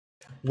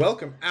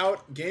Welcome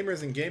out,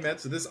 gamers and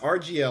gamettes, to this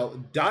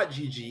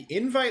RGL.GG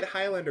Invite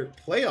Highlander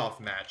playoff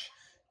match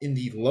in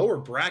the lower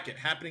bracket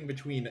happening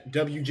between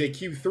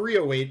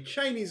WJQ308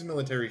 Chinese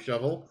Military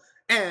Shovel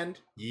and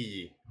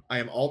Yeye. I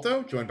am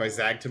Alto, joined by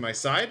Zag to my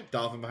side,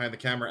 Dolphin behind the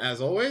camera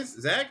as always.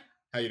 Zag,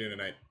 how you doing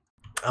tonight?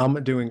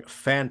 I'm doing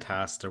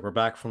fantastic. We're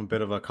back from a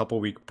bit of a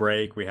couple-week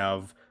break. We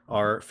have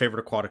our favorite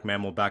aquatic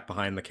mammal back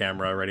behind the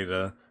camera, ready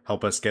to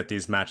help us get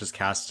these matches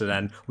casted,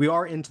 and we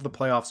are into the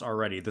playoffs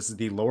already. This is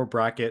the lower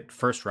bracket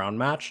first round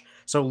match,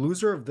 so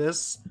loser of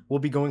this will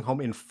be going home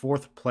in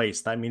 4th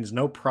place. That means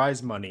no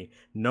prize money,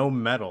 no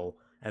medal,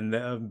 and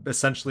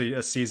essentially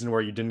a season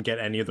where you didn't get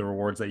any of the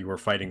rewards that you were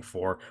fighting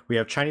for. We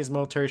have Chinese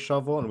Military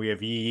Shovel, and we have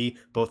Yeye.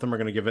 Both of them are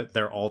going to give it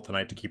their all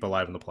tonight to keep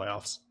alive in the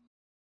playoffs.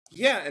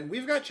 Yeah, and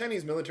we've got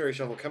Chinese Military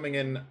Shovel coming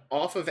in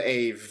off of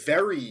a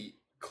very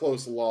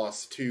close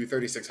loss to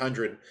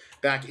 3600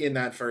 back in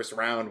that first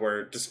round,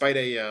 where despite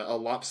a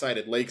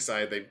lopsided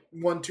Lakeside, they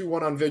won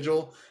 2-1 on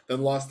Vigil,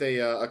 then lost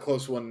a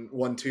close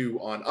 1-2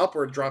 on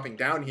Upward, dropping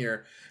down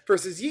here,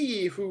 versus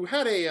Yeye, who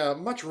had a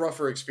much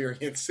rougher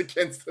experience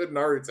against the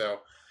Naruto.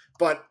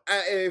 But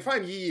if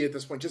I'm Yeye at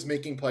this point, just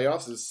making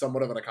playoffs is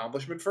somewhat of an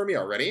accomplishment for me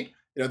already.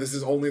 You know, this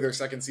is only their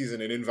second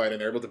season in Invite,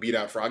 and they're able to beat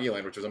out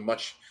Froggyland, which was a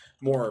much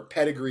more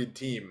pedigreed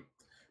team.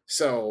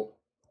 So,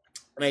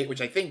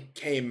 which I think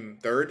came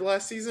third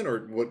last season, or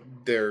what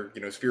their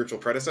spiritual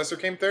predecessor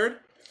came third.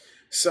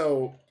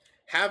 So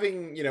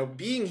having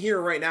being here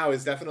right now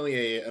is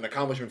definitely an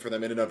accomplishment for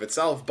them in and of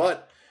itself.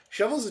 But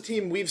Shovel's a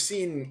team we've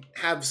seen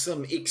have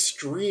some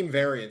extreme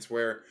variance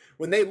where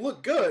when they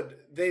look good,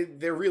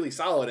 they're really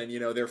solid,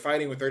 and they're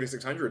fighting with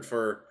 3600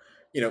 for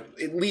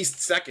at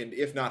least second,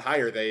 if not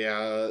higher.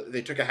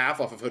 They took a half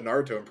off of Hood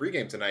Naruto in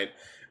pregame tonight,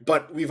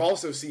 but we've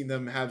also seen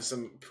them have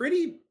some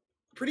pretty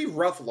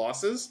rough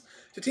losses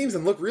to teams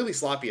and look really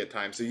sloppy at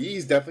times. So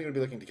Yee's definitely going to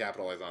be looking to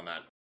capitalize on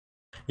that.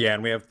 Yeah,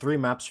 and we have 3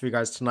 maps for you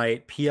guys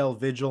tonight. PL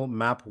Vigil,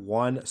 map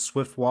 1,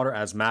 Swiftwater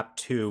as map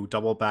 2,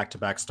 double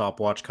back-to-back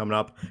stopwatch coming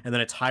up, and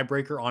then a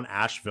tiebreaker on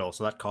Asheville,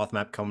 so that Koth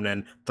map coming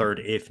in third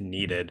if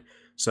needed.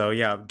 So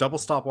yeah, double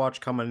stopwatch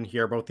coming in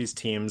here, both these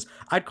teams.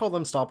 I'd call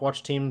them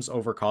stopwatch teams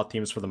over Koth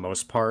teams for the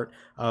most part.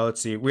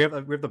 Let's see, we have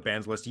the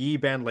bans list. Yee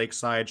banned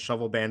Lakeside,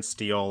 Shovel banned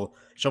Steel,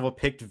 Shovel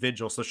picked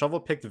Vigil. So Shovel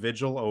picked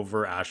Vigil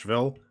over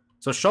Asheville.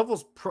 So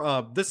Shovel's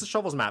this is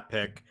Shovel's map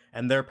pick,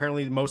 and they're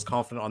apparently most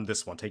confident on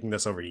this one, taking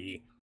this over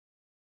Yee.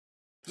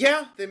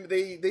 Yeah,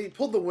 they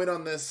pulled the win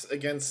on this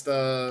against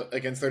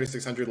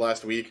 3600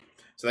 last week,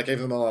 so that gave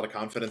them a lot of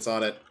confidence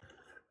on it.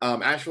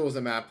 Asheville is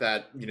a map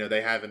that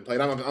they haven't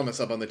played. I'm a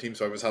sub on the team,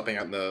 so I was helping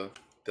out in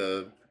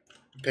the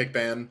pick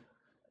ban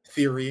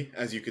theory,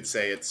 as you could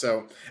say it.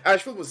 So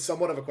Asheville was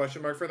somewhat of a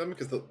question mark for them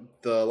because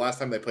the last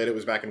time they played it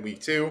was back in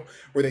week 2,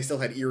 where they still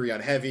had Eerie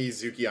on heavy,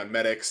 Zuki on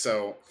medic.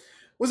 So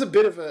was a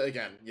bit of a,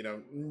 again,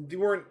 they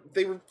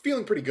were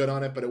feeling pretty good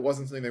on it, but it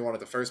wasn't something they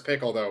wanted to first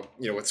pick. Although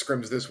with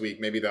scrims this week,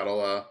 maybe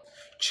that'll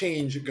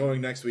change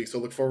going next week. So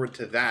look forward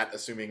to that,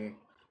 assuming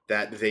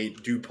that they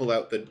do pull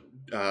out the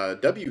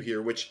W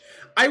here, which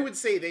I would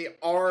say they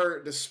are,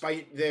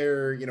 despite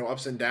their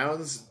ups and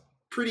downs,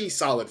 pretty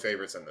solid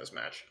favorites in this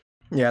match.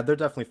 Yeah, they're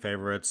definitely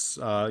favorites.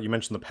 You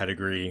mentioned the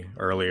pedigree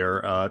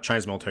earlier.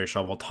 Chinese Military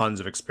Shovel, tons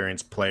of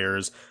experienced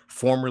players,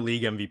 former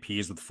league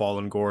MVPs with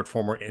Fallen Gourd,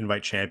 former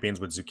Invite champions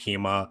with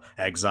Zukima,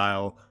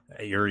 Exile,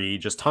 Yuri,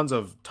 just tons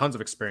of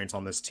experience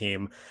on this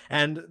team.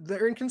 And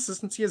their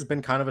inconsistency has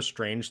been kind of a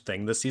strange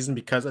thing this season,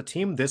 because a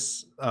team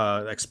this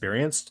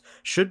experienced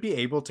should be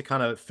able to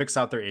kind of fix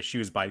out their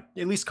issues by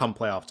at least come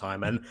playoff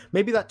time. And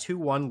maybe that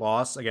 2-1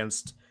 loss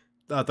against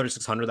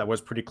 3600 that was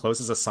pretty close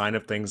is a sign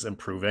of things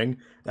improving.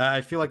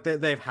 I feel like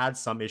they've had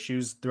some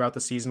issues throughout the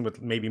season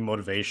with maybe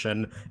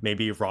motivation,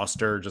 maybe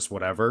roster, just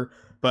whatever.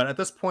 But at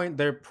this point,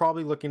 they're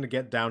probably looking to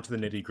get down to the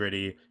nitty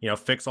gritty,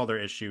 fix all their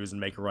issues and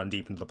make a run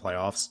deep into the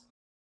playoffs.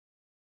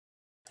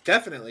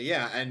 Definitely,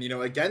 yeah. And,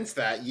 against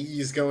that,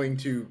 Yee's going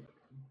to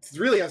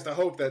really has to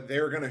hope that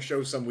they're going to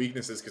show some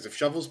weaknesses, because if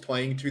Shovel's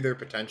playing to their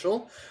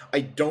potential,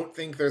 I don't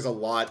think there's a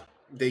lot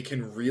they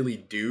can really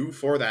do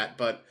for that.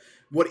 But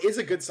what is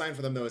a good sign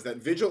for them, though, is that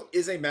Vigil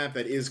is a map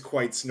that is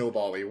quite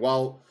snowbally.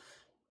 While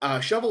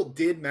Shovel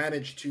did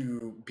manage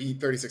to beat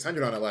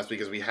 3600 on it last week,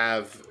 because we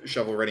have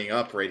Shovel readying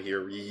up right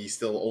here. He's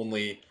still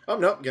only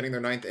getting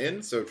their 9th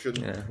in, so it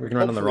shouldn't. Yeah, we can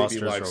run on the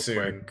rosters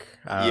real quick,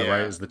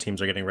 right as the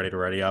teams are getting ready to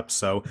ready up.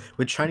 So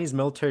with Chinese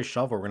Military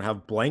Shovel, we're gonna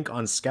have Blank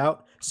on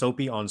Scout,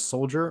 Soapy on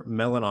Soldier,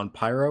 Melon on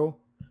Pyro,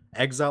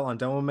 Exile on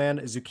Demo Man,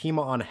 Zukima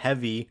on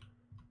Heavy.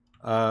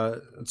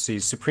 Let's see,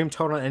 Supreme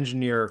Toad on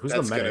Engineer. Who's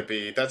the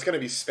medic? That's gonna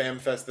be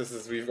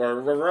Spamfest. Our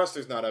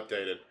roster's not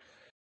updated.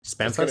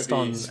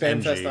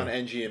 Spamfest on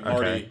NG and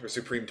Marty or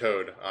Supreme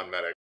Toad on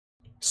medic.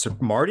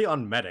 Marty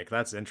on medic.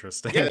 That's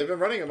interesting. Yeah, they've been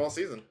running him all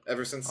season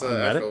ever since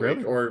medic, really?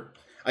 week, or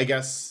I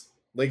guess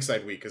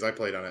Lakeside week, because I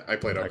played on it. I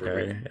played Upper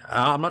week.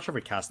 I'm not sure if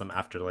we cast them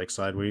after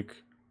Lakeside week.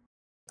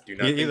 Do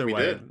not either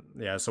way. Did.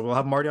 Yeah, so we'll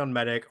have Marty on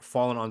medic,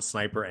 Fallen on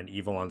Sniper, and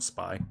Evil on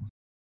Spy.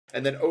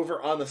 And then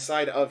over on the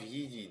side of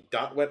Yeye,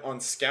 Dotwet on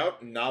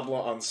Scout,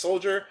 Nabla on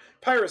Soldier,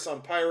 Pyrus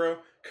on Pyro,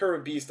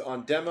 Kura Beast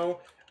on Demo,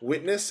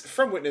 Witness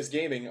from Witness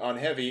Gaming on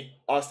Heavy,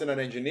 Austin on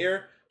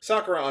Engineer,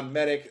 Sakura on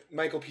Medic,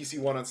 Michael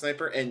PC1 on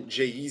Sniper, and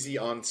Jay-Easy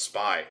on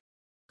Spy.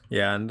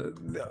 Yeah,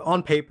 and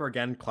on paper,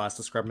 again, class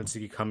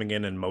discrepancy coming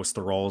in most of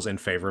the roles in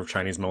favor of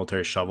Chinese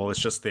military shovel. It's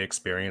just the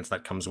experience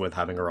that comes with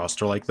having a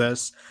roster like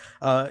this.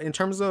 In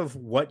terms of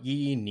what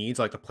Yeye needs,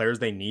 like the players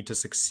they need to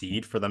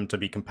succeed for them to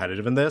be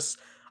competitive in this,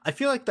 I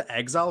feel like the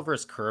Exile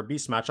versus Kura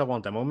Beast matchup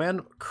on Demo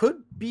Man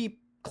could be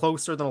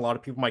closer than a lot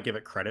of people might give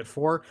it credit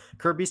for.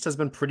 Kura Beast has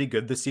been pretty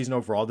good this season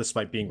overall,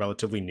 despite being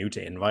relatively new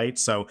to Invite,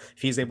 so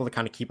if he's able to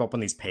kind of keep up on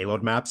these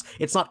payload maps,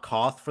 it's not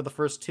Koth for the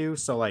first two,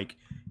 so like,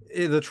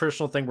 the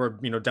traditional thing where,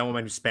 you know, Demo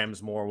Man who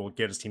spams more will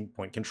get his team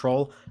point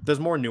control. There's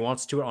more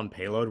nuance to it on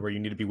payload, where you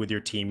need to be with your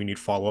team, you need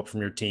follow-up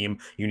from your team,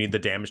 you need the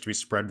damage to be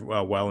spread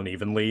well and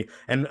evenly,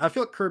 and I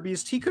feel like Kura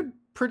Beast, he could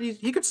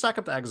stack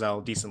up to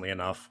Exile decently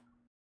enough.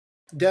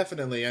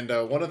 Definitely, and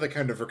one of the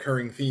kind of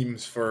recurring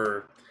themes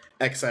for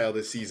Exile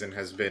this season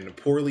has been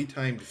poorly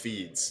timed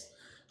feeds.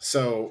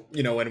 So,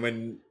 you know,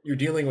 when you're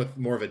dealing with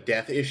more of a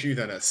death issue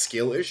than a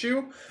skill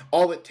issue,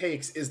 all it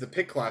takes is the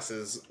pick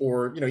classes,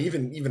 or, you know,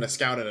 even a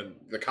Scout and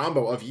the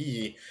combo of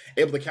Yeye,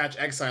 able to catch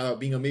Exile out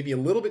being maybe a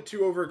little bit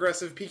too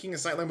over-aggressive, peeking a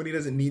sightline when he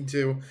doesn't need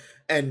to,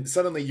 and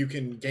suddenly you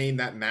can gain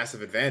that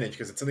massive advantage,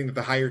 because it's something that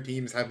the higher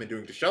teams have been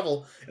doing to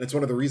Shovel, and it's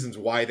one of the reasons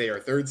why they are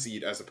third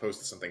seed as opposed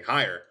to something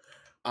higher.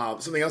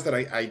 Something else that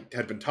I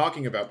had been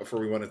talking about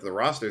before we went into the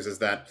rosters is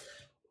that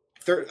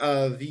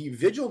the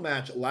Vigil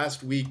match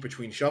last week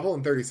between Shovel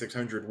and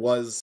 3600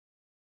 was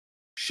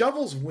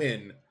Shovel's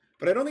win,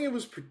 but I don't think it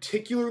was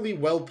particularly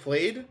well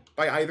played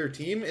by either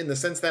team, in the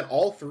sense that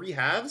all three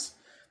halves,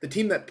 the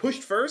team that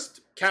pushed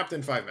first, capped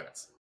in 5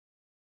 minutes.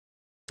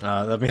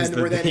 That means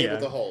and were then able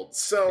to hold.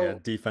 So yeah,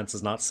 defense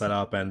is not set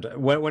up, and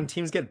when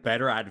teams get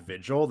better at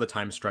Vigil, the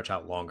times stretch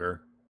out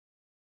longer.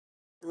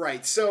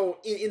 Right, so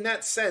in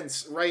that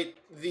sense, right,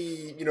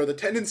 the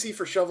tendency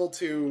for Shovel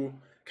to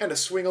kind of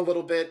swing a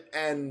little bit,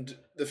 and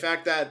the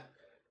fact that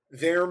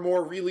they're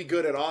more really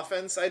good at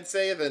offense, I'd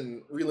say,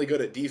 than really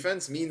good at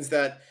defense, means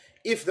that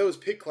if those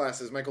pick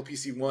classes, Michael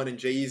PC1 and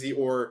Jay-Easy,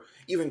 or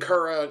even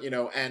Kura,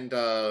 and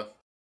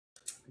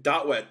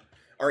Dotwet,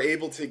 are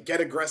able to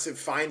get aggressive,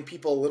 find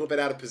people a little bit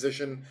out of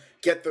position,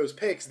 get those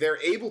picks,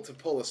 they're able to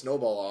pull a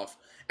snowball off,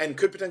 and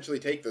could potentially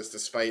take this,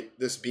 despite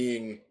this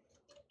being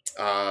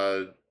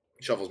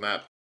Shovel's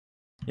map.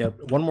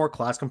 Yep. One more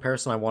class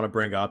comparison I want to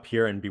bring up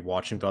here and be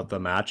watching throughout the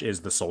match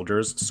is the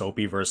Soldiers,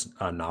 Soapy versus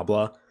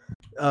Nabla.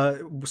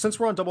 Since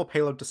we're on double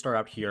payload to start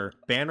out here,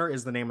 Banner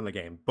is the name of the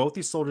game. Both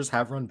these soldiers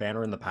have run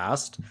Banner in the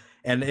past,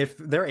 and if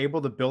they're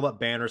able to build up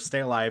Banner, stay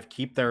alive,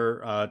 keep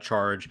their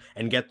charge,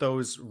 and get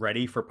those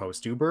ready for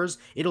post-ubers,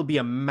 it'll be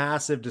a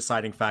massive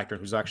deciding factor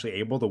who's actually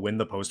able to win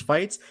the post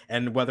fights,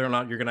 and whether or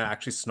not you're going to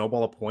actually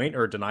snowball a point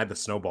or deny the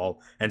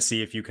snowball, and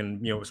see if you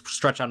can,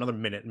 stretch out another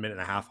minute and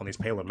a half on these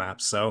payload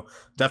maps. So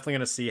definitely going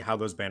to see how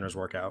those banners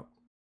work out.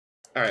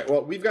 All right,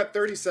 well, we've got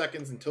 30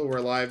 seconds until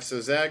we're live,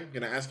 so Zag, I'm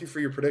going to ask you for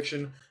your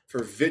prediction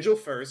for Vigil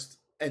first,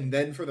 and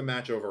then for the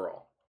match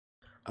overall.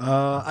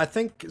 I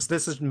think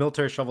this is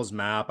Military Shovel's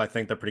map. I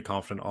think they're pretty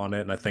confident on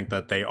it, and I think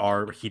that they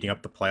are heating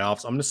up the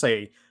playoffs. I'm going to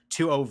say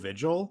 2-0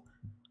 Vigil.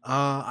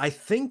 I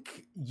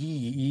think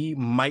Yeye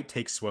might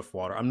take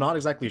Swiftwater. I'm not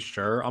exactly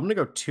sure. I'm going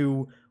to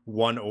go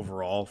 2-1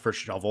 overall for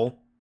Shovel,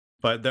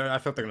 but I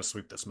feel like they're going to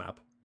sweep this map.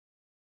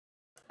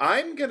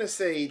 I'm going to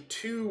say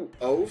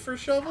 2-0 for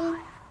Shovel,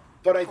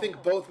 but I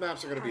think both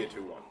maps are going to be a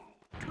 2-1.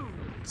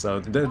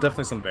 So there's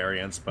definitely some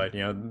variance, but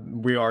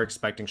we are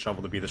expecting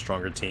Shovel to be the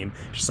stronger team.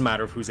 It's just a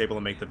matter of who's able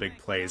to make the big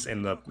plays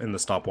in the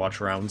stopwatch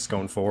rounds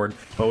going forward.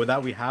 But with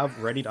that, we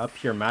have readied up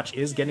here. Match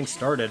is getting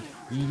started.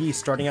 Yeye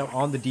starting out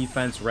on the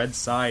defense, red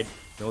side.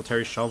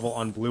 Military Shovel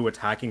on blue,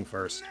 attacking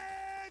first.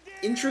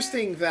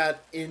 Interesting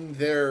that in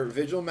their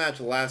Vigil match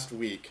last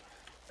week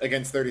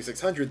against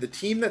 3600, the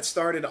team that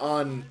started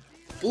on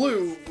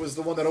blue was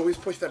the one that always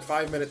pushed that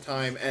 5-minute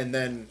time and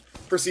then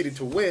proceeded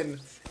to win,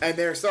 and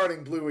they're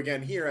starting blue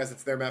again here as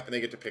it's their map and they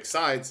get to pick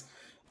sides.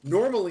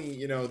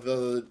 Normally,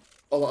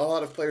 a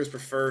lot of players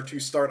prefer to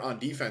start on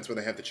defense when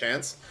they have the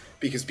chance,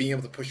 because being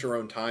able to push your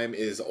own time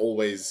is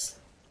always,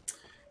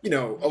 a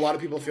lot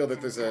of people feel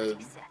that there's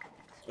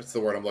what's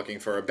the word I'm looking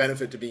for, a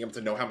benefit to being able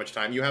to know how much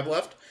time you have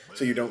left,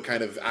 so you don't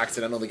kind of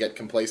accidentally get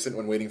complacent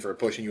when waiting for a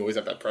push and you always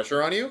have that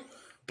pressure on you.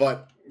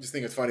 But I just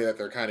think it's funny that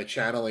they're kind of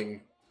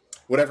channeling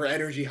whatever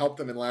energy helped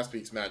them in last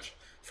week's match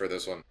for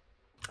this one.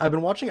 I've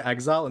been watching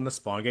Exile in the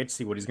spawn gate to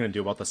see what he's going to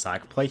do about the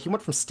sack play. He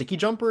went from Sticky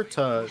Jumper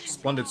to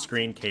Splendid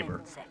Screen Caber.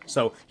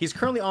 So he's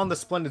currently on the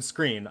Splendid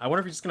Screen. I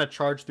wonder if he's going to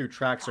charge through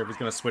tracks or if he's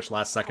going to switch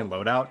last second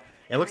loadout.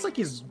 It looks like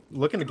he's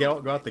looking to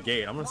go out the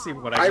gate. I'm going to see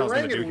what Exile's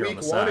going to do here on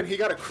the sack. And he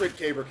got a crit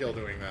Caber kill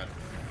doing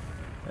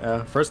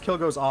that. First kill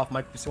goes off.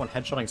 Might be someone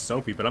headshotting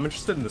Soapy, but I'm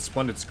interested in the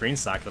Splendid Screen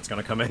sack that's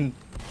going to come in.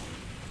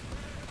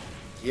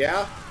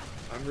 Yeah,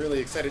 I'm really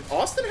excited.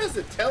 Austin has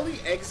the tele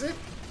exit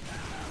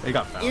He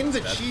got found in the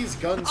instead. cheese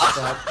gun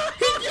spot.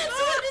 He gets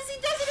it!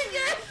 He does it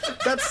again!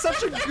 That's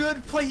such a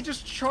good play. He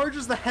just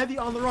charges the heavy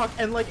on the rock,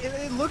 and like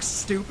it looks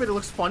stupid, it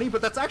looks funny,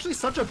 but that's actually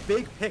such a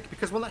big pick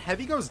because when that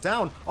heavy goes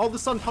down, all of a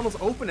sudden tunnel's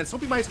open, and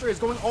Soapy Meister is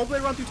going all the way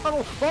around through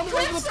tunnel, bombing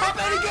over the top,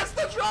 and he gets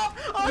the drop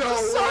onto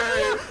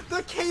Sakura.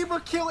 The caber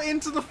kill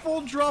into the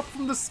full drop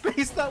from the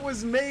space that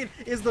was made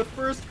is the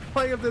first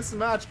play of this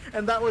match,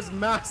 and that was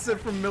massive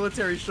from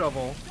Military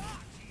Shovel.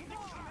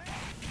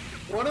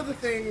 One of the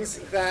things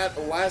that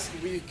last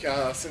week,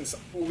 since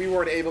we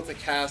weren't able to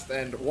cast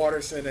and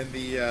Watterson and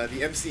the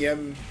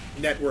MCM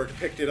network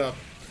picked it up,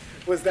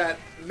 was that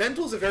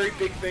mental's a very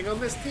big thing on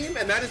this team,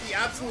 and that is the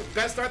absolute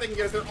best start they can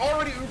get us. They're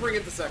already Ubering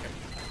into second.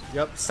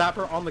 Yep,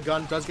 Sapper on the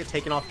gun does get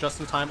taken off just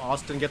in time.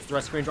 Austin gets the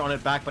Rescue Ranger on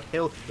it back, but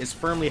Hill is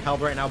firmly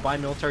held right now by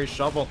Military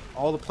Shovel.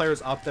 All the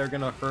players up there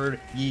gonna herd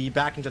Yeye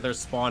back into their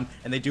spawn,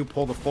 and they do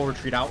pull the full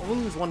retreat out.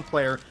 Only lose one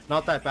player,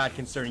 not that bad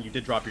considering you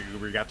did drop your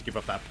Uber, you have to give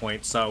up that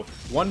point. So,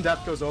 one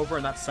death goes over,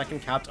 and that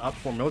second capped up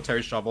for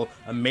Military Shovel.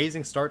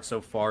 Amazing start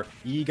so far.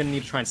 Yeye gonna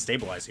need to try and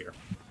stabilize here.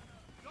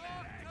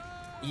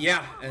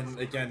 Yeah, and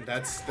again,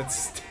 that's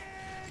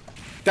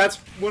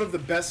one of the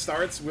best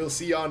starts we'll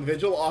see on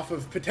Vigil off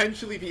of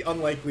potentially the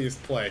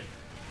unlikeliest play.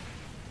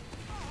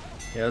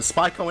 Yeah,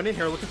 Spy going in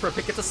here looking for a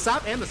pick. Gets a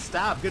sap and the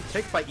stab. Good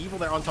pick by Evil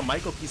there onto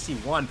Michael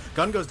PC1.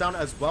 Gun goes down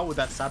as well with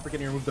that Sapper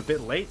getting removed a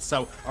bit late.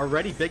 So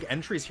already big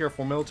entries here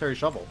for Military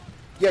Shovel.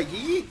 Yeah,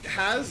 Yeye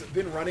has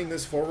been running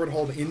this forward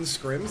hold in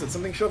scrims. It's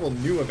something Shovel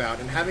knew about,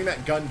 and having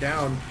that gun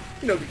down,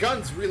 you know, the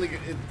gun's really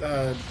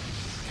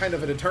kind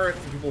of a deterrent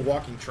for people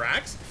walking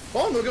tracks.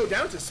 Ball will go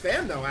down to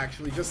Spam though,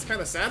 actually. Just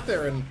kind of sat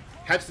there and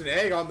hatched an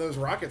egg on those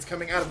rockets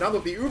coming out of Nubble.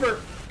 The Uber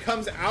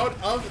comes out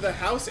of the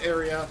house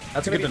area.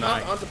 That's a good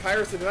deny. Onto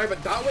Pyrus to deny,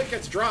 but Dotwit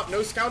gets dropped.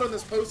 No scout on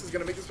this post is going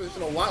to make this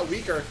position a lot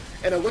weaker,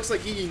 and it looks like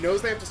Yeye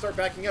knows they have to start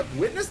backing up.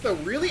 Witness, though,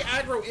 really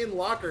aggro in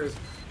lockers,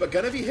 but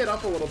going to be hit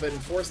up a little bit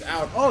and forced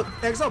out. Oh,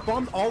 Exile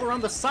bombed all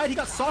around the side. He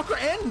got Sakura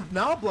and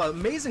Nabla.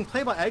 Amazing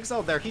play by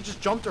Exile there. He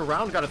just jumped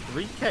around, got a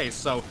 3K,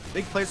 so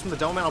big plays from the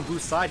Doman on blue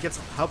side.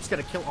 Helps get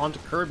a kill onto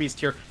Kirby's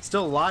here.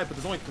 Still alive, but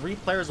there's only 3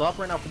 players up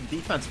right now for the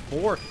defense.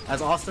 4,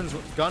 as Austin's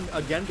gun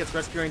again gets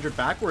Rescue Ranger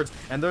backwards,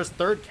 and there's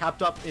third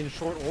capped up in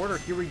short order.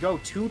 Here we go,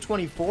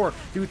 224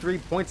 through 3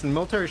 points, and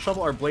Military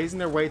Shovel are blazing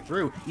their way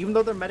through. Even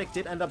though their medic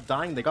did end up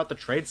dying, they got the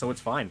trade, so it's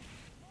fine.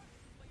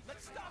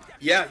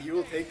 Yeah, you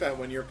will take that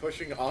when you're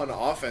pushing on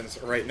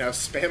offense right now.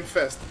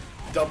 Spamfest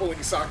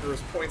doubling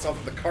Sakura's points off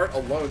of the cart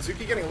alone.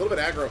 Zuki getting a little bit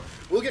aggro.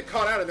 Will get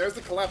caught out, and there's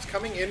the collapse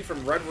coming in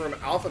from Red Room.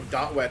 Alpha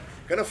Dotwet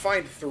gonna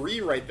find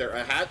 3 right there,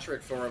 a hat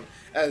trick for him,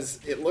 as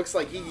it looks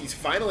like he's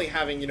finally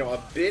having, you know,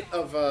 a bit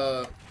of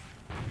a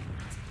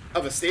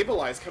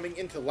stabilize coming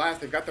into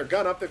last. They've got their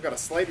gun up, they've got a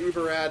slight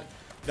Uber ad.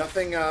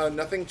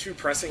 Nothing too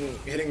pressing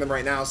hitting them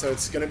right now, so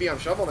it's gonna be on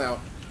Shovel now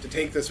to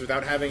take this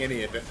without having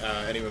any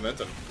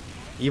momentum.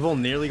 Evil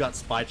nearly got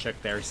spy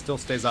checked there. He still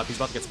stays up. He's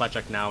about to get spy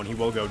checked now, and he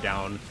will go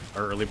down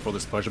early before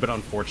this push. A bit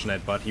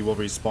unfortunate, but he will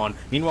respawn.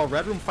 Meanwhile,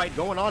 Red Room fight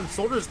going on.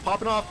 Soldiers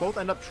popping off. Both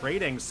end up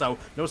trading, so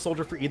no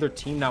soldier for either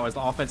team now as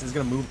the offense is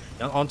going to move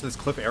onto this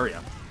cliff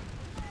area.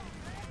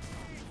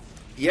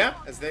 Yeah,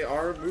 as they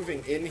are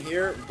moving in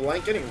here.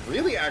 Blank getting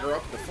really aggro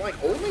up to the flank.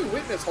 Only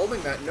Witness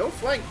holding that. No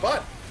flank,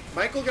 but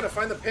Michael gonna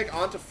find the pick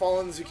onto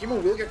Fallen.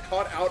 Zukima will get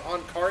caught out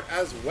on cart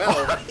as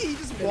well. He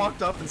just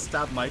walked up and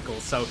stabbed Michael,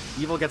 so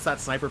Evil gets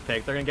that sniper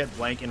pick. They're gonna get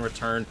Blank in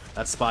return.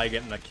 That Spy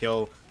getting a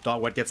kill.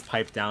 Dotwet gets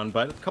piped down,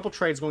 but a couple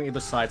trades going either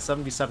side.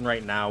 7v7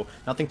 right now.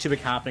 Nothing too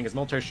big happening as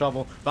Military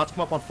Shovel about to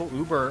come up on full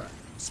Uber.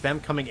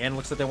 Spam coming in.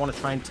 Looks like they want to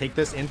try and take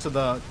this into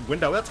the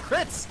window. That's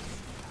crits!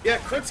 Yeah,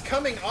 crits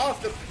coming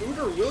off. The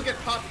Uber will get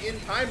popped in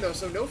time though,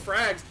 so no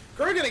frags.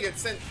 Curry gonna get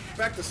sent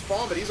back to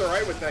spawn, but he's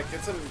alright with that.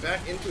 Gets him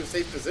back into a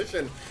safe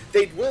position.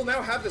 They will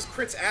now have this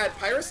crits add.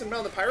 Pyrus and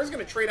Mel. The Pyrus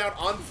gonna trade out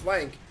on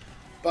flank,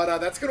 but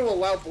that's gonna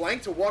allow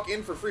Blank to walk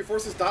in for free.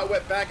 Forces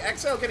Dotwet back.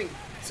 Exile getting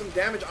some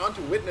damage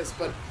onto Witness,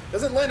 but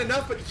doesn't land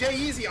enough. But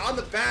Yeye on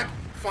the back,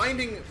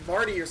 finding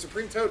Marty or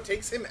Supreme Toad,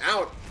 takes him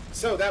out.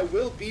 So that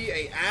will be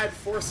a ad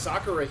for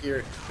Sakura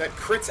here. That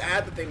crits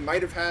ad that they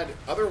might have had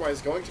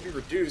otherwise going to be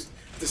reduced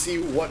to see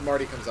what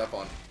Marty comes up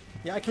on.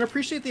 Yeah, I can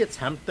appreciate the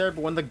attempt there,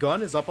 but when the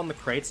gun is up on the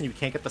crates and you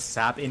can't get the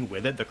sap in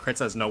with it, the crits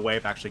has no way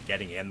of actually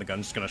getting in. The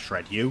gun's just going to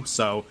shred you.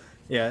 So,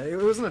 yeah, it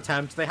was an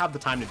attempt. They have the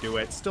time to do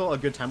it. Still a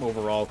good time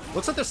overall.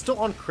 Looks like they're still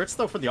on crits,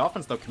 though, for the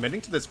offense, though.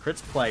 Committing to this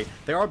crits play.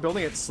 They are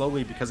building it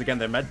slowly because, again,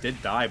 their med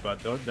did die, but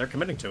they're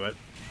committing to it.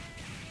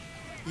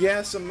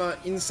 Yeah, some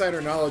insider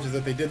knowledge is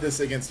that they did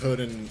this against Hood,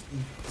 and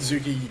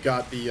Zuki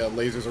got the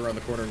lasers around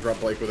the corner and dropped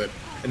Blake with it,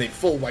 and they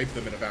full wiped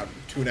them in about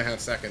 2.5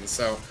 seconds.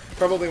 So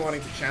probably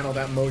wanting to channel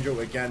that mojo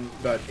again,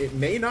 but it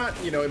may not,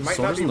 you know, it might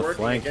not be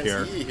working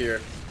against Yeye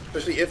here,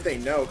 especially if they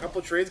know. A couple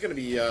of trades going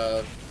to be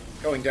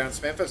going down.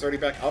 Spamfest already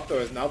back up though,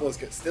 as Nabla's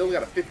still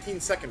got a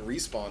 15-second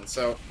respawn,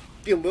 so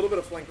be a little bit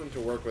of flank room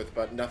to work with,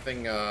 but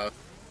nothing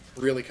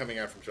really coming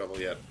out from Shovel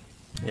yet.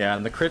 Yeah,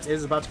 and the crit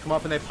is about to come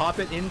up, and they pop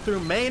it in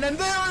through main, and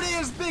there it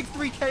is! Big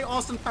 3K,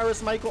 Austin,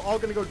 Pyrus, Michael, all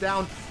gonna go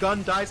down.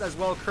 Gun dies as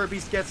well,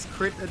 Kirby's gets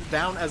crit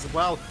down as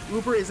well.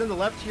 Uber is in the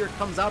left here,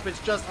 comes up, it's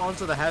just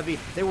onto the heavy.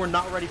 They were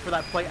not ready for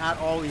that play at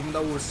all, even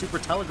though it was super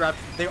telegraphed.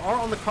 They are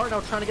on the cart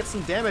now, trying to get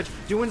some damage,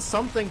 doing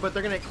something, but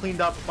they're gonna get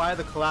cleaned up by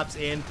the collapse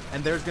in,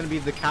 and there's gonna be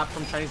the cap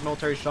from Chinese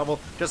Military Shovel.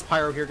 Just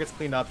Pyro here gets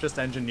cleaned up, just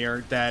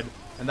Engineer, dead.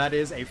 And that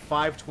is a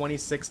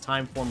 5:26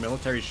 time for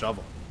Military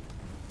Shovel.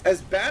 As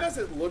bad as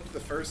it looked the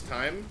first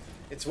time,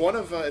 it's one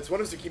of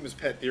Zukima's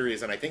pet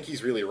theories, and I think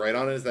he's really right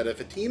on it, is that if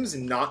a team's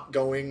not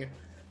going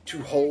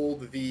to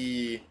hold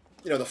the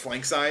the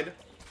flank side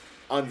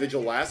on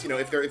Vigil last,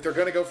 if they're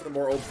going to go for the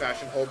more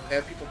old-fashioned hold,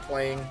 have people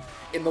playing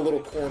in the little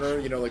corner,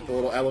 like the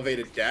little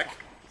elevated deck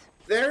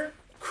there,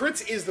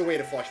 crits is the way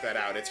to flush that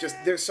out. It's just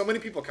there's so many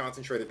people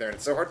concentrated there, and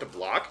it's so hard to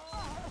block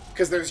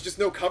because there's just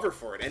no cover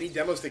for it. Any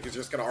demo stick is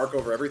just going to arc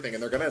over everything,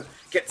 and they're going to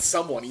get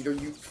someone. Either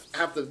you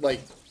have to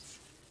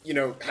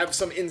have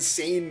some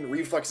insane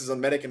reflexes on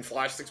medic and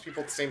flash 6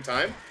 people at the same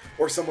time,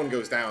 or someone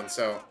goes down.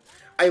 So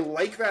I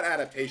like that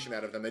adaptation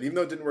out of them, that even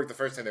though it didn't work the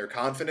first time, they were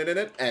confident in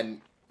it, and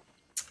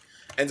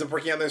ends up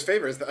working out in their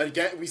favors.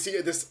 Again, we see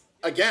this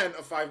again,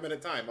 a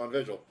 5-minute time on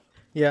Vigil.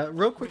 Yeah,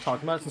 real quick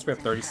talking about it since we have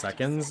 30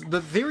 seconds.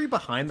 The theory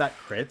behind that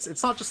crits,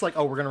 it's not just like,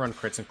 oh, we're going to run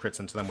crits and crits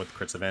into them with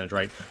crits advantage,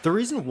 right? The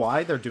reason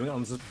why they're doing it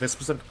on this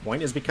specific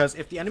point is because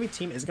if the enemy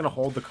team is going to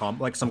hold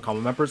the some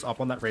combo members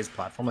up on that raised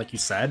platform, like you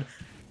said,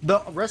 the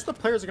rest of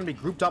the players are going to be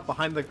grouped up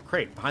behind the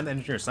crate, behind the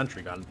Engineer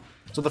Sentry Gun.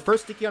 So the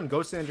first sticky gun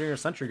goes to the Engineer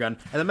Sentry Gun,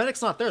 and the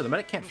medic's not there. The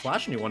medic can't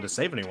flash anyone to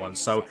save anyone.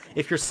 So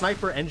if your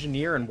Sniper,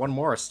 Engineer, and one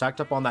more are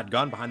stacked up on that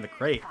gun behind the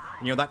crate,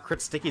 that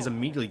crit sticky is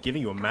immediately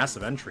giving you a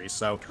massive entry.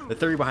 So the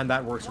theory behind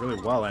that works really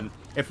well. And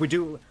if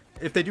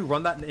they do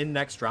run that in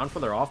next round for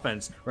their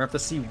offense, we're going to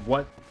have to see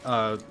what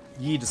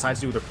Yeye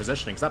decides to do with their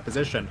positioning, because that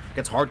position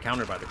gets hard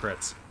countered by the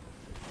crits.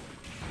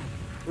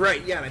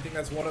 Right, yeah, and I think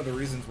that's one of the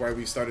reasons why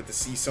we've started to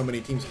see so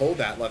many teams hold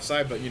that left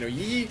side. But,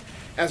 Yeye,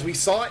 as we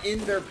saw in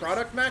their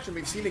product match, and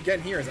we've seen again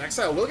here, is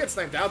Exile will get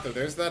sniped out, though.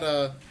 There's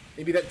that,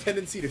 maybe that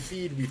tendency to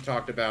feed we've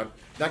talked about.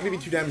 Not going to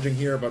be too damaging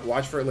here, but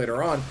watch for it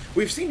later on.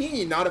 We've seen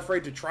Yeye not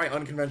afraid to try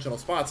unconventional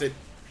spots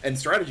and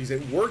strategies.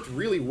 It worked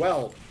really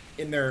well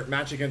in their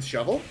match against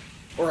Shovel,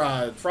 or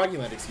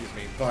Froggyland, excuse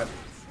me. But,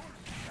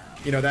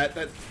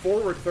 that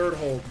forward third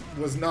hold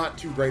was not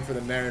too great for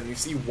them there, and we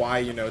see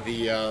why,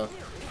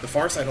 the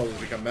far side hold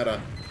has become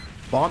meta.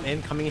 Bomb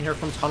in, coming in here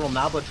from Tunnel.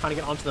 Nabla trying to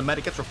get onto the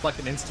medic, gets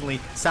reflected instantly.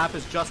 Sap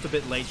is just a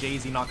bit late.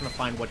 Jay-Z not going to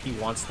find what he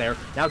wants there.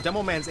 Now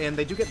Demo Man's in.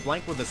 They do get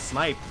blanked with a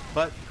snipe,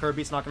 but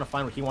Kirby's not going to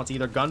find what he wants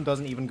either. Gun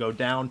doesn't even go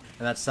down,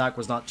 and that sack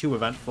was not too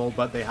eventful,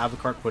 but they have the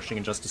cart pushing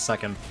in just a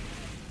second.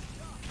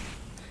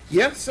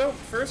 Yeah, so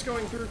first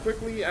going through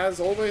quickly,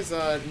 as always,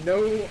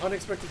 no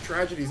unexpected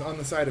tragedies on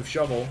the side of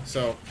Shovel,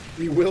 so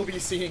we will be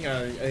seeing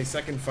a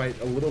second fight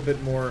a little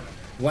bit more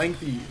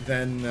lengthy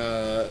than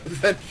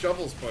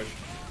Shovel's push,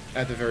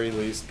 at the very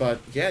least.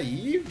 But yeah,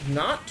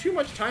 not too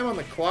much time on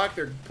the clock.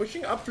 They're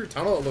pushing up through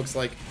tunnel, it looks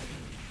like.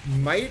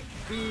 Might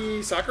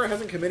be... Sakura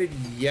hasn't committed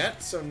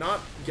yet, so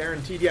not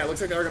guaranteed. Yeah, it looks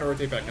like they're going to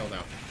rotate back hill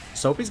now.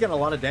 Soapy's getting a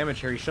lot of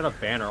damage here. He should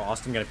have Banner.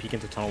 Austin going to peek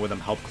into tunnel with him,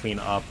 help clean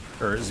up,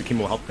 or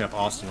Zukima will help clean up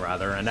Austin,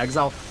 rather. And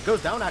Exile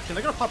goes down, action.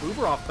 They're going to pop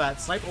Uber off that,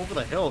 snipe over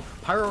the hill.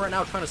 Pyro right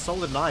now trying to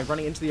solo deny,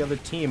 running into the other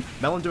team.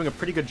 Melon doing a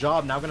pretty good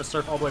job, now going to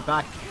surf all the way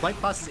back. Flank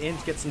passes in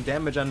to get some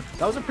damage, and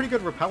that was a pretty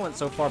good repellent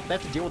so far, but they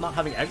have to deal with not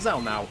having Exile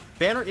now.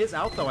 Banner is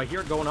out, though. I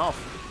hear it going off.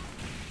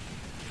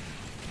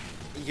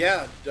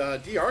 Yeah,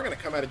 DR going to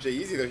come out of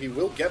Jay-Z, though. He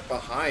will get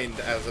behind,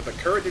 as the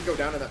Bakura did go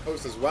down in that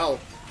post as well.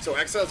 So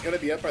Exile's going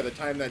to be up by the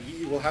time that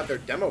Yeye will have their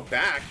demo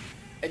back.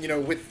 And,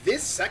 with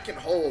this second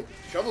hold,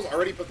 Shovel's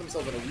already put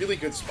themselves in a really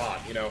good spot.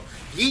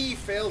 Yeye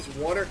fails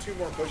 1 or 2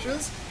 more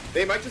pushes,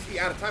 they might just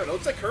be out of time. It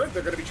looks like they're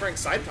going to be trying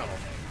side tunnel.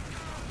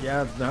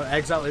 Yeah, no,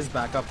 Exile is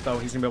back up, though.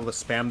 He's going to be able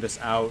to spam this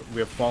out. We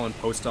have Fallen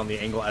posted on the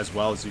angle as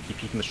well. Zuki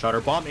peeking the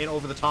shutter. Bomb in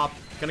over the top.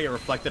 Going to get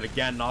reflected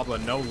again.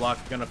 Nabla, no luck.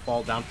 Going to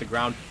fall down to the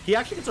ground. He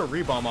actually gets a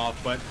rebomb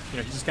off, but,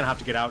 he's just going to have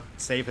to get out,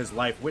 save his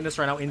life. Witness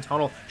right now in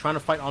tunnel, trying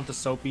to fight onto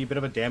Soapy. Bit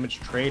of a damage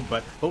trade,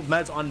 but both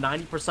meds on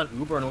 90%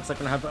 Uber, and it looks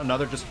like we're going to have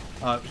another just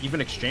even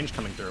exchange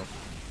coming through.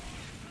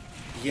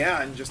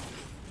 Yeah, and just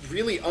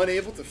really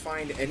unable to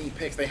find any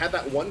picks. They had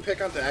that one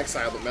pick onto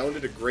Exile, but Melon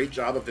did a great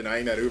job of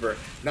denying that Uber,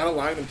 not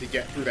allowing them to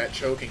get through that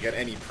choke and get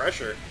any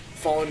pressure.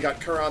 Fallen got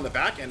Kura on the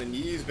back end, and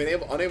Yee's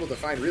been unable to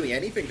find really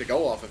anything to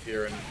go off of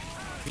here, and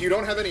if you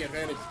don't have any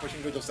advantage, pushing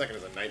Vigil second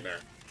is a nightmare.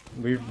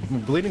 We're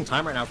bleeding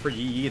time right now for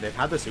Yeye. They've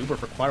had this Uber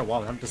for quite a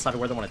while. They haven't decided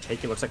where they want to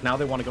take it. Looks like now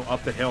they want to go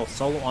up the hill.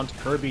 Solo onto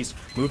Kirby's,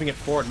 moving it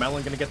forward.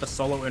 Melon going to get the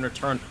solo in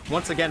return.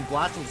 Once again,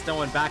 blasting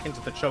Stolen back into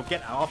the choke.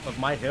 Get off of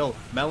my hill,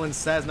 Melon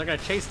says. And they're going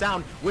to chase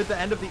down with the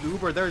end of the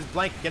Uber. There's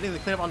Blank getting the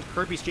cleanup onto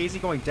Kirby's. Jay-Z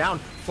going down.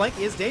 Flank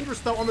is dangerous,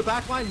 though, on the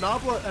back line.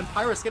 Nabla and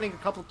Pyrus getting a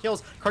couple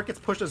kills. Cart gets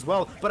pushed as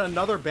well, but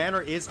another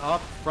banner is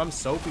up from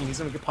Soapy. He's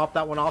going to pop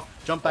that one off,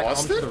 jump back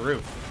onto the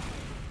roof.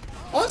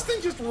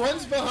 Austin just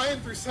runs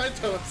behind through side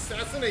to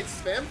assassinate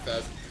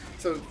Spamfest.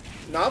 So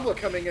Nabla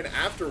coming in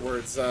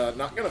afterwards,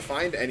 not going to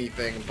find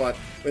anything, but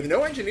with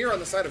no engineer on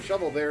the side of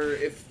Shovel there,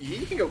 if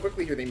he can go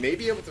quickly here, they may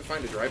be able to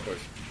find a dry push.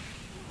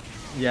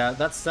 Yeah,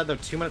 that said, though,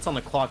 2 minutes on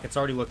the clock, it's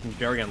already looking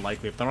very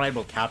unlikely. If they're not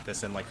able to cap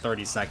this in like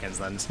 30 seconds,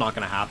 then it's not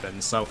going to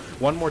happen. So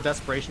one more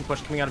desperation push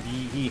coming out of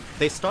Yeye.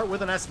 They start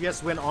with an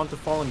SVS win onto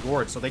Fallen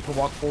Gorge, so they can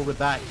walk forward with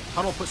that.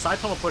 Tunnel push, side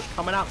tunnel push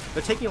coming out.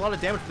 They're taking a lot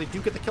of damage, but they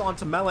do get the kill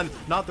onto Melon.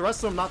 Not the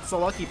rest of them, not so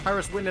lucky.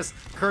 Pyrus, Witness,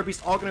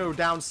 Kirby's all going to go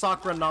down.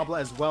 Sakura and Nabla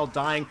as well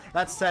dying.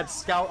 That said,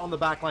 Scout on the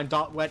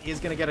backline, Wet is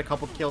going to get a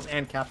couple kills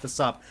and cap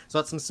this up. So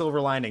that's some silver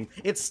lining.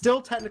 It's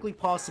still technically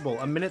possible.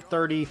 A minute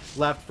 30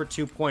 left for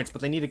 2 points, but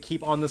they need to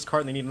keep on this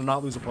cart. They need to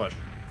not lose a push.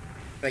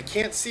 I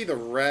can't see the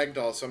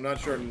ragdoll, so I'm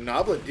not sure.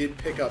 Nabla did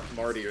pick up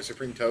Marty or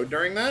Supreme Toad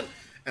during that,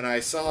 and I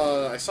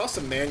saw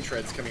some man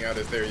treads coming out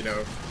as their, you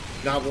know,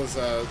 Nabla's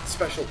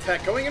special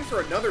tech. Going in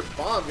for another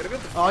bomb. Gonna be able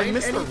to find he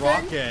missed anything? the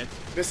rocket.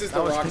 Misses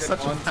the rocket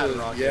such onto, a bad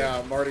rocket.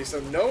 Yeah, Marty. So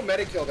no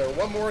meta kill there.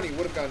 One more and he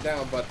would have gone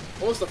down, but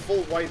almost a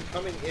full wipe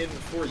coming in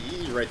for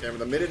Yee right there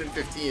with a minute and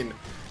 15.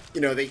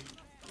 You know,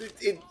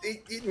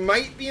 it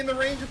might be in the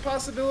range of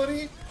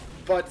possibility,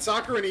 but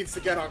Sakura needs to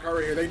get on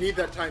card here. They need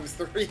that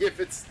 ×3 if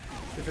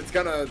it's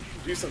gonna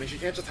do something. She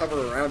can't just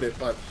hover around it,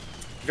 but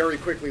very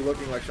quickly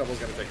looking like Shovel's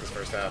gonna take this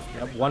first half.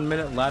 Yep, 1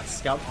 minute left.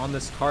 Scout on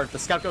this cart. The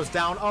Scout goes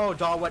down. Oh,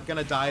 Dawet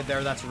gonna die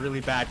there. That's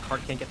really bad. Cart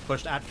can't get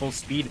pushed at full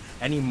speed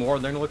anymore.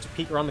 They're gonna look to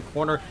peek around the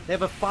corner. They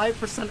have a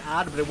 5%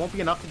 ad, but it won't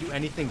be enough to do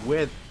anything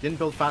with. Didn't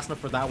build fast enough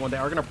for that one. They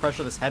are gonna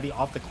pressure this Heavy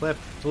off the cliff.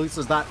 So at least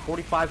there's that.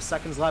 45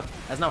 seconds left.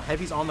 As now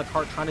Heavy's on the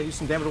cart trying to do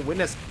some damage.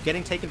 Witness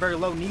getting taken very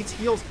low. Needs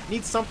heals.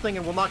 Needs something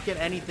and will not get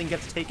anything.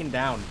 Gets taken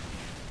down.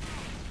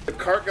 The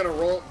cart gonna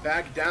roll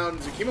back down.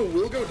 Zukima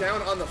will go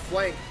down on the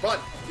flank, but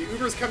the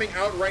Uber's coming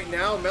out right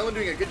now. Melon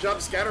doing a good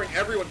job scattering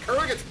everyone.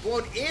 Kuro gets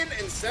blown in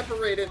and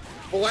separated.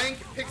 Blank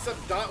picks up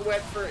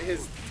Wet for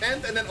his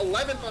 10th and then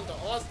 11th onto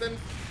Austin.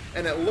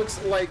 And it looks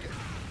like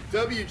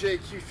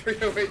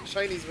WJQ308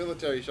 Chinese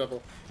military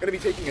shuffle gonna be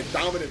taking a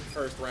dominant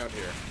first round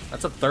here.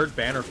 That's a third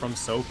banner from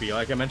Soapy.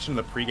 Like I mentioned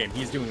in the pregame,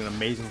 he's doing an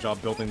amazing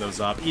job building those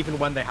up. Even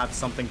when they have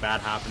something bad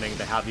happening,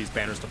 they have these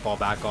banners to fall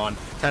back on.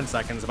 10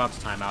 seconds, about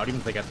to time out. Even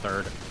if they get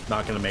third,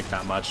 not going to make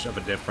that much of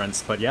a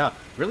difference. But yeah,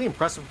 really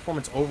impressive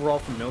performance overall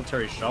from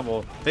Military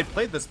Shovel. They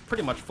played this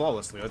pretty much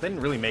flawlessly. They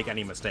didn't really make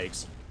any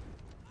mistakes.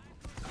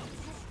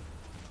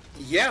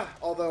 Yeah,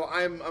 although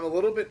I'm a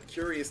little bit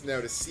curious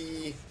now to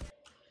see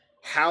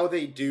how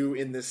they do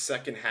in this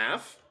second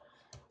half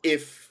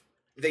if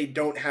they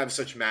don't have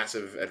such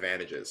massive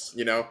advantages,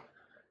 you know?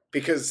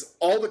 Because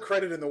all the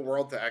credit in the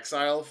world to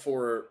Exile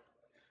for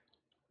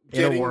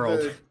getting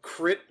the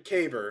crit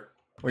caber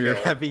where your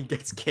Heavy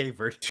gets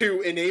cabered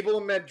to enable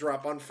a med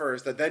drop on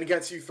first that then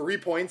gets you 3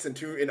 points in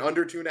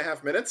under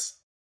 2.5 minutes.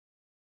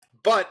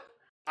 But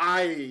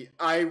I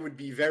would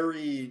be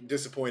very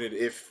disappointed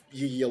if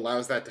Yeye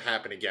allows that to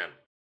happen again.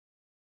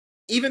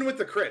 Even with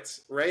the crits,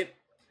 right?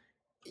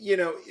 You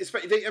know,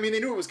 they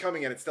knew it was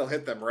coming and it still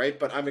hit them, right?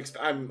 But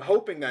I'm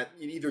hoping that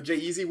either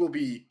Jay-Easy will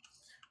be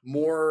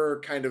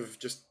more kind of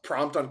just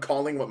prompt on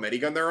calling what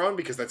medigun they're on,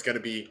 because that's going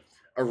to be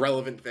a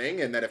relevant thing,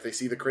 and that if they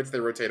see the crits,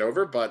 they rotate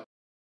over. But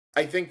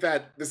I think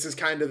that this is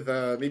kind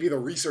of maybe the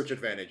research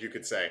advantage, you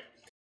could say.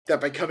 That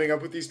by coming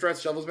up with these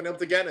threats, Shovel's been able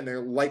to get, and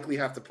they'll likely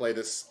have to play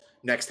this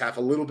next half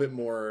a little bit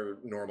more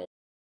normal.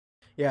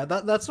 Yeah,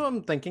 that's what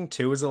I'm thinking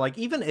too, is that, like,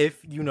 even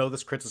if you know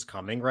this crit is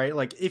coming, right?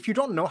 Like, if you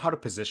don't know how to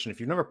position, if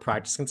you've never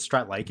practiced against a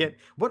strat like it,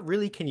 what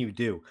really can you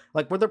do?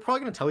 Like, where they're probably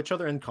going to tell each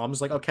other in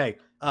comms, like, okay,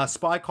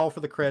 spy call for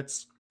the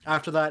crits.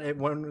 After that,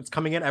 when it's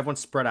coming in,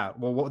 everyone's spread out.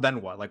 Well,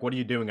 then what? Like, what are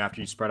you doing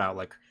after you spread out?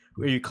 Like,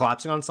 are you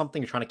collapsing on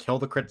something? You're trying to kill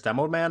the crits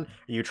demo man?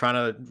 Are you trying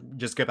to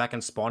just get back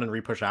and spawn and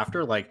repush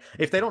after? Like,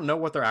 if they don't know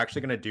what they're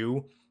actually going to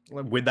do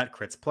with that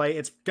crits play,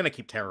 it's going to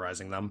keep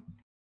terrorizing them.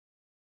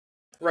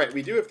 Right,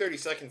 we do have 30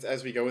 seconds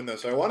as we go in, though,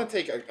 so I want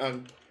to take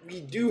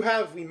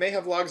we may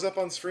have logs up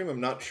on stream. I'm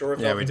not sure if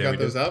I've got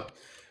those up.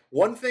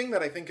 One thing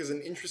that I think is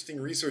an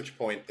interesting research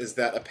point is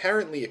that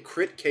apparently a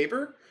crit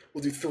caber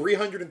will do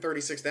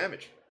 336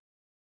 damage.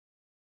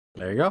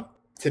 There you go.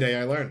 Today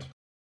I learned.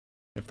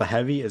 If the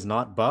Heavy is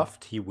not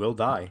buffed, he will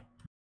die.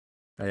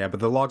 Yeah,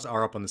 but the logs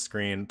are up on the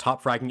screen.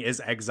 Top fragging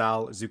is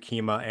Exile,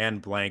 Zukima,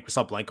 and Blank. We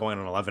saw Blank going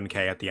on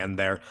 11k at the end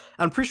there.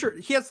 I'm pretty sure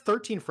he has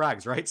 13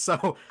 frags, right?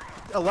 So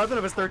 11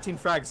 of his 13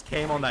 frags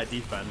came on that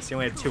defense. He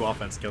only had 2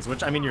 offense kills,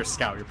 which, I mean, you're a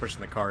scout. You're pushing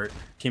the cart.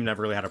 Team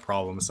never really had a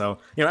problem. So,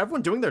 you know,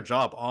 everyone doing their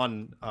job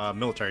on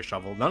Military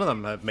Shovel. None of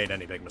them have made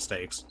any big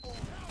mistakes.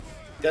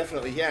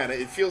 Definitely, yeah. And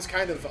it feels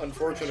kind of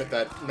unfortunate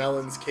that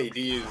Melon's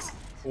KD is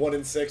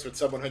 1-6 with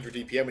sub 100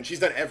 DPM, and she's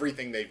done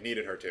everything they've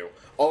needed her to.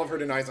 All of her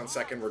denies on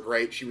second were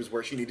great. She was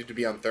where she needed to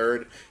be on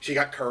third. She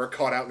got Kura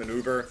caught out in an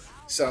Uber.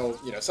 So,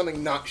 you know,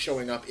 something not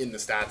showing up in the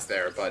stats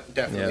there, but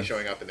definitely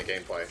showing up in the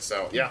gameplay.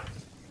 So, yeah.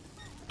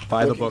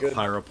 By the book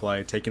pyro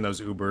play, taking those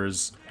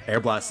Ubers. air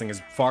blasting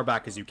as far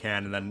back as you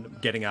can, and then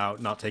getting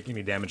out, not taking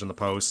any damage on the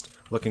post.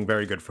 Looking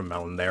very good from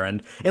Melon there,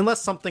 and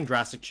unless something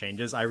drastic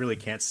changes, I really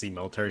can't see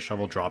Military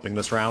Shovel dropping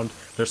this round.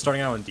 They're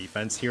starting out on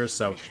defense here,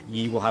 so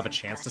Yeye will have a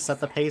chance to set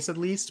the pace at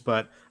least,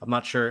 but I'm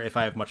not sure if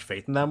I have much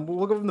faith in them.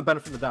 We'll give them the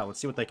benefit of the doubt. Let's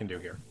see what they can do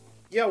here.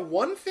 Yeah,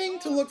 one thing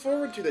to look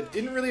forward to that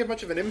didn't really have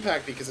much of an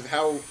impact because of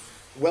how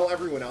well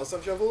everyone else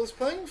on Shovel is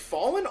playing.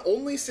 Fallen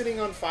only sitting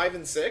on 5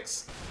 and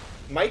 6.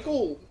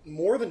 Michael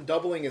more than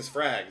doubling his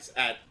frags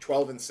at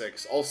 12 and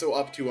 6, also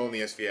up to only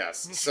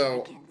SVS.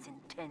 So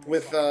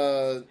with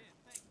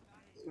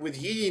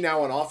Yeye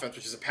now on offense,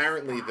 which is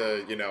apparently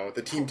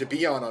the team to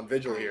be on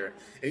Vigil here,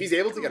 if he's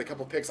able to get a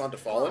couple picks onto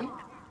Fallen,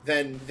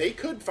 then they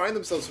could find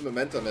themselves some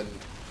momentum, and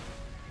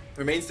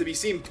remains to be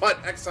seen. But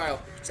Exile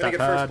gonna get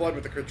first blood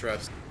with the crit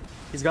traps.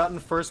 He's gotten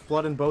first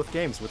blood in both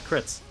games with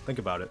crits. Think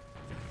about it.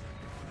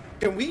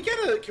 Can we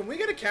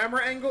get a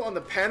camera angle on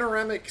the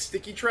panoramic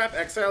sticky trap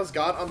Exile's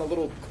got on the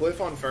little cliff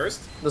on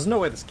first? There's no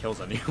way this kills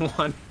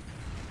anyone.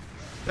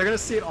 They're gonna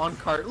see it on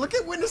cart. Look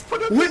at Witness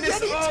put up Witness,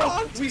 the Yeti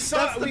taunt! We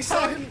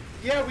saw him.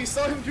 Yeah, we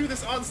saw him do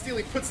this on Steel.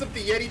 He puts up the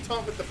Yeti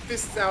taunt with the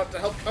fists out to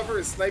help cover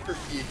his sniper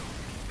feed.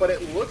 But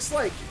it looks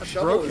like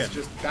Shovel is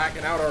just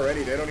backing out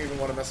already. They don't even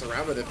want to mess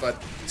around with it.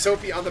 But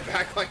Soapy on the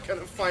backline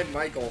gonna find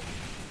Michael.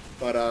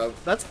 But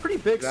that's pretty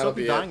big,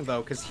 Soapy dying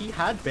though, because he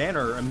had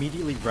Banner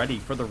immediately ready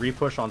for the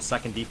repush on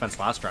second defense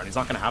last round. He's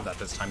not gonna have that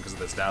this time because of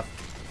this death.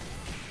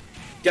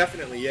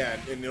 Definitely, yeah,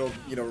 and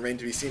it'll remain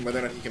to be seen whether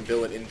or not he can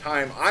bill it in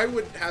time. I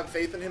would have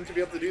faith in him to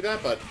be able to do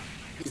that, but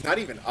he's not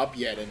even up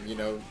yet, and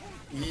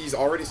he's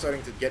already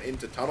starting to get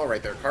into tunnel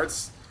right there.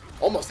 Cart's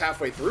almost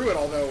halfway through it,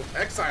 although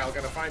Exile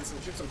gonna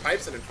shoot some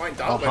pipes in and find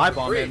Donald. High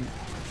bomb in.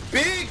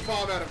 Big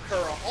bomb out of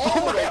Kura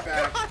all the way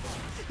back.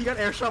 He got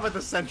airshot with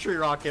the Sentry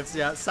Rockets.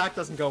 Yeah, sack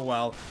doesn't go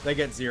well. They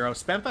get 0.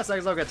 Spamfast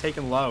Exile got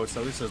taken low,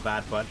 so this is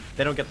that, but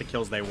they don't get the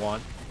kills they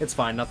want. It's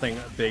fine. Nothing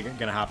big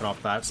gonna happen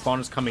off that. Spawn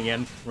is coming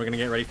in. We're gonna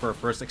get ready for our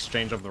first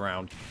exchange of the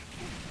round.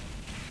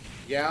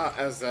 Yeah,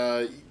 as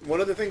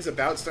one of the things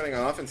about starting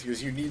on offense here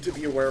is you need to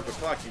be aware of the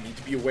clock. You need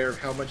to be aware of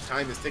how much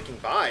time is ticking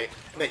by,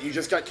 and that you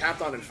just got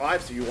capped on in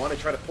 5, so you want to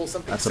try to pull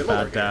something similar.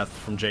 That's a bad death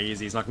from Yeye.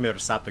 He's not gonna be able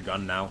to sap the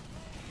gun now.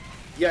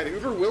 Yeah, the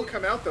Uber will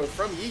come out, though,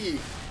 from Yeye.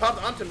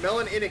 Popped onto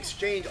Melon in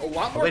exchange. A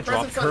lot more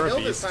presence on Hill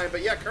this time.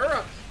 But yeah,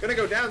 Kura gonna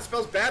go down.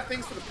 Spells bad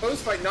things for the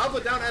post-fight.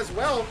 Nabla down as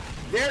well.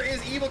 There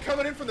is Evil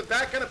coming in from the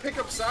back. Gonna pick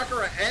up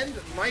Sakura and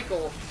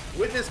Michael.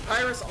 Witness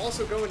Pyrus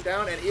also going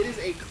down. And it is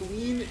a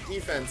clean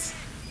defense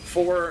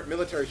for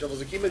Military Shovel.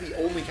 Zukima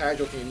the only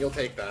casualty, and you'll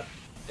take that.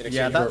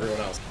 Yeah, for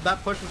everyone else.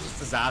 That push was just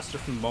disaster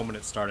from the moment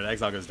it started.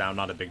 Exile goes down,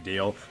 not a big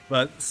deal.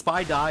 But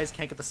Spy dies,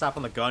 can't get the sap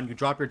on the gun. You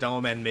drop your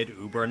Demo Man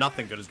mid-Uber.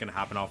 Nothing good is going to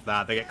happen off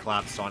that. They get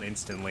collapsed on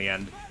instantly,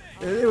 and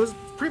it was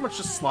pretty much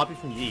just sloppy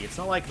from Yeye. It's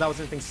not like that was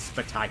anything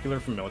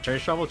spectacular from Military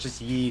Shovel. It's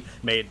just Yeye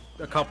made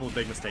a couple of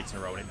big mistakes in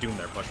a row, and it doomed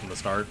their push from the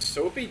start.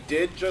 Soapy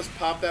did just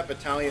pop that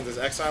Battalions as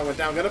Exile went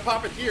down. Gonna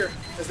pop it here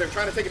as they're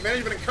trying to take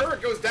advantage of it, and Kura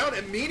goes down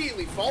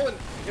immediately. Fallen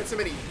gets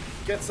him, and he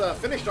gets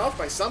finished off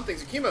by something.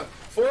 Zukima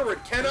forward,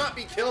 cannot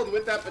be killed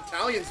with that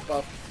Battalion's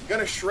buff.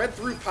 Gonna shred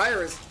through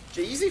Pyrus.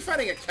 Jay-Z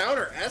finding a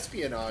counter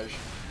espionage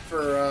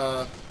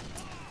for,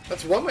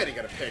 that's one way to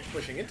get a pick,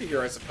 pushing into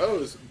here, I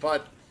suppose,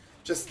 but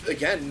just,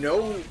 again,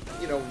 no,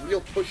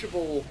 real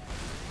pushable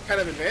kind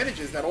of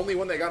advantages. That only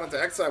when they got onto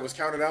Exile was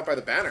countered out by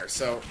the banner,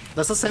 so...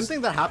 That's the same thing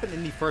that happened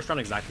in the first round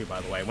exactly, by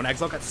the way. When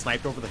Exile got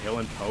sniped over the hill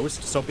in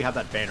post, Soapy had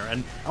that banner.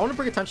 And I want to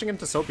bring attention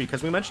into Soapy,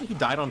 because we mentioned he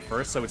died on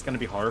first, so it's going to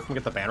be harder for him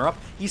to get the banner up.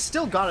 He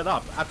still got it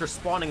up after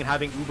spawning and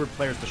having Uber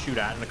players to shoot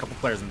at and a couple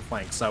players in the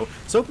flank. So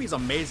Soapy's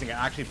amazing at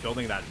actually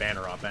building that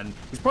banner up, and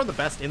he's probably the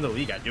best in the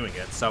league at doing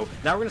it. So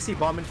now we're going to see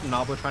Bombman from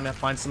Nabla trying to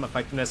find some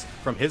effectiveness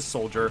from his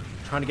soldier,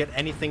 trying to get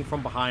anything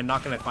from behind,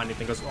 not going to find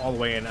anything, goes all the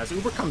way in. As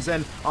Uber comes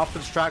in, off the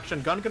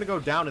distraction, gun going to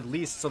go down at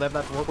least, so they have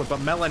that to work with, but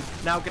Melon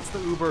now gets the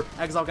Uber.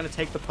 Exile gonna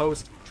take the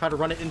post, try to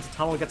run it into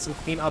tunnel, get some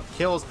clean up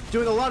kills,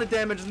 doing a lot of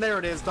damage, and there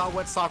it is. Dot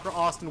Wet, Soccer,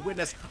 Austin,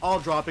 Witness, all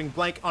dropping.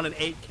 Blank on an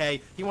 8k.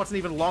 He wants an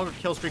even longer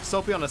kill streak.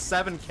 Soapy on a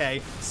 7k.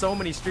 So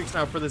many streaks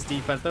now for this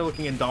defense. They're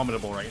looking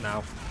indomitable right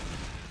now.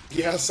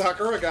 Yeah,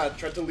 Sakura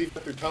tried to leave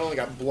through tunnel and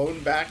got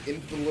blown back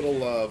into the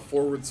little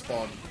forward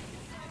spawn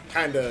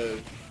kind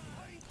of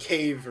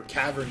cave or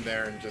cavern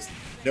there, and just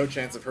no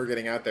chance of her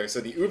getting out there.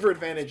 So the Uber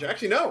advantage,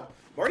 actually no,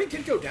 Marty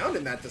did go down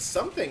in that to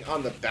something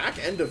on the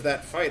back end of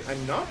that fight.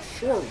 I'm not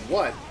sure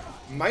what.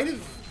 Might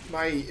have,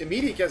 my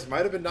immediate guess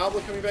might have been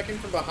Nabla coming back in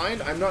from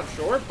behind. I'm not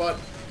sure, but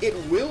it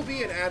will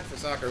be an ad for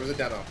Sakura. It was a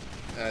demo,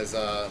 as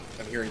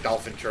I'm hearing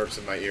dolphin chirps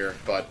in my ear,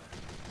 but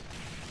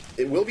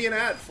it will be an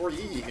ad for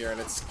Yeye here, and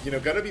it's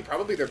gonna be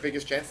probably their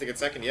biggest chance to get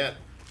second yet.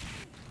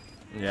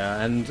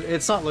 Yeah, and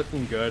it's not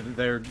looking good.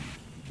 They're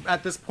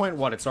at this point,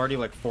 it's already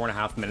like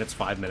 4.5 minutes,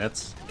 5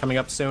 minutes coming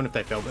up soon if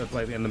they fail in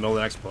the middle of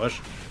the next push.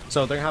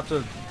 So they're gonna have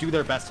to do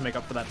their best to make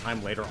up for that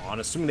time later on,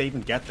 assuming they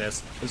even get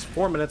this. There's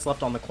 4 minutes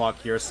left on the clock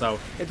here, so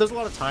if there's a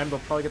lot of time, they'll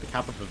probably get the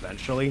cap up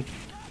eventually.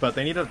 But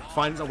they need to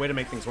find a way to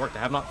make things work. They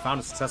have not found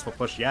a successful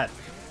push yet.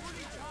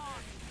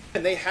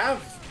 And they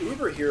have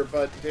Uber here,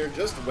 but they're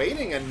just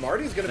waiting, and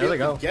Marty's going to be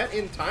able to get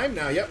in time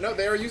now. Yep, no,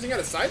 they are using it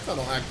as a side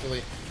tunnel,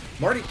 actually.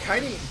 Marty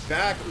kiting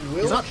back.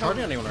 He's not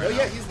charging anyone right now.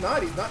 Yeah, he's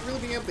not. He's not really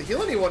being able to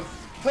heal anyone.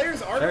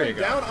 Players are going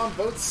down on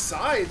both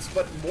sides,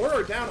 but more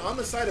are down on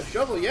the side of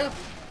Shovel, yeah.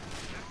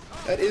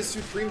 That is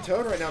Supreme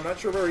Toad right now. I'm not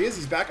sure where he is.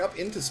 He's back up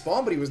into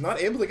spawn, but he was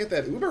not able to get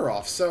that Uber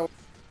off, so...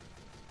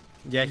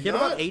 Yeah, he had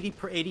about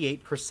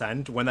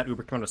 88% when that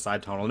Uber came on a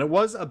side tunnel, and it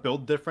was a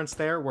build difference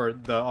there where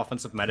the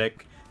offensive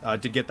medic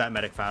did get that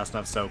medic fast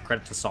enough, so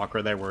credit to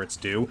Soccer there where it's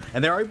due.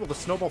 And they are able to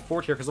snowball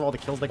forward here because of all the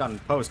kills they got in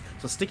post.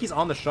 So Sticky's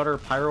on the shutter,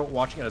 Pyro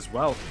watching it as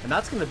well, and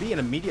that's going to be an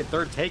immediate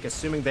third take,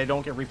 assuming they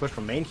don't get repushed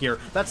from main here.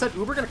 That said,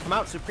 Uber going to come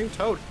out, Supreme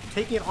Toad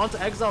taking it onto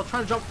Exile,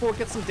 trying to jump forward,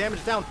 get some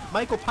damage down.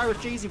 Michael, Pyro,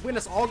 Jay-Z,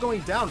 Witness all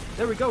going down.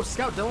 There we go,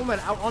 Scout, Devilman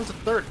out onto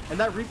third, and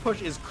that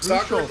repush is crucial.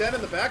 Soccer dead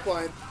in the back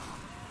line.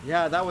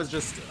 Yeah, that was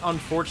just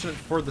unfortunate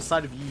for the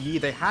side of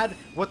Yeye. They had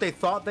what they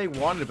thought they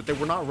wanted, but they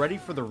were not ready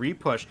for the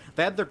repush.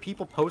 They had their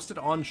people posted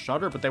on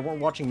Shutter, but they weren't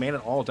watching main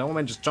at all.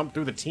 Devilman just jumped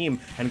through the team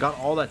and got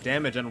all that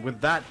damage, and with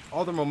that,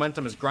 all their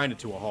momentum is grinded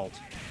to a halt.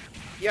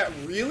 Yeah,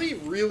 really,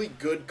 really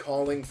good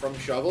calling from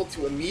Shovel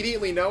to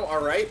immediately know,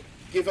 all right,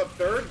 give up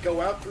third, go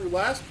out through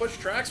last, push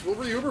tracks, we'll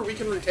re-Uber, we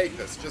can retake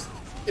this. Just,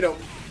 you know,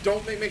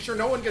 don't make sure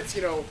no one gets,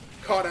 you know,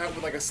 caught out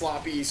with like a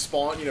sloppy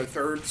spawn, you know,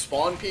 third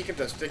spawn peek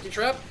into Sticky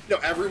Trap. No,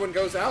 everyone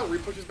goes out,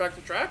 repushes back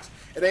to tracks,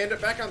 and they end up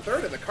back on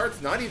third, and the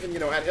cart's not even, you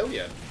know, at hill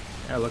yet.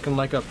 Yeah, looking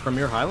like a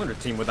Premier Highlander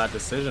team with that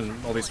decision.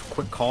 All these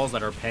quick calls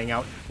that are paying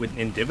out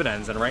in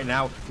dividends. And right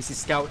now, we see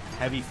Scout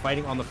Heavy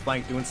fighting on the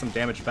flank, doing some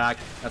damage back.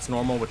 That's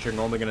normal, what you're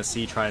normally going to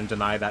see, try and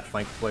deny that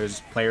flank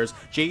players.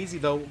 Jay-Z,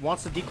 though,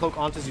 wants to decloak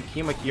onto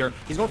Zukima here.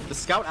 He's going for the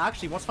Scout,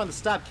 actually, wants to find the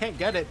stab, can't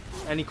get it,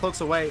 and he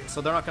cloaks away,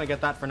 so they're not going to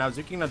get that for now.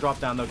 Zuki going to drop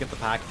down, though, get the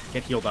pack,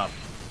 get healed up.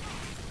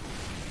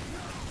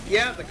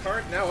 Yeah, the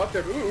cart now up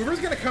there. Ooh, Uber's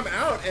going to come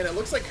out, and it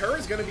looks like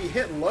Kura's going to be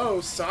hit low.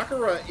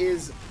 Sakura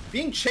is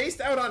being chased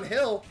out on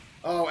hill.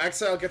 Oh,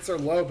 Exile gets her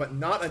low, but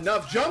not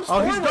enough. Jumps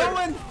forward. He's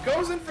going!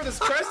 Goes in for this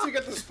crest to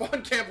get the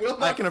spawn camp. Will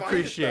not I can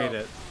appreciate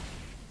it.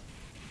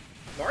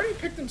 Marty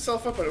picked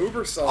himself up an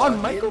Uber saw.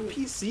 On Michael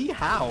PC?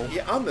 How?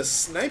 Yeah, on the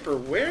sniper.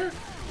 Where?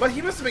 But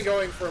he must have been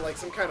going for like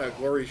some kind of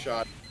glory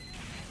shot.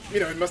 You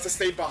know, he must have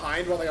stayed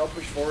behind while they all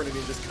pushed forward and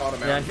he just caught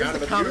him out. Yeah, here's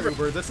the counter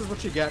Uber. This is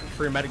what you get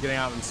for your meta getting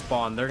out and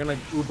spawn. They're going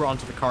to Uber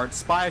onto the cart.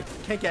 Spy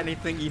can't get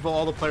anything evil.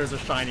 All the players are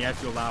shiny. I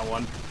feel that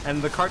one. And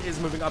the cart is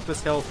moving up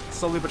this hill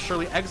slowly but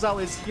surely. Exile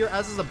is here,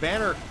 as is a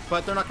banner,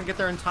 but they're not going to get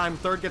there in time.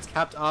 Third gets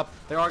capped up.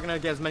 They are going to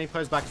get as many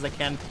players back as they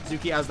can.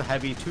 Zuki as the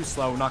heavy, too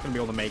slow, not going to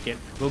be able to make it.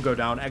 Will go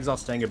down. Exile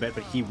staying a bit,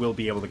 but he will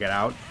be able to get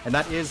out. And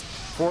that is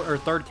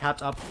third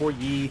capped up for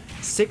Yeye.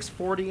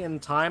 640 in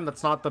time.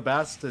 That's not the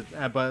best,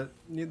 but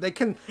they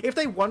can, if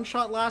they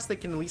one-shot last, they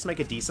can at least make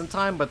a decent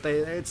time, but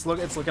it's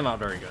looking not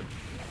very good.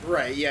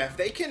 Right, yeah,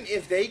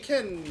 if they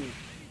can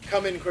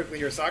come in quickly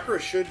here, Sakura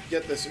should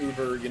get this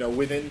Uber, you know,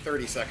 within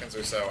 30 seconds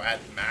or so at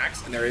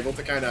max, and they're able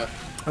to kind of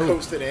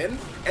coast it in.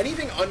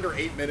 Anything under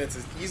 8 minutes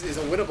is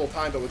a winnable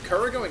time, but with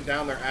Kura going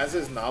down there, as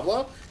is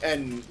Nabla,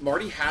 and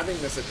Marty having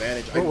this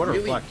advantage, I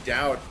really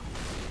doubt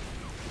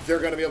they're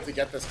going to be able to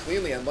get this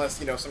cleanly unless,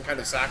 you know, some kind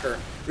of Sacker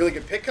really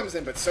good pick comes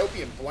in. But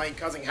Soapy and Blank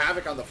causing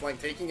havoc on the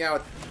flank, taking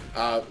out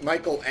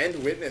Michael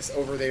and Witness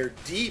over there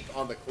deep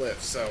on the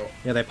cliff. So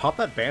yeah, they popped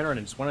that banner and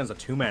it just went as a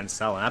two-man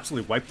cell and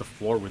absolutely wiped the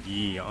floor with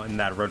Yeye in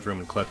that red room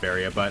and cliff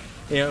area. But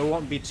you know, it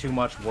won't be too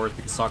much worth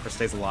because Soccer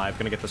stays alive.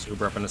 Going to get this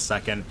Uber up in a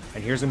second.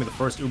 And here's going to be the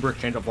first Uber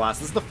exchange of last.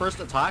 This is the first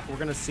attack we're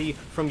going to see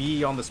from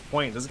Yeye on this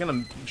point. This is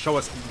going to show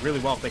us really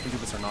well if they can do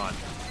this or not.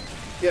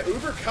 Yeah,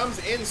 Uber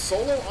comes in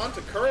solo onto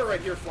Kura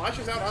right here,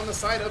 flashes out on the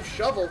side of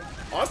Shovel.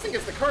 Austin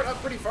gets the cart up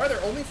pretty far. Their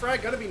only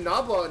frag going to be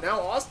Nabla, and now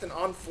Austin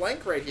on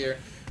flank right here.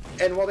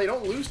 And while they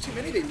don't lose too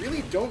many, they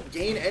really don't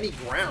gain any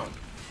ground.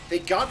 They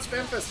got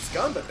Spamfest's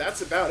gun, but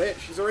that's about it.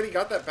 She's already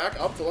got that back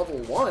up to level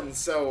 1,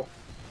 so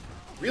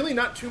really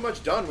not too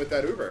much done with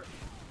that Uber.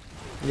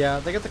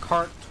 Yeah, they get the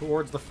cart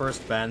towards the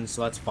first bend,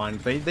 so that's fine.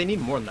 They need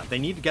more than that. They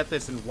need to get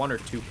this in 1 or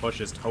 2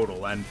 pushes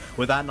total, and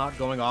with that not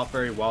going off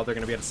very well, they're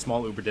going to be at a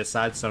small Uber dis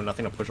side, so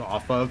nothing to push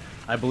off of.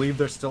 I believe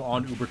they're still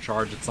on Uber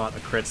charge. It's not a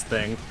crits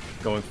thing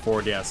going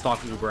forward. Yeah,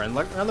 stock Uber, and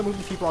they're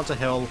moving people onto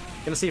hill.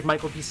 Gonna see if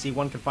Michael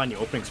PC1 can find the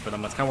openings for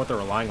them. That's kind of what they're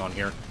relying on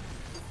here.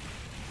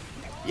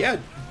 Yeah,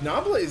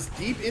 Nabla is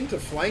deep into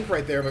flank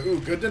right there, but ooh,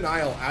 good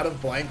denial out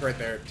of Blank right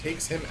there.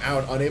 Takes him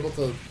out, unable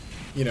to,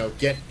 you know,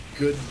 get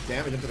good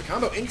damage into the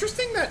combo.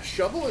 Interesting that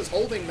Shovel is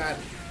holding that,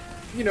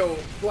 you know,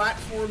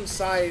 platform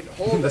side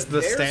hold.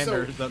 the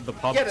standard, so, the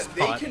pop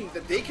spot.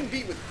 That they can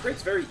beat with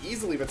crits very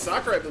easily, but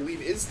Sakura, I believe,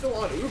 is still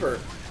on Uber,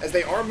 as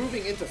they are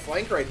moving into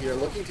flank right here,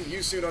 looking to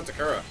use soon on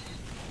Takura.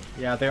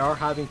 Yeah, they are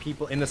having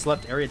people in this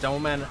left area.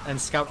 Devilman and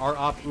Scout are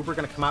up. Uber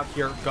going to come out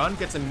here. Gun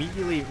gets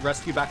immediately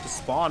rescued back to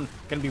spawn.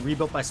 Going to be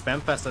rebuilt by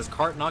Spamfest as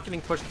Cart not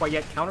getting pushed quite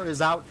yet. Counter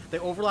is out. They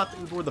overlap the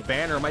Uber with the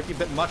banner. It might be a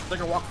bit much, but they're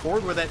going to walk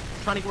forward with it,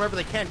 trying to get wherever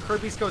they can.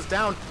 Kirby's goes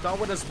down.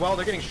 Dotwood as well.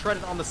 They're getting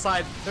shredded on the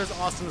side. There's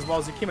Austin as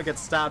well. Zukima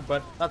gets stabbed,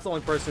 but that's the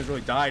only person who's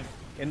really died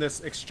in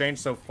this exchange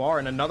so far.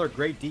 And another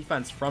great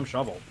defense from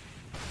Shovel.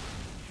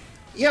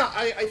 Yeah,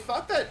 I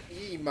thought that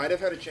he might have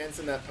had a chance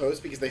in that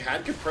post because they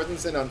had good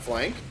presence in on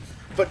flank,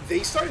 but they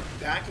started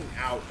backing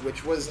out,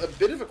 which was a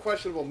bit of a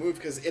questionable move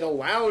because it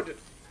allowed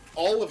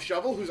all of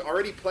Shovel, who's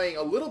already playing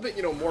a little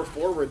bit, more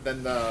forward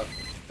than the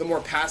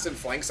more passive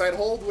flank side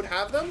hold would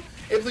have them,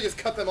 able to just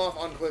cut them off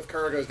on cliff.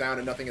 Kura goes down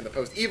and nothing in the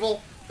post.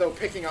 Evil, though,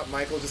 picking up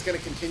Michael, just going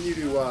to continue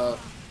to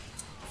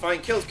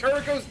find kills.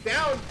 Kura goes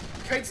down,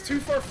 Kite's too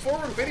far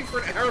forward, waiting for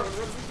an arrow and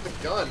runs into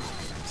the gun.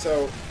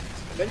 So,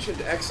 I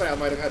mentioned Exile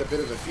might have had a bit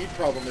of a feed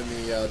problem in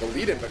the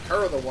lead-in, but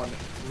Kura the one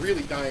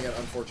really dying at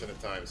unfortunate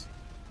times.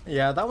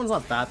 Yeah, that one's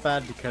not that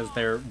bad because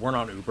we're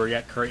not Uber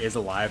yet. Kura is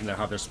alive and they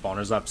have their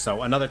spawners up,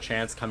 so another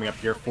chance coming up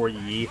here for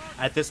Yeye.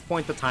 At this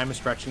point, the time is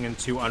stretching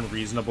into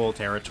unreasonable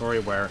territory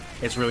where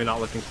it's really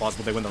not looking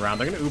plausible they win the round.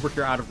 They're going to Uber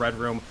here out of Red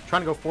Room,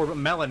 trying to go forward, but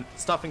Melon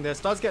stuffing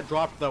this. Does get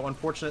dropped, though.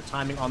 Unfortunate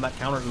timing on that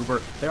counter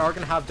Uber. They are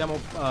going to have Demo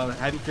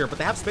heavy here, but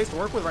they have space to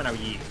work with right now,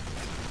 Yeye.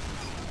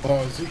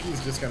 Oh,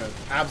 Zuki's just going to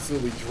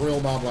absolutely drill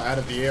Nabla out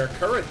of the air.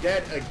 Kura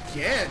dead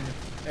again.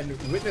 And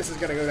Witness is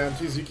going to go down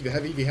to Zuki, the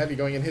heavy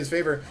going in his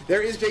favor.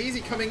 There is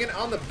Yeye coming in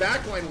on the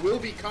back line, will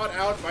be caught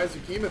out by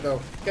Zukima,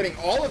 though, getting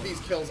all of these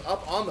kills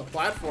up on the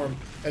platform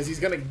as he's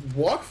going to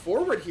walk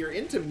forward here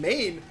into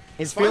main.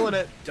 He's feeling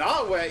it.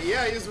 Dotway,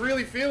 yeah, he's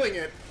really feeling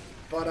it.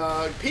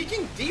 But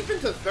peeking deep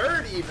into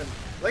third even.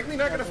 Likely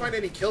not going to find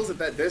any kills at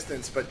that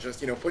distance, but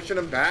just, pushing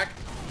him back,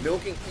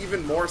 milking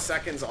even more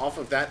seconds off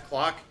of that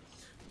clock,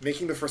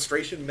 making the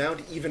frustration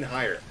mount even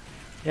higher.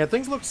 Yeah,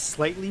 things looked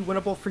slightly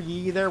winnable for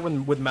Yeye there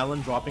with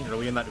Melon dropping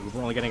early in that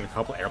Uber, only getting a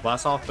couple air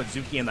blasts off, but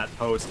Zuki in that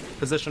post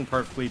positioned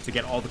perfectly to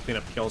get all the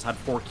cleanup kills, had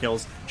 4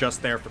 kills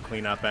just there for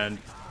cleanup, and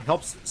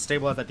helps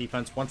stabilize that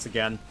defense once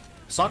again.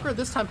 Sakura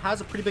this time has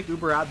a pretty big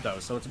Uber ad though,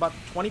 so it's about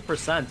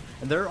 20%,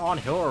 and they're on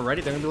hill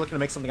already. They're going to be looking to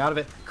make something out of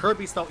it.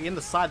 Kirby's though in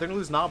the side, they're going to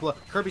lose Nabla.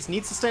 Kirby's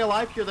needs to stay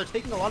alive here. They're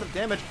taking a lot of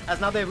damage,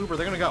 as now they have Uber.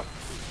 They're going to go.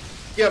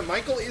 Yeah,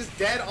 Michael is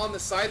dead on the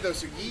side, though,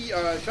 so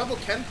Shovel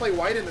can play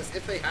white in this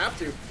if they have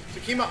to.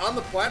 Tsukima on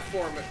the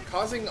platform,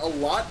 causing a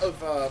lot of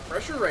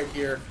pressure right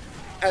here,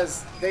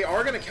 as they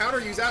are going to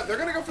counter-use out. They're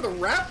going to go for the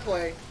wrap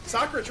play.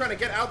 Sakura trying to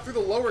get out through the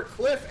lower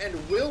cliff and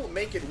will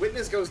make it.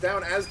 Witness goes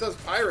down, as does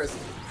Pyrus.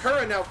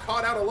 Kura now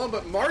caught out alone,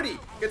 but Marty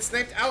gets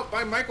sniped out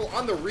by Michael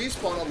on the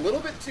respawn. A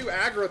little bit too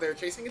aggro there,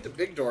 chasing into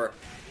Big Door.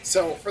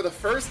 So, for the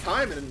first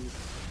time in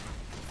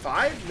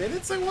 5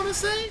 minutes, I want to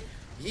say,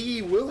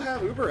 he will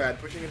have Uber ad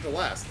pushing into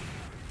last.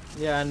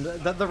 Yeah, and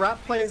the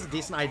wrap play is a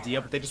decent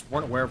idea, but they just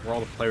weren't aware of where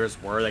all the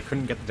players were. They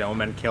couldn't get the demo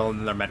men kill, and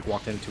then their medic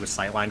walked into a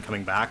sightline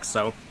coming back,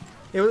 so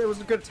it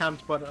was a good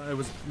attempt, but it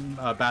was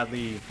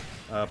badly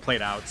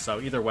played out,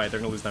 so either way, they're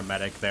going to lose their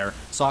medic there.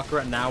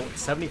 Sakura now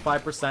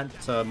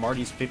 75% to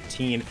Marty's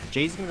 15.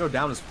 Jay's going to go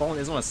down as Fallen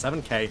is on a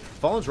 7k.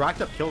 Fallen's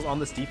racked up kills on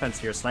this defense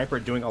here. Sniper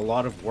doing a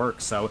lot of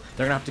work, so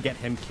they're going to have to get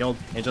him killed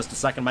in just a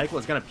second. Michael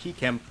is going to peek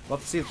him. We'll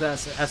have to see if the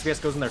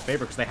SVS goes in their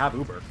favor, because they have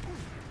Uber.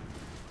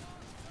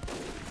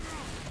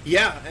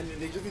 Yeah, and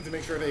they just need to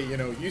make sure they,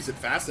 use it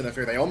fast enough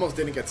here. They almost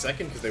didn't get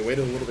second because they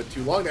waited a little bit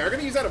too long. They are going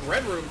to use out of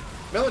Red Room.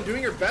 Melon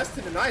doing her best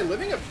to deny,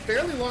 living a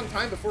fairly long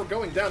time before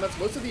going down. That's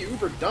most of the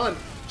Uber done.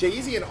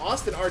 Jay-Z and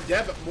Austin are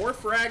dead, but more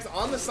frags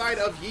on the side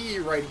of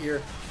Yeye right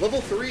here.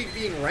 Level 3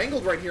 being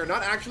wrangled right here,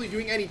 not actually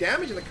doing any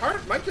damage, and the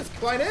cart might just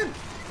glide in.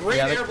 Great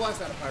air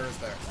blast out of Pyrus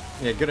there.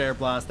 Yeah, good air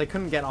blast. They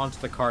couldn't get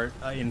onto the cart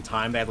in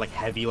time. They had,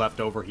 heavy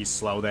left over. He's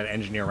slow. They had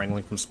Engineer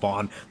wrangling from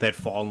spawn. They had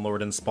Fallen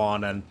Lord in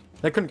spawn, and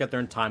they couldn't get there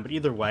in time. But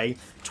either way,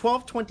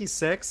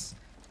 12-26,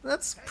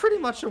 that's pretty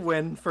much a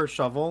win for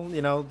Shovel.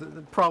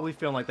 Probably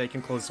feeling like they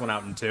can close this one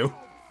out in 2.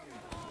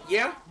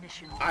 Yeah,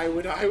 I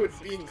would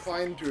be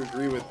inclined to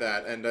agree with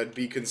that, and I'd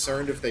be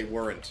concerned if they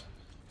weren't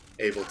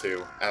able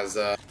to, as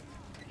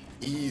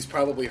he's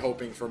probably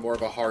hoping for more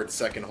of a hard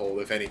second hold,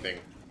 if anything,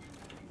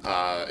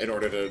 in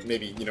order to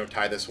maybe,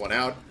 tie this one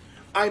out.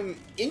 I'm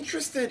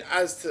interested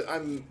as to,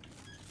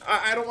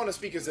 I don't want to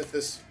speak as if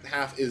this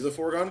half is a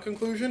foregone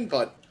conclusion,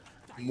 but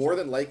more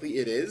than likely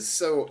it is,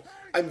 so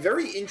I'm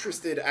very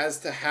interested as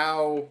to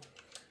how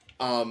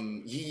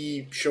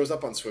Yeye shows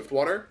up on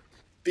Swiftwater,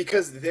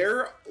 because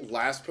their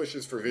last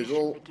pushes for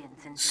Visual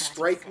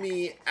strike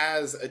me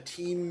as a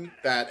team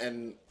that,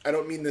 and I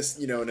don't mean this,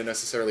 in a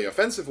necessarily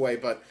offensive way,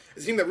 but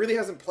it's a team that really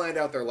hasn't planned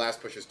out their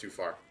last pushes too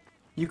far.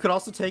 You could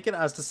also take it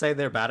as to say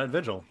they're bad at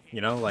Vigil,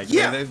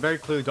 They very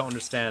clearly don't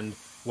understand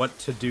what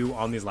to do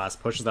on these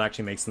last pushes that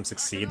actually makes them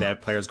succeed. They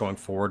have players going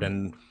forward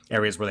in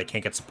areas where they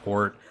can't get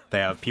support. They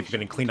have people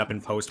getting cleaned up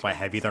in post by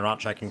heavy they're not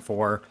checking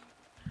for.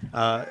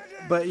 But,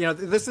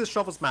 this is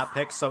Shovel's map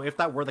pick, so if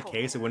that were the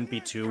case, it wouldn't be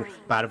too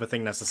bad of a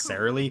thing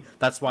necessarily.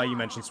 That's why you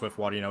mentioned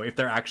Swiftwater. If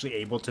they're actually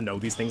able to know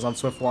these things on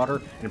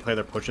Swiftwater and play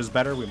their pushes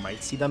better, we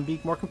might see them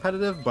be more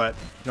competitive. But,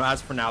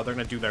 as for now, they're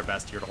going to do their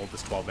best here to hold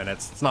this 12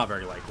 minutes. It's not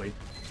very likely.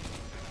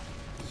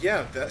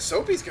 Yeah,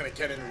 Soapy's going to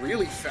get in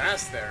really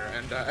fast there,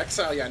 and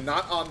Exile,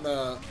 not on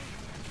the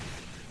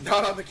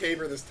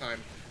caver this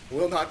time.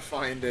 Will not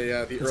find the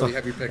early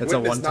heavy pick. It's a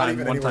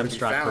one-time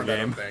strike per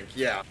game.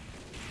 Yeah.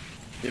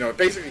 you know, it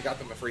basically got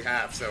them a free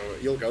half, so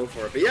you'll go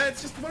for it. But yeah,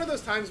 it's just one of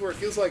those times where it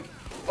feels like,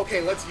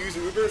 okay, let's use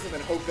Ubers and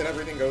then hope that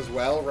everything goes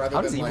well, rather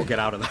How than does Evil like... get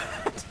out of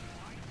that?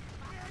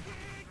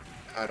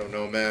 I don't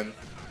know, man.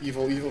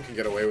 Evil can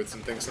get away with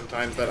some things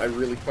sometimes that I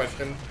really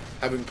question,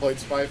 having played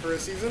Spy for a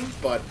season,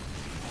 but...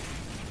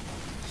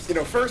 You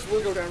know, first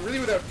we'll go down really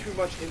without too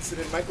much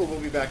incident. Michael will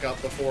be back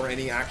up before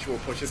any actual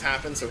pushes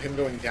happen, so him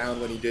going down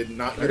when he did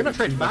not... They're going to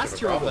trade fast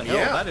here over the hill.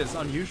 Yeah. That is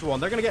unusual.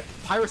 And they're going to get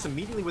Pyrus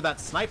immediately with that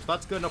snipe, so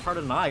that's good. No part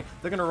to deny.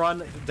 They're going to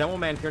run Demo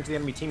Man here into the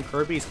enemy team.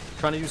 Kirby's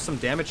trying to do some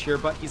damage here,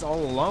 but he's all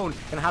alone.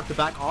 Going to have to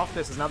back off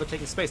this as now they're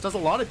taking space. Does a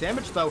lot of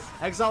damage, though.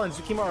 Exile and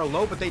Zukima are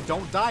low, but they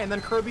don't die. And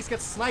then Kirby's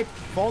gets sniped.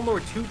 Fallen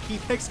Lord, 2 key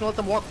picks to let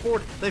them walk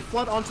forward. They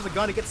flood onto the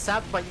gun. It gets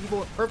sapped by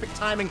Evil at perfect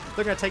timing.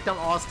 They're going to take down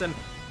Austin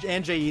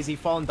and Yeye.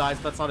 Fallen dies,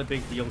 but that's not a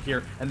big deal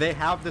here. And they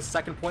have this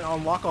second point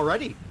on lock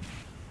already.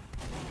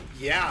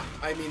 Yeah,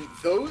 I mean,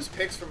 those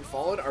picks from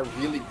Fallen are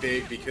really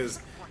big because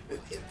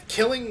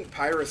killing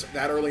Pyrus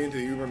that early into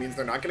the Uber means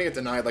they're not going to get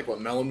denied like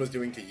what Melon was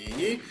doing to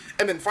Yeye,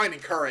 and then finding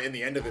Kura in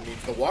the end of it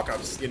means the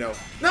walk-ups, you know,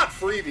 not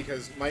free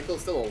because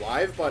Michael's still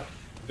alive, but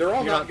they're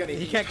all not going to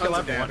eat tons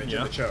of damage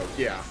in the choke.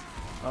 Yeah.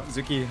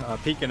 Zuki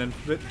peeking in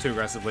too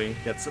aggressively,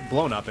 gets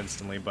blown up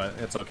instantly, but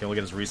it's okay. We'll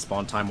get his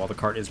respawn time while the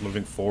cart is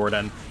moving forward,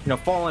 and you know,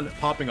 Fallen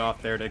popping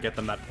off there to get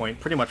them that point,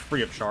 pretty much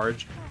free of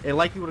charge. It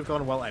likely would have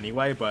gone well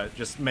anyway, but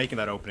just making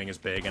that opening is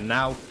big. And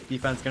now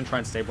defense gonna try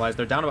and stabilize.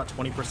 They're down about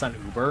 20%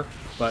 Uber,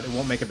 but it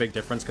won't make a big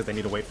difference because they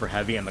need to wait for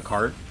Heavy and the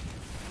cart.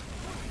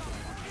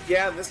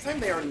 Yeah, this time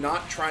they are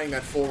not trying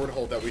that forward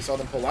hold that we saw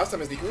them pull last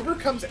time, as the Uber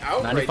comes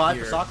out 95 right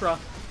here. for Sakura.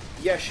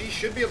 Yeah, she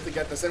should be able to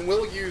get this, and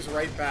will use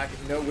right back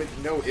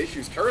with no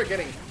issues. Kura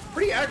getting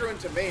pretty aggro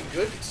into main.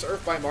 Good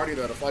surf by Marty,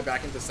 though, to fly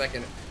back into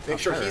second. Make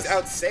sure Pyrus. he's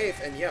out safe.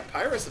 And yeah,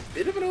 Pyrus, a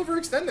bit of an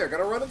overextend there.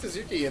 Gonna run into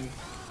Zuki, and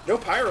no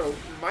Pyro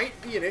might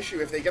be an issue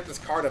if they get this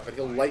card up, but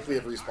he'll likely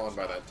have respawned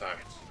by that time.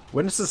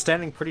 Witness is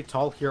standing pretty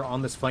tall here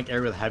on this flank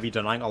area with Heavy,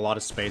 denying a lot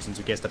of space, and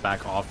Zuki has to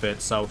back off it.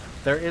 So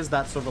there is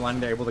that silver lining.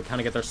 They're able to kind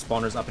of get their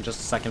spawners up in just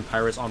a second.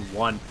 Pyrus on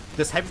 1.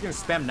 This Heavy's going to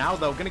spam now,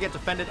 though. Going to get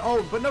defended.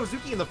 Oh, but no,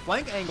 Zuki in the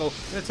flank angle.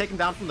 Going to take him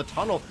down from the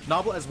tunnel.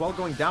 Nobble as well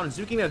going down. And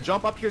Zuki going to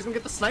jump up here. He's going to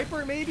get the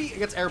sniper, maybe? It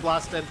gets air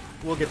blasted.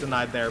 We'll get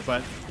denied there.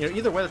 But, you know,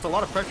 either way, that's a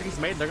lot of pressure he's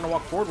made. They're going to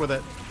walk forward with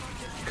it.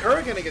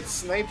 Kura gonna get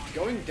sniped,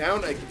 going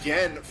down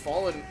again.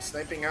 Fallen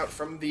sniping out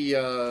from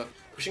the,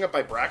 pushing up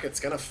by Brackets,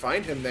 gonna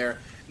find him there.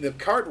 The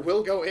cart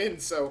will go in,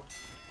 so,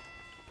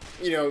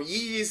 you know,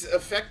 Yee's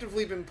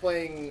effectively been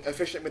playing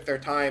efficient with their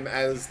time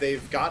as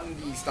they've gotten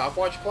the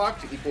stopwatch clock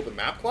to equal the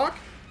map clock,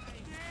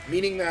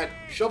 meaning that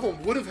Shovel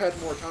would have had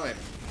more time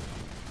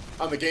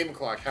on the game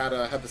clock had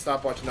the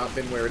stopwatch not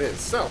been where it is.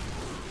 So,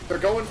 they're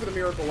going for the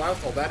Miracle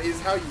Last Hole. That is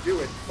how you do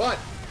it, but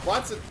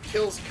lots of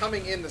kills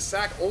coming in. The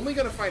sack only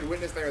going to find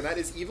Witness there, and that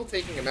is Evil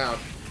taking him out.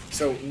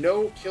 So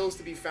no kills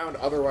to be found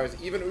otherwise.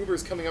 Even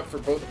Uber's coming up for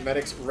both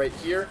medics right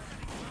here.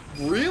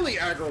 Really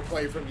aggro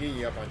play from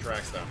Yeye up on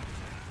tracks, though.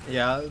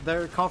 Yeah,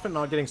 they're confident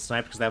not getting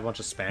sniped because they have a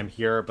bunch of spam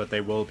here, but they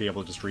will be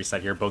able to just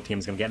reset here. Both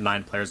teams going to get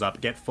 9 players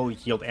up, get fully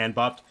healed and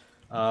buffed.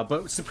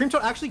 But Supreme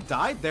Toad actually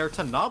died there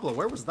to Nobla.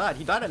 Where was that?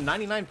 He died at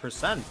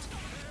 99%.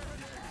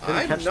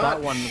 Didn't catch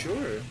that one. Sure.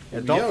 Yeah,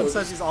 Dolphin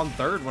says he's on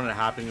 3rd when it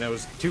happened, and it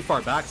was too far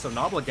back, so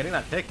Nobla getting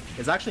that pick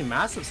is actually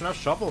massive. So now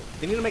Shovel,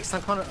 they need to make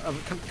some kind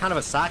of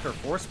a sack or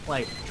force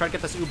play, try to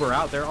get this Uber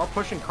out. They are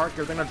pushing cart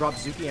here, they're going to drop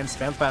Zuki and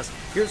Spamfest.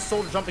 Here's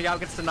Soldier jumping out,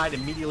 gets denied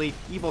immediately.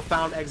 Evil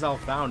found, Exile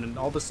found, and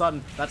all of a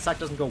sudden, that sack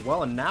doesn't go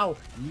well, and now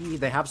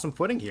they have some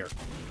footing here.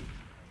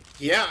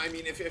 Yeah, I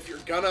mean, if you're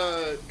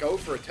gonna go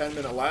for a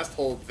 10-minute last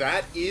hold,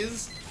 that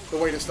is the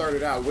way to start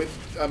it out,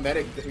 with a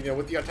medic, you know,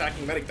 with the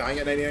attacking medic dying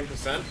at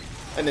 99%.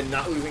 And then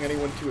not losing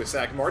anyone to a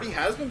sack. Marty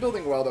has been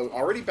building well, though,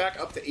 already back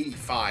up to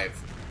 85.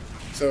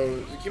 So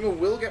Zukima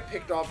will get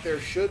picked off there,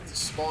 should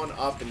spawn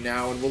up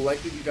now, and will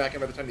likely be back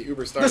in by the time the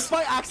Uber starts.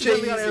 Despite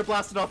accidentally got air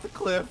blasted off the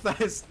cliff,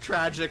 that is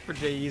tragic for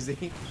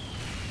Yeye.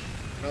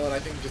 Well, and I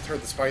think he just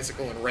heard the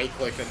Spicicle and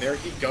right-clicked, and there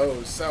he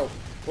goes. So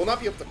we'll not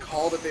be able to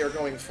call that they are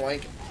going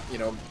flank. You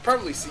know,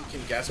 probably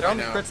can guess they're by on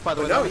now. The crits, by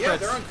the way. No, yeah,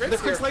 they're on crits. The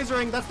crits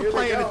lasering, that's the Here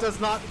play, and it does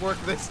not work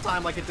this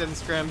time like it did in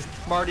scrims.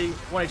 Marty,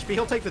 1 HP,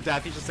 he'll take the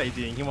death, he's just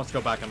ADing. He wants to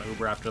go back on the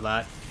Uber after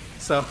that.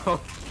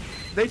 So,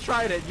 they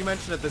tried it. You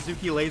mentioned it, the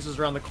Zuki lasers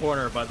around the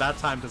corner, but that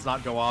time does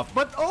not go off.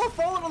 But, oh,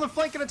 Fallen on the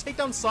flank, gonna take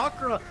down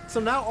Sakura. So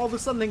now, all of a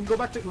sudden, they can go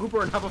back to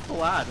Uber and have a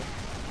full ad.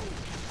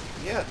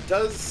 Yeah,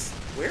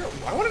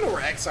 I want to know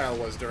where Exile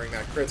was during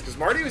that crits, because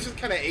Marty was just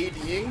kind of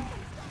ADing.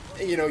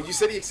 You know, you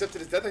said he accepted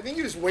his death. I think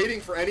he was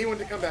waiting for anyone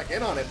to come back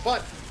in on it.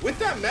 But with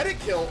that medic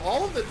kill,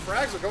 all of the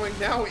frags are going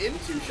now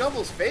into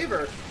Shovel's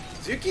favor.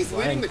 Zuki's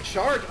leading the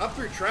charge up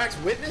through tracks.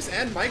 Witness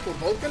and Michael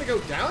both going to go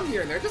down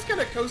here, and they're just going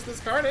to coast this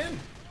card in.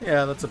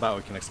 Yeah, that's about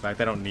what we can expect.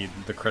 They don't need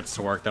the crits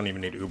to work. They don't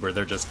even need Uber.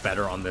 They're just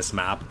better on this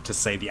map, to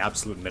say the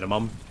absolute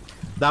minimum.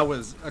 That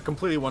was a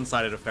completely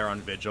one-sided affair on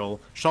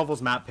Vigil.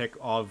 Shovel's map pick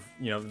of,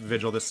 you know,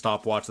 Vigil, this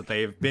stopwatch that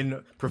they've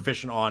been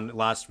proficient on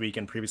last week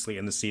and previously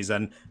in the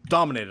season,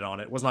 dominated on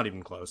it. Was not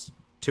even close.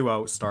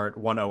 2-0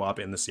 start, 1-0 up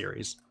in the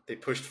series. They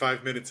pushed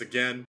 5 minutes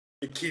again.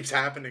 It keeps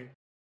happening.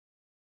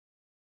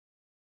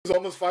 was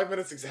almost 5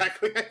 minutes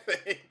exactly, I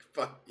think.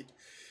 But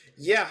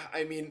yeah,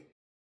 I mean,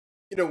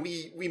 you know,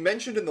 we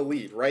mentioned in the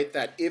lead, right,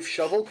 that if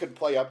Shovel could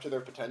play up to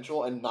their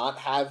potential and not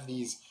have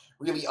these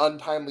really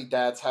untimely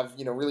dads, have,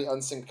 you know, really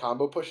unsynced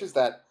combo pushes,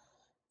 that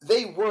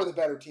they were the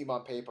better team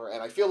on paper,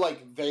 and I feel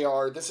like they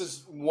are. This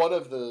is one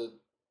of the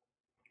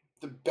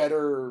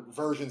better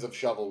versions of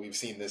Shovel we've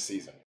seen this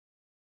season.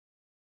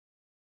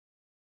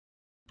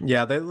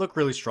 Yeah, they look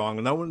really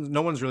strong. No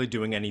one's really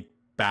doing any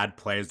bad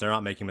plays. They're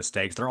not making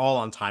mistakes. They're all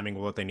on timing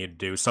with what they need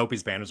to do.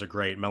 Soapy's banners are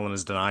great. Melon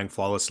is denying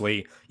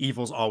flawlessly.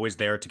 Evil's always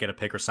there to get a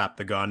pick or sap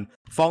the gun.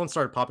 Fallen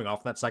started popping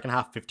off in that second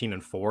half,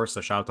 15-4,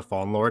 so shout out to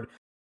Fallen Lord.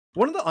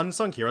 One of the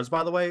unsung heroes,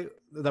 by the way,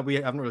 that we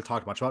haven't really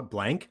talked much about,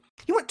 Blank,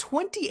 he went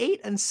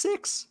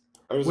 28-6.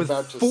 I was with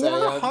about to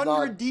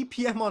 400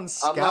 DPM on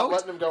Scout. I'm not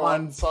letting him go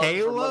on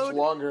payload for much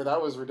longer.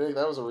 That was ridiculous.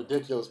 That was a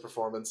ridiculous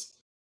performance.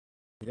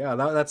 Yeah,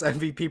 that's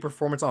MVP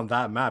performance on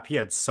that map. He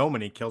had so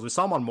many kills. We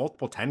saw him on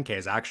multiple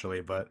 10Ks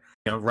actually, but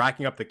you know,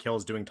 racking up the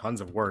kills, doing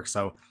tons of work.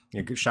 So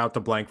you know, shout out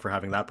to Blank for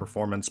having that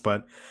performance.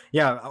 But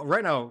yeah,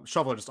 right now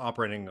Shovel just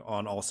operating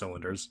on all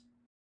cylinders.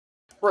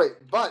 Right,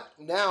 but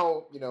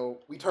now, you know,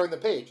 we turn the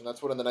page, and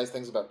that's one of the nice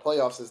things about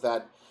playoffs is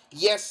that,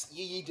 yes,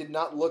 Yeye did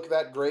not look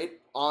that great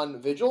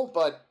on Vigil,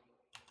 but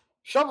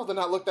Shovel did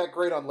not look that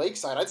great on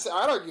Lakeside.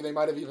 I'd argue they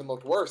might have even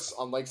looked worse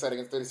on Lakeside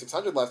against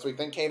 3600 last week,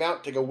 then came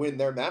out to go win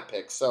their map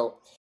picks. So,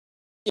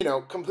 you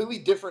know, completely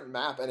different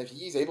map, and if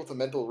Yee's able to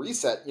mental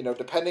reset, you know,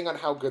 depending on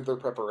how good their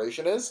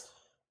preparation is,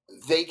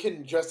 they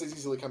can just as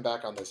easily come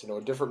back on this. You know,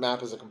 a different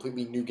map is a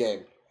completely new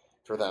game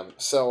for them.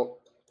 So,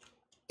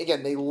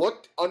 again, they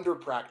looked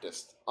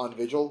under-practiced on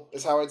Vigil,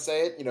 is how I'd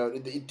say it. You know,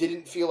 it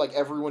didn't feel like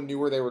everyone knew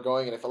where they were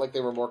going, and it felt like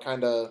they were more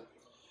kind of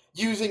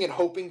using and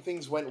hoping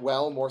things went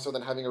well, more so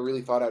than having a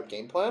really thought-out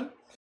game plan.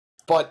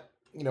 But,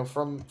 you know,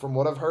 from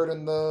what I've heard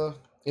in the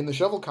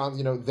Shovel comms,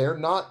 you know, they're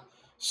not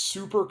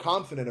super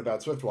confident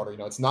about Swiftwater. You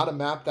know, it's not a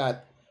map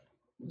that...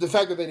 The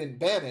fact that they didn't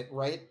ban it,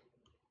 right,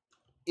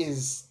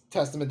 is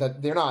testament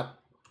that they're not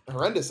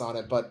horrendous on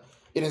it, but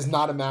it is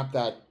not a map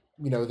that,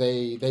 you know,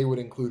 they would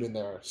include in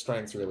their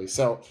strengths, really.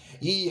 So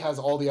Yee has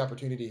all the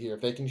opportunity here. If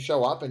they can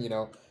show up and, you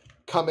know,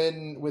 come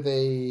in with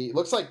a...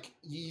 Looks like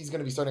Yee's going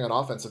to be starting on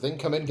offense. If they can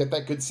come in, get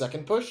that good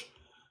second push,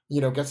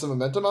 you know, get some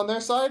momentum on their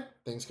side,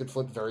 things could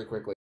flip very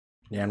quickly.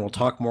 Yeah, and we'll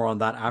talk more on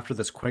that after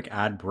this quick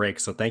ad break.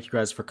 So thank you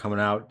guys for coming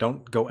out.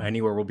 Don't go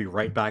anywhere. We'll be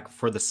right back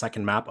for the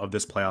second map of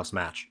this playoffs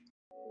match.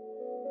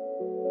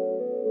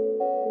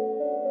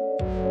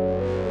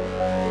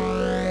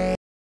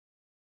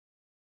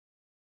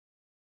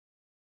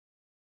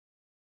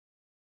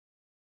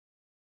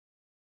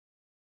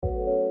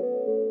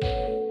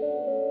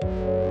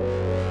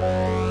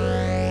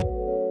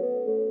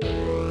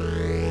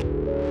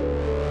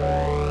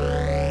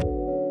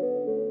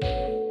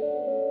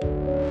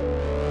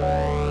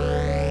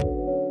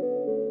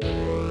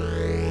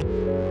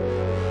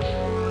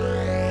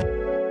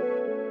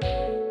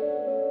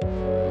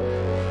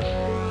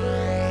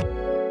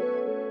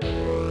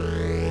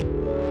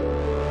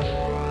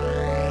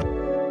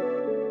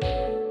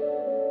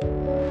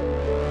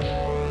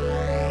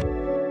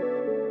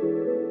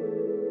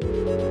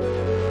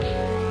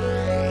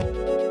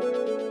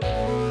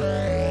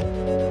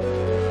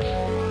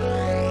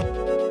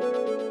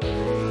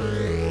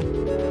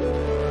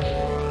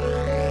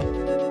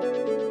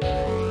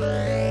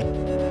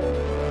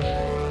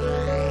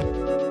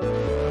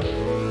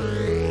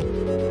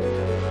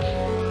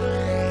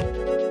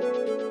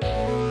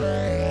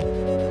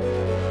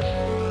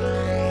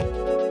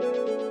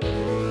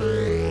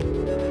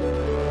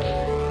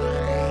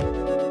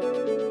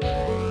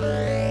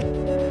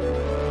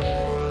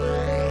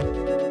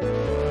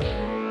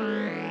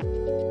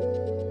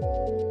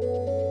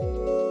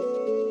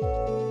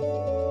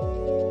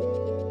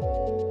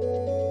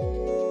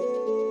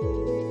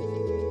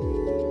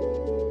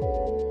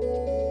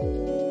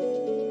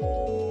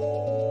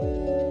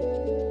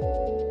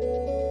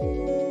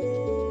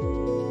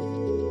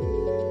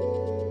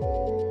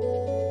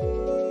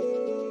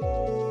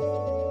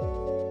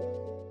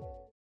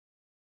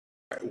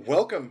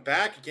 Welcome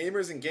back,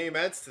 gamers and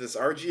gamettes, to this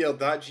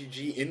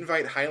RGL.GG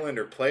Invite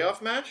Highlander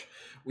playoff match.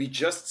 We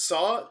just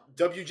saw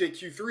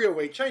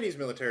WJQ308 Chinese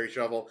Military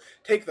Shovel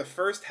take the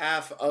first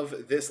half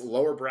of this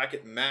lower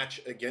bracket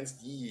match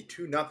against Yeye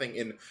 2-0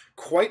 in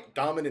quite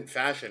dominant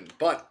fashion.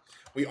 But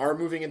we are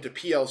moving into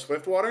PL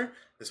Swiftwater.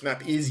 This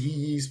map is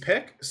Yeye's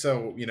pick,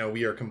 so, you know,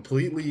 we are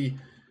completely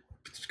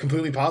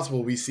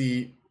possible we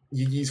see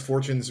Yeye's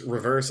fortunes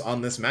reverse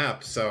on this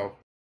map, so...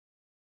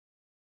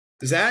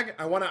 Zag,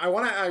 I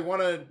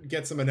wanna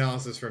get some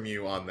analysis from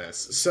you on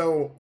this.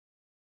 So,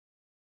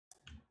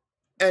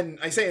 and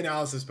I say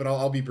analysis, but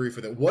I'll be brief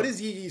with it. What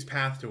is Yeye's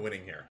path to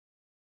winning here?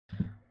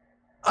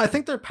 I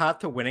think their path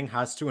to winning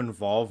has to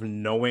involve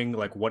knowing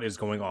like what is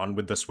going on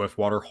with the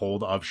Swiftwater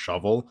hold of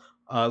Shovel.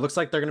 Looks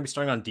like they're going to be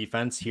starting on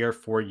defense here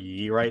for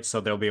Yeye, right? So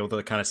they'll be able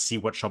to kind of see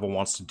what Shovel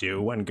wants to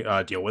do and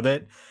deal with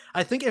it.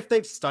 I think if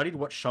they've studied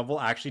what Shovel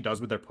actually does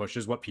with their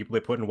pushes, what people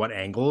they put in what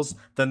angles,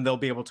 then they'll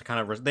be able to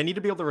kind of... they need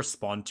to be able to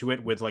respond to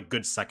it with, like,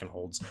 good second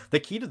holds. The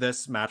key to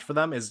this match for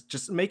them is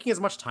just making as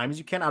much time as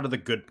you can out of the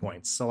good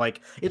points. So, like,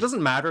 it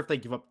doesn't matter if they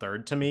give up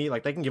third to me.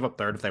 Like, they can give up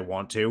third if they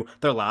want to.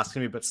 Their last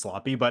can be a bit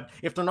sloppy, but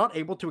if they're not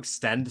able to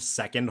extend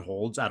second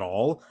holds at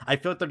all, I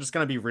feel like they're just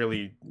going to be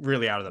really,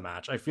 really out of the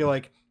match. I feel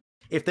like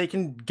if they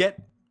can get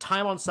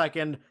time on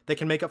second, they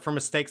can make up for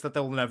mistakes that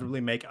they'll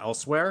inevitably make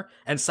elsewhere,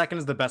 and second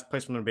is the best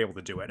place for them to be able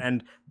to do it.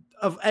 And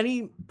of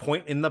any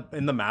point in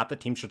the map that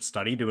teams should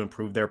study to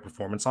improve their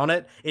performance on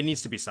it, it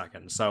needs to be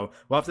second. So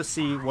we'll have to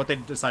see what they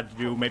decide to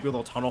do. Maybe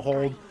they'll tunnel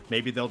hold,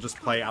 maybe they'll just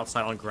play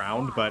outside on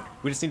ground, but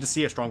we just need to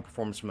see a strong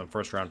performance from them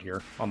first round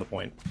here on the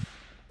point.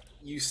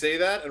 You say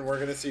that, and we're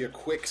going to see a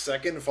quick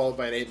second followed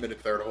by an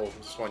 8-minute third hold.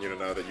 I just want you to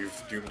know that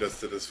you've doomed us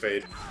to this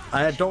fate.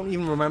 I don't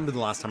even remember the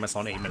last time I saw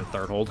an 8-minute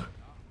third hold.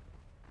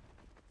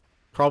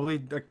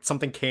 Probably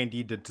something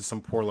K&D did to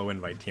some poor low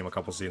invite team a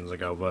couple seasons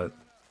ago, but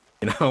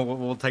you know,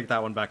 we'll take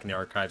that one back in the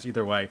archives.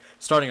 Either way,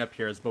 starting up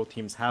here as both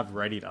teams have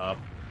readied up.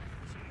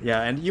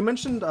 Yeah, and you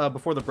mentioned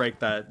before the break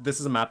that this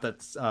is a map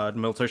that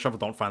Military Shovel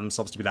don't find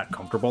themselves to be that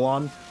comfortable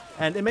on.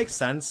 And it makes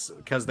sense,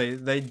 because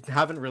they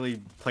haven't really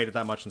played it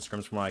that much in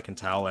scrims from what I can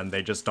tell, and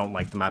they just don't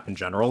like the map in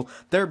general.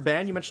 Their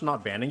ban, you mentioned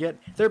not banning it,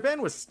 their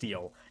ban was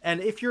Steel.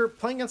 And if you're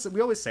playing against, we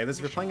always say this,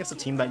 if you're playing against a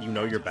team that you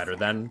know you're better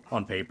than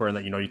on paper, and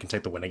that you know you can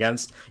take the win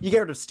against, you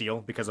get rid of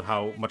Steel because of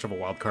how much of a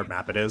wildcard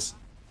map it is.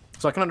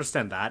 So I can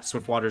understand that.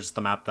 Swiftwater's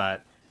the map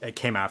that it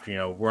came after, you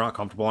know, we're not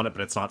comfortable on it,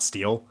 but it's not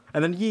Steel.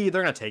 And then Yeye,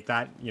 they're going to take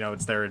that. You know,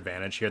 it's their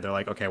advantage here. They're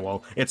like, okay,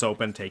 well, it's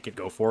open, take it,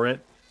 go for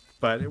it.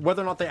 But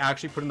whether or not they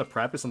actually put in the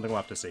prep is something we'll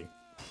have to see.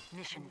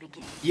 Mission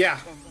begins. Yeah,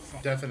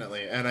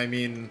 definitely. And I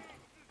mean...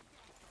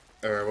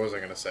 Or what was I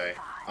going to say?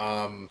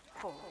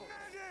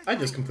 I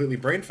just completely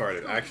brain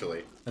farted,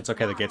 actually. It's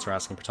okay, the gates are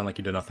asking. Pretend like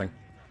you did nothing.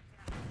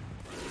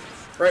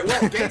 Right,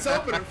 well, gates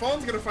open, and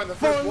Fawn's going to find the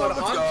first blood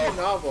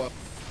onto Nava.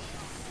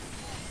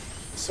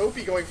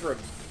 Soapy going for a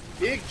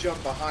big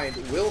jump behind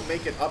will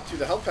make it up to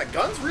the health pack.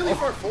 Gun's really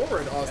far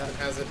forward, Austin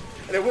has it,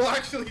 and it will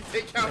actually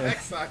take out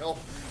Exile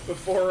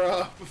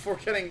before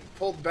getting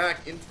pulled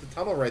back into the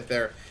tunnel right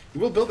there. He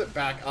will build it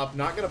back up,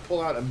 not going to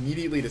pull out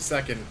immediately to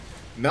second.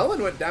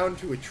 Melon went down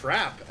to a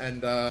trap,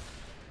 and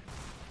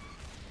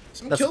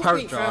some kills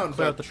being found.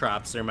 Clear out the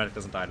traps so your medic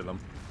doesn't die to them.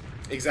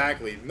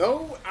 Exactly.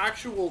 No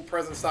actual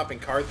presence-stopping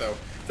card, though.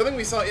 Something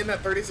we saw in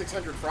that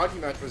 3600 Froggy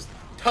match was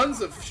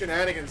tons of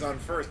shenanigans on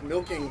first,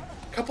 milking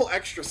a couple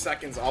extra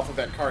seconds off of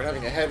that card,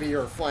 having a heavy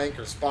or flank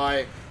or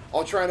spy,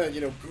 all trying to,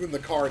 you know, goon the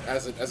card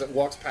as it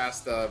walks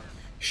past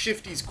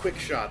Shifty's quick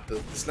shot,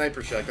 the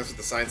sniper shot. That's what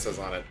the sign says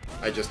on it.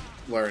 I just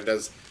learned,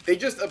 as they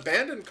just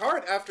abandoned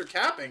card after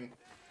capping.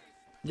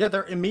 Yeah,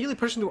 they're immediately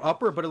pushing to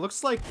upper, but it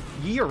looks like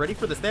Yeye are ready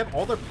for this. They have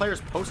all their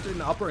players posted in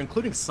the upper,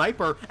 including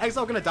Sniper.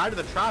 Exile gonna die to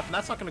the trap, and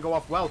that's not gonna go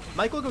off well.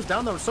 Michael goes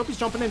down though, Soapy's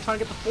jumping in, trying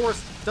to get the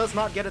force. Does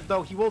not get it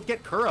though. He will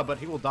get Kura, but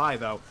he will die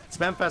though.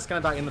 Spamfest gonna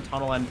die in the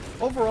tunnel, and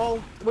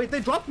overall, wait, they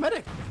dropped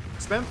medic.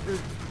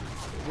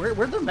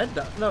 Where'd their med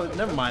die? No,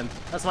 never mind.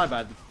 That's my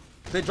bad.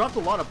 They dropped a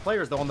lot of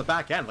players though on the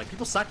back end. Like,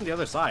 people sacking the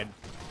other side.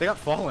 They got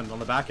fallen on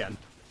the back end.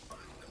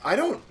 I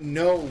don't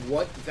know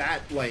what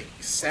that, like,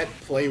 set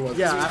play was.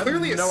 Yeah, it was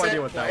clearly I have no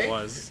idea what play, that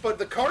was. But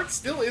the card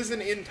still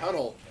isn't in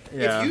tunnel.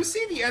 Yeah. If you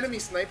see the enemy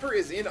sniper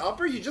is in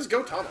upper, you just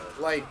go tunnel.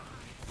 Like,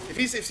 if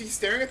he's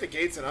staring at the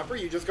gates in upper,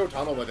 you just go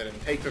tunnel with it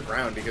and take the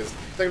ground, because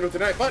they're going to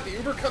deny. But the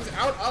Uber comes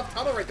out of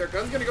tunnel right there.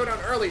 Gun's going to go down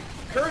early.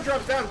 Kura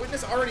drops down.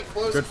 Witness already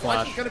close. Good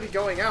flash. Flash is going to be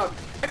going out.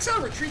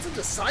 Exile retreats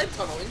into side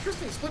tunnel.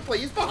 Interesting split play.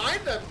 He's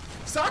behind them.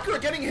 Sakura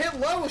getting hit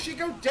low. Will she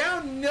go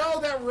down?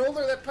 No, that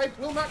roller, that pipe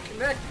will not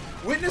connect.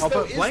 Witness,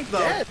 though, is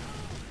dead.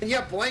 And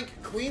yeah, Blank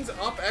cleans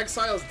up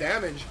Exile's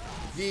damage.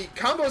 The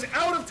combo's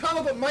out of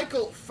tunnel, but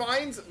Michael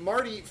finds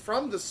Marty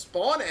from the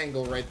spawn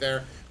angle right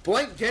there.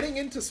 Blank getting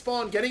into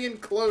spawn, getting in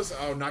close.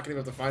 Oh, not gonna be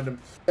able to find him.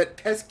 That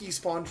pesky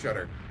spawn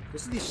shutter.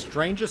 This is the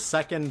strangest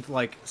second,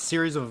 like,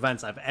 series of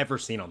events I've ever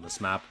seen on this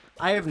map.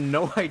 I have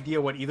no idea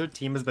what either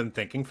team has been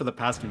thinking for the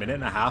past minute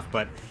and a half,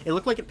 but it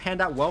looked like it panned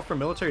out well for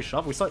Military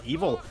Shovel. We saw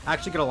Evil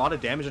actually get a lot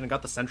of damage and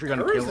got the sentry gun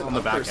kill on the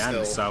back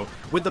end. So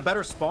with the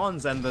better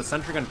spawns and the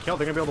sentry gun kill,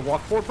 they're gonna be able to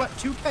walk forward. But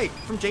 2K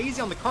from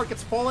Jay-Z on the cart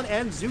gets fallen,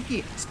 and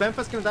Zuki.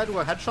 Spamfest gonna die to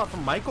a headshot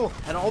from Michael,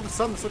 and all of a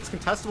sudden this looks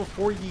contestable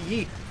for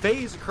Yeye.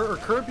 FaZe,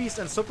 Kerbeast,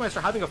 and Soapmeister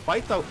are having a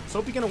fight though.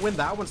 Soapy gonna win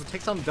that one, so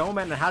takes down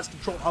Doman and has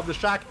control of the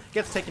shack.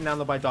 Gets taken down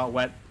though by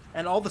Wet.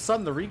 And all of a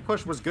sudden the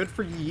re-push was good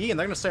for Yeye, and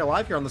they're gonna stay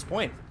alive here on this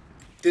point.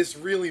 This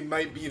really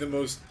might be the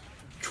most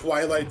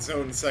Twilight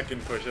Zone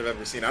second push I've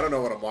ever seen. I don't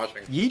know what I'm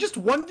watching. Yeye just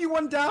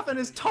 1v1 Daff and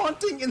is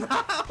taunting in the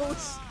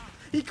house!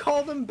 He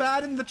called him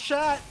bad in the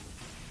chat!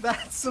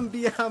 That's some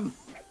BM.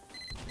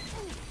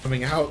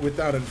 Coming out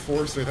without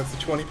Enforcer, that's a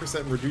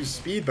 20% reduced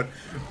speed, but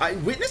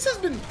Witness has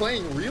been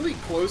playing really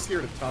close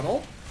here to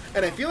tunnel,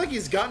 and I feel like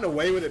he's gotten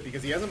away with it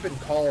because he hasn't been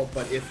called,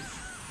 but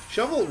if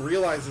Shovel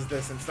realizes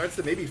this and starts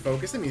to maybe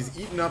focus him. He's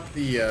eaten up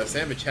the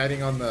sandwich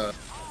heading on the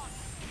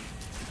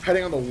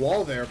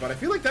wall there, but I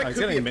feel like that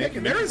could be a pick.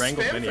 And there is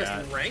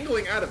Spamfest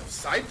wrangling out of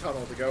side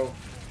tunnel to go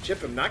chip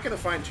him. Not going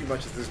to find too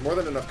much as there's more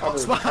than enough cover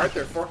with the cart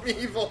there for me,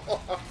 Evil.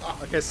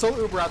 Okay,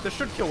 solo Uber out. This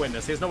should kill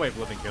Witness. He has no way of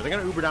living here. They're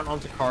going to Uber down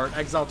onto cart.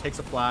 Exile takes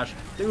a flash.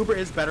 The Uber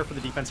is better for the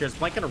defense here. Is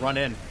Blank going to run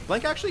in?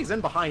 Blank actually is in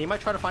behind. He might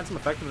try to find some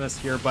effectiveness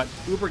here, but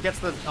Uber gets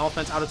the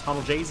offense out of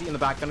tunnel. Jay-Z in the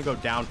back going to go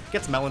down.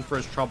 Gets Melon for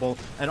his trouble.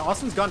 And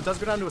Austin's gun does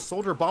go down to a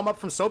soldier. Bomb up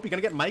from Soapy. Going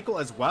to get Michael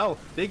as well.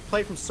 Big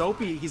play from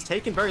Soapy. He's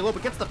taken very low,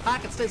 but gets the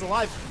pack and stays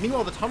alive.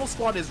 Meanwhile, the tunnel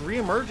squad is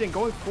re-emerging,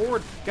 going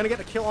forward. Going to get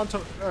a kill onto,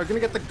 going to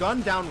get the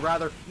gun down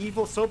rather.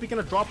 Evil Soapy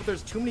going to drop, but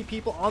there's too many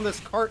people on this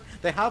cart.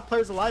 They have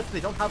players alive, but they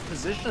don't have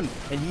position,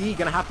 and Yeye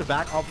gonna have to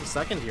back off the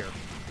second here.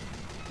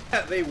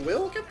 Yeah, they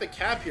will get the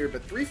cap here,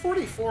 but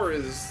 344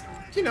 is,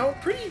 you know,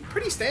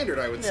 pretty standard,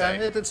 I would say.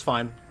 Yeah, it's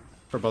fine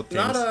for both teams.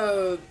 Not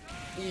a...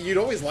 You'd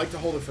always like to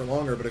hold it for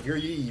longer, but if you're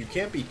Yeye, you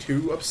can't be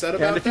too upset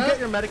about and if that. you get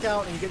your medic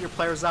out and you get your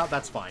players out,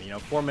 that's fine. You know,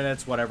 4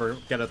 minutes, whatever,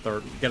 get a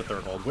third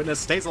hold. Witness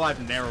stays alive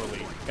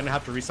narrowly. Gonna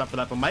have to reset for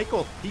that. But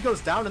Michael, he goes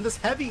down, and this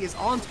heavy is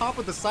on top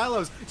of the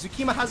silos.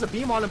 Zukima has a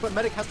beam on him, but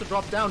medic has to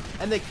drop down,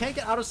 and they can't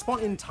get out of spawn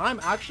in time,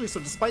 actually.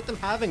 So despite them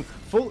having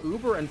full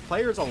Uber and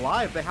players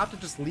alive, they have to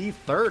just leave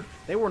third.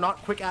 They were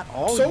not quick at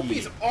all.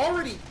 Soapy's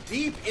already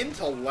deep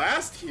into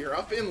last here,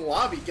 up in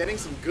lobby, getting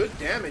some good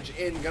damage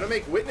in. Gonna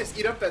make Witness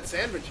eat up that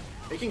sandwich,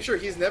 making sure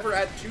he's never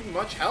at too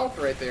much health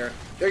right there.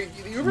 The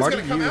Uber's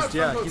going to come out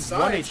from both he's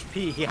sides. 1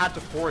 HP. He had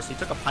to force. He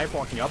took a pipe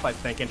walking up, I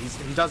think, and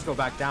he does go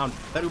back down.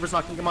 That Uber's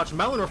not going to get much.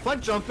 Melon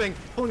reflect jumping,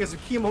 pulling a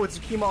Zukima with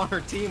Zukima on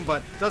her team,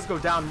 but does go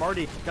down.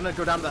 Marty going to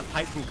go down to that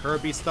pipe from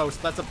Kirby, so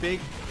that's a big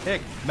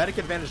pick. Medic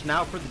advantage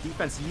now for the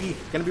defense. Yeye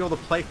going to be able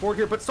to play forward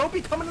here, but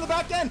Soapy coming to the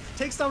back end.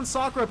 Takes down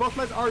Sakura. Both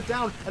meds are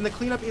down, and the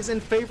cleanup is in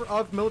favor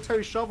of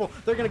Military Shovel.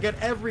 They're going to get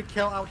every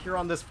kill out here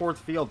on this fourth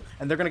field,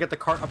 and they're going to get the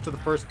cart up to the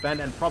first bend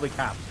and probably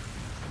cap.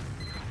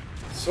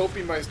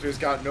 Soapy Meister's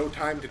got no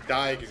time to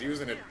die because he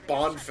was in a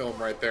Bond film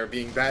right there,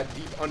 being that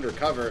deep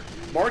undercover.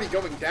 Marty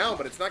going down,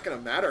 but it's not going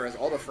to matter as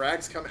all the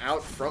frags come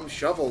out from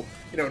Shovel.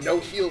 You know, no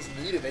heals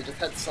needed. They just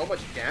had so much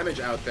damage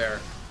out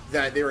there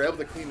that they were able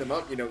to clean them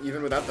up, you know,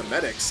 even without the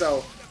medic.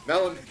 So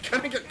Melon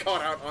kind of get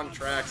caught out on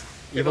tracks.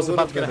 Evil's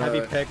about to get a heavy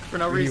pick for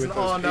no reason.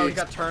 Oh no, he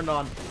got turned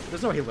on.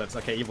 There's no he lives.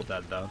 Okay, Evil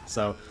dead though,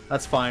 so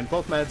that's fine.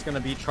 Both meds going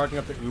to be charging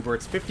up the Uber.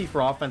 It's 50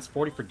 for offense,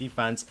 40 for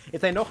defense.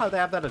 If they know how they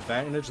have that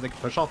advantage, they can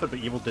push off it, but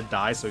Evil did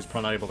die, so he's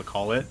probably not able to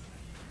call it.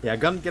 Yeah,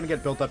 gun going to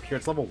get built up here.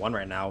 It's level 1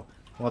 right now.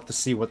 We'll have to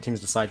see what teams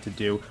decide to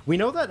do. We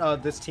know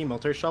that this team,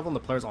 Military Shovel, and the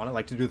players on it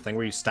like to do the thing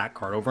where you stack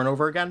card over and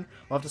over again.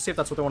 We'll have to see if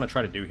that's what they want to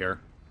try to do here.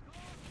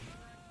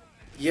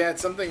 Yeah,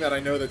 it's something that I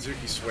know that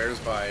Zuki swears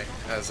by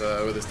as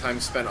with his time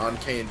spent on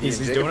K and D. He's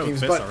doing it with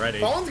Fist already.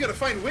 Fallen's gonna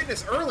find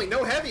Witness early,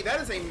 no heavy. That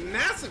is a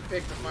massive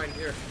pick to find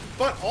here.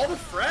 But all the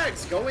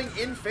frags going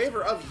in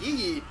favor of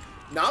Yeye.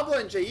 Nabla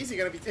and Jay-Z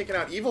gonna be taking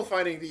out Evil,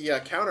 finding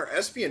the counter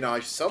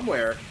espionage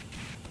somewhere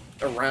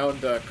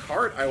around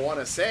cart, I want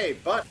to say.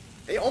 But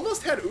they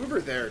almost had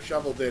Uber there,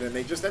 Shovel did, and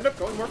they just end up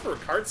going more for a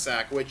cart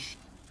sack, which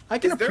I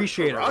can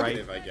appreciate it,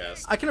 right? I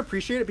guess. I can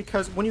appreciate it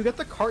because when you get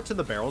the cart to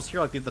the barrels here,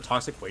 like the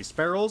toxic waste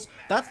barrels,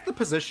 that's the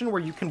position where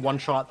you can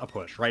one-shot a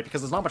push, right? Because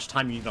there's not much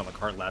time you need on the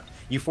cart left.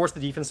 You force the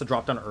defense to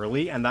drop down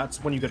early, and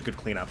that's when you get a good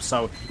cleanup.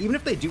 So even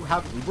if they do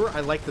have Uber, I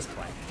like this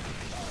play.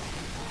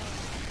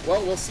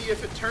 Well, we'll see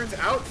if it turns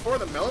out for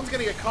them. Melon's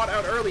going to get caught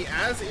out early,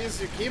 as is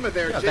Zukima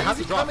there. Yeah, they have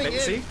to drop coming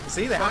it. in,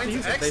 See, they have to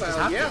use it. They just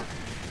have to.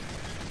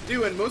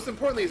 Do, and most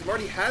importantly, as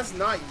Marty has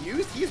not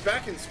used, he's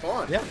back in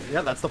spawn.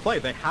 Yeah, that's the play.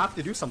 They have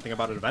to do something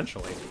about it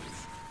eventually.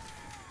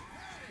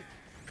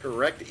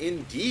 Correct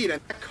indeed,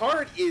 and that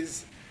cart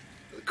is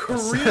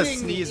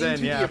careening into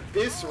the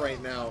abyss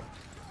right now.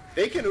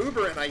 They can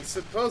Uber, and I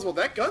suppose, well,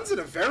 that gun's in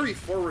a very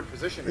forward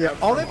position. Yeah,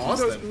 all they have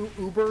to do is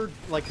Uber,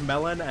 like,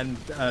 Melon and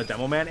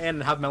Demo Man in,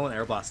 and have Melon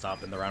air blast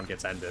up, and the round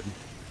gets ended.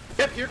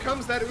 Yep, here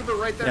comes that Uber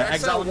right there. Yeah,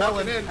 Exile and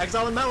Melon.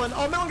 Exile and Melon.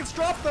 Oh, Melon gets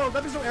dropped, though.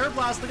 That means no air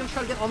blast. They're going to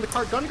try to get on the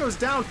cart. Gun goes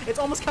down. It's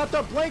almost capped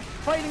up. Blank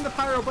fighting the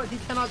Pyro, but he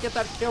cannot get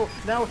that kill.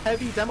 Now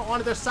Heavy, Demo on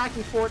it. They're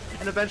sacking for it,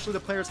 and eventually the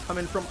players come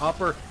in from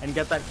upper and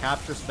get that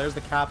capture. So there's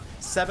the cap.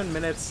 7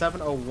 minutes,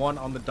 7:01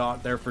 on the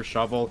dot there for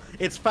Shovel.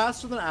 It's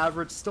faster than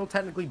average. Still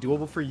technically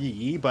doable for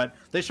Yeye, but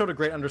they showed a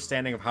great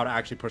understanding of how to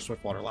actually push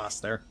Swiftwater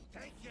last there.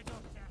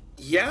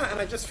 Yeah, and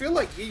I just feel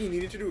like Yeye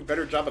needed to do a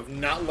better job of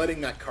not letting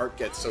that cart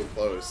get so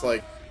close.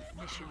 Like,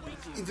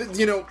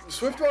 you know,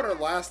 Swiftwater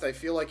last, I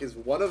feel like, is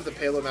one of the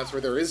payload maps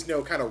where there is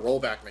no kind of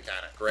rollback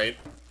mechanic, right?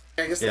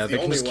 I guess yeah, that's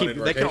the only one in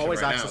rotation they can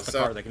always right access now, the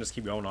cart. They can just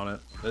keep going on it.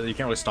 You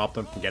can't really stop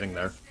them from getting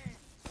there.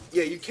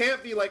 Yeah, you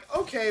can't be like,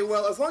 okay,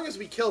 well, as long as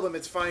we kill them,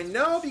 it's fine.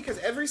 No, because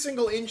every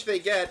single inch they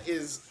get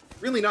is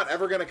really not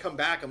ever going to come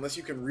back unless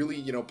you can really,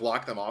 you know,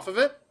 block them off of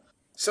it.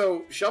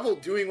 So Shovel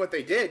doing what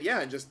they did,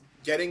 yeah, and just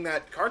getting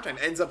that cart time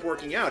ends up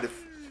working out.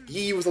 If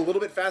he was a little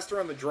bit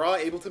faster on the draw,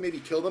 able to maybe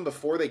kill them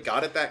before they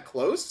got it that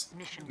close,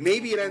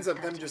 maybe it ends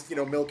up them just, you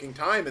know, milking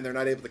time and they're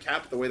not able to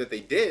cap it the way that they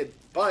did,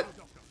 but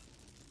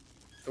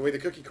the way the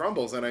cookie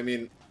crumbles, and I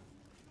mean,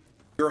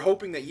 You're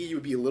hoping that Yeye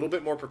would be a little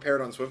bit more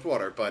prepared on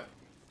Swiftwater, but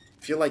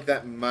I feel like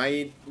that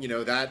might,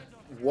 that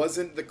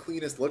wasn't the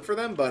cleanest look for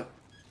them, but,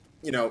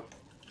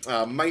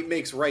 might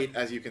makes right,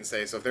 as you can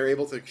say. So if they're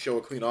able to show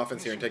a clean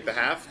offense here and take the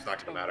half, it's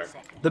not going to matter.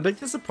 The big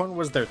disappointment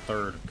was their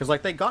third, because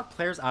like they got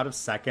players out of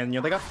second,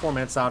 they got 4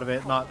 minutes out of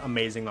it, not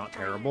amazing, not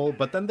terrible,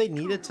 but then they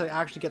needed to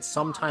actually get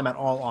some time at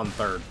all on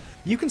third.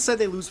 You can say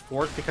they lose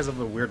fourth because of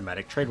the weird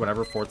medic trade,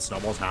 whatever fourth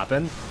snowballs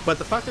happen, but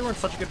the fact they were in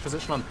such a good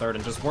position on third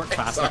and just weren't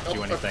fast enough to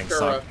do anything,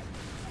 so...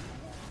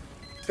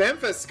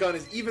 Spamfest's gun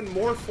is even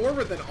more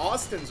forward than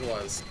Austin's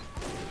was.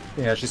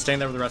 Yeah, she's staying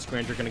there with the Rescue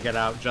Ranger, gonna get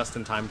out just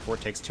in time before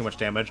it takes too much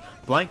damage.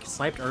 Blank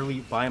sniped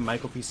early by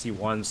Michael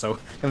PC1, so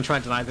gonna try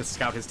and deny this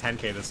scout his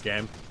 10k this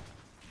game.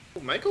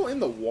 Michael in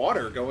the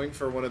water going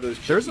for one of those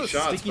cheeky There's a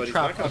shots, sticky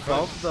trap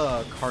above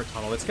the car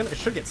tunnel. It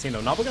should get seen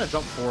though. Novel gonna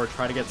jump forward,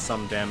 try to get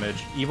some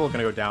damage. Evil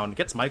gonna go down,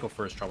 gets Michael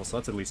first trouble, so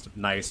that's at least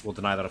nice. We'll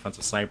deny that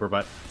offensive sniper,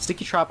 but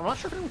sticky trap, I'm not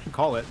sure if anyone can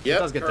call it. Yep, it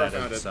does get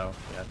deaded, so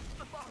yeah.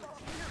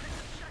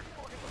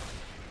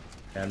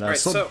 And right,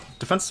 so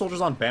defense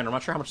soldiers on banner. I'm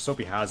not sure how much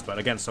Soapy has, but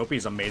again, Soapy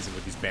is amazing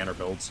with these banner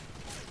builds.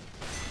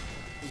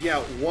 Yeah,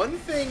 one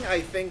thing I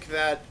think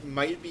that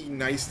might be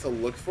nice to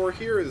look for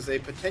here is a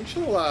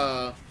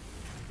potential,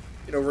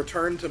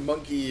 return to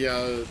Monkey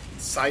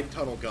side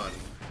tunnel gun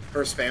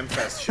for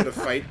Spamfest should a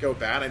fight go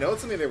bad. I know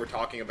it's something they were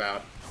talking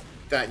about,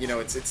 that,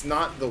 it's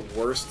not the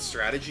worst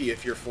strategy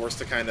if you're forced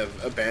to kind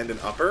of abandon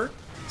upper.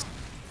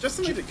 Just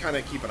something to kind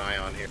of keep an eye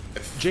on here.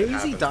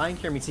 Jay-Z dying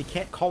here means he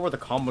can't call where the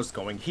combo's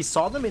going. He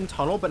saw them in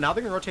tunnel, but now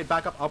they're going to rotate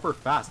back up upper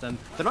fast, and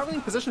they're not really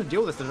in position to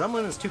deal with this. The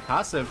Dremlin is too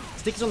passive.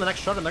 Sticky's on the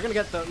next shot, and they're going to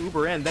get the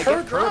Uber in. They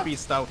get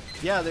Kirby's, though.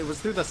 Yeah, it was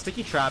through the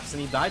sticky traps, and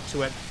he died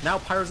to it. Now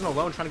Pyro's in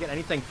alone, trying to get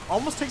anything.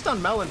 Almost takes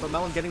down Melon, but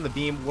Melon getting the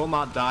beam will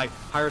not die.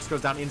 Pyros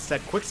goes down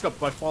instead. Quickscope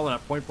by Fallen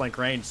at point-blank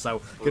range,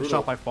 so good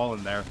shot by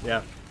Fallen there.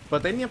 Yeah.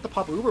 But they didn't have to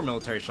pop Uber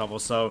military shovel,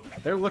 so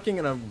they're looking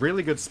in a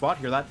really good spot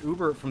here. That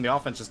Uber from the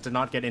offense just did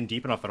not get in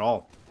deep enough at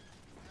all.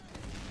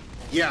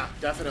 Yeah,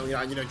 definitely.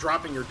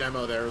 Dropping your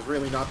demo there is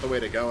really not the way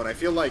to go, and I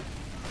feel like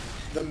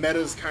the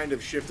meta's kind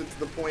of shifted to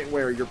the point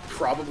where you're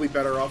probably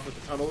better off with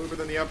the tunnel Uber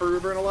than the upper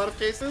Uber in a lot of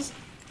cases,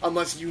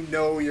 unless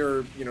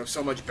you're,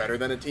 so much better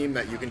than a team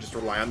that you can just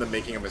rely on them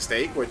making a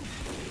mistake, which,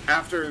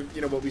 after,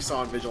 what we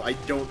saw in Vigil, I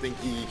don't think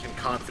he can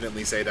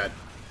confidently say that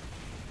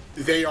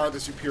they are the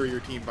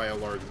superior team by a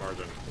large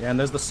margin. Yeah, and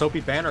there's the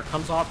Soapy banner.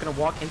 Comes off, gonna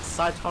walk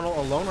inside tunnel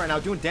alone right now,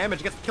 doing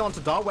damage. Gets the kill onto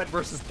Dotwet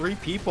versus 3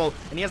 people,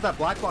 and he has that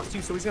black box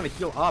too, so he's gonna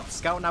heal up.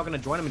 Scout now gonna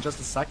join him in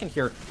just a second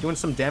here, doing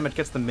some damage,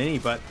 gets the mini,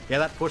 but yeah,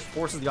 that push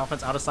forces the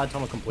offense out of side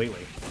tunnel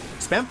completely.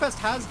 Spamfest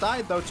has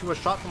died, though, to a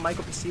shot from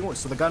Michael PC1,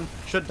 so the gun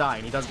should die,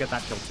 and he does get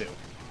that kill too.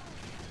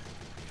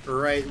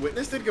 Right,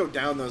 Witness did go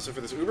down, though, so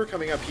for this Uber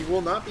coming up, he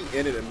will not be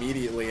in it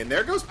immediately, and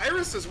there goes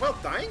Iris as well,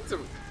 dying to...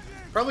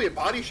 probably a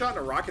body shot and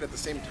a rocket at the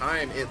same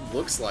time, it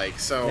looks like.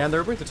 So yeah, and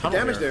they're Ubering the tunnel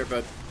damage here.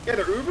 there, but yeah,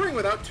 they're Ubering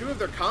without 2 of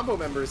their combo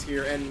members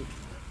here, and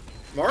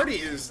Marty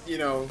is,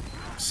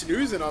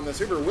 snoozing on this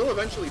Uber. Will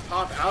eventually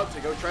pop out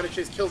to go try to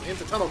chase kills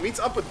into tunnel. Meets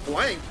up with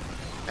Blank,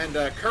 and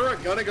Kura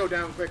gonna go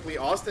down quickly.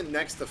 Austin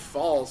next to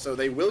fall, so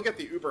they will get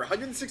the Uber.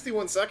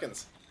 161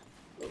 seconds.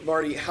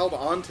 Marty held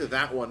on to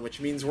that one,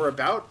 which means we're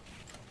about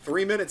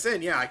 3 minutes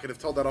in. Yeah, I could have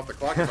told that off the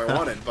clock if I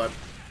wanted, but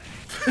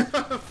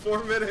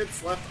 4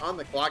 minutes left on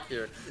the clock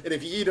here, and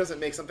if Yeye doesn't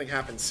make something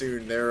happen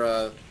soon,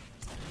 they're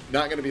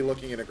not going to be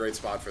looking in a great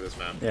spot for this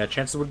map. Yeah,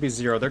 chances would be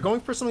 0. They're going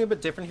for something a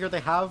bit different here.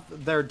 They have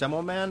their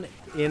demo man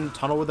in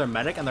tunnel with their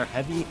medic and their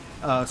heavy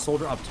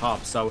soldier up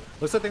top, so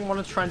looks like they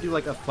want to try and do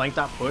like a flanked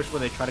out push where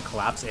they try to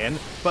collapse in,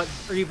 but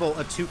Evil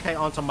a 2k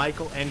onto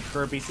Michael and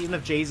Kirby, so even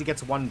if Jay-Z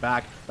gets 1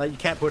 back, you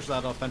can't push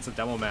that offensive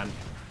demo man.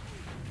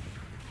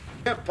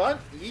 Yeah, but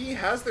he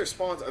has their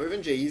spawns other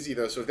than Jay-Z,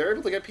 though, so if they're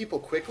able to get people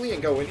quickly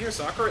and go in here,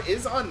 Sakura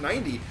is on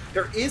 90.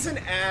 There is an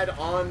ad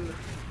on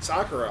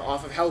Sakura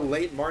off of how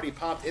late Marty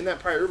popped in that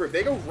prior Uber. If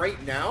they go right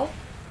now,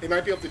 they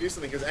might be able to do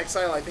something, because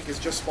Exile, I think, is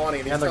just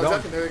spawning, and he tells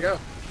up, and there they go.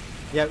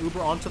 Yeah, Uber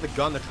onto the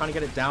gun. They're trying to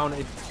get it down.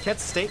 It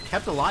gets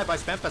kept alive by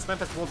Spamfest.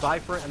 Spamfest will die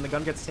for it, and the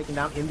gun gets taken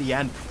down in the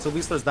end. So at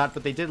least there's that,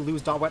 but they did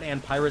lose Dotwet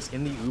and Pyrus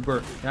in the Uber.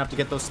 Gonna have to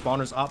get those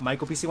spawners up.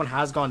 Michael PC1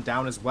 has gone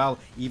down as well.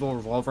 Evil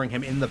revolvering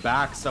him in the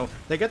back. So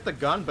they get the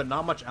gun, but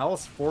not much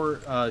else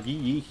for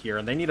Yeye here,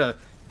 and they need to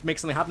make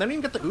something happen. They don't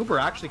even get the Uber,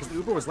 actually, because the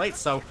Uber was late,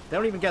 so they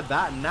don't even get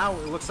that, and now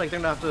it looks like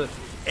they're gonna have to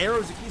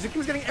arrows.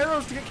 Zukima's getting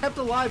arrows to get kept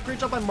alive. Great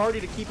job by Marty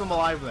to keep him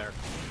alive there.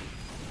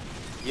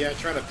 Yeah,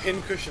 trying to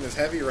pin cushion his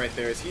heavy right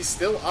there as he's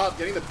still up,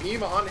 getting the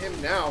beam on him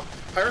now.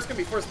 Pyrus gonna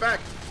be forced back.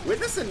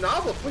 Witness and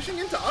Novel pushing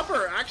into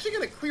upper, actually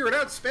gonna clear it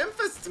out.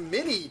 Spamfest's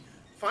mini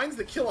finds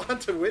the kill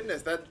onto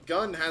Witness. That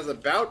gun has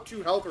about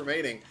 2 health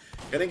remaining.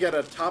 Gonna get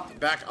a top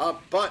back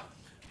up, but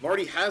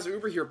Marty has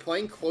Uber here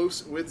playing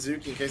close with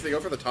Zuki in case they go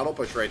for the tunnel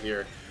push right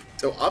here.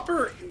 So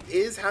upper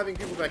is having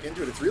people back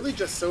into it. It's really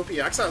just Sophie.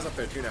 Exile's up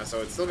there too now,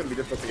 so it's still gonna be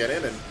difficult to get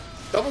in, and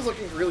Double's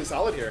looking really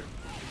solid here.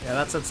 Yeah,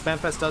 that said,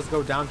 Spamfest does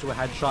go down to a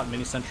headshot.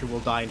 Mini Sentry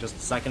will die in just a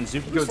second.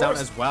 Zuki goes down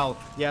as well.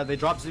 Yeah, they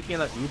drop Zuki in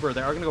that Uber.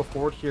 They are going to go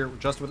forward here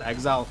just with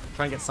Exile,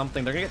 try and get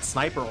something. They're going to get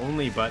Sniper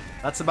only, but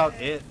that's about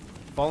it.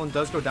 Fallen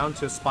does go down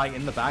to a Spy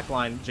in the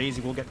backline.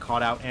 Jay-Z will get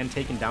caught out and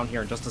taken down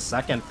here in just a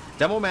second.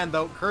 Demo Man,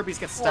 though, Kirby's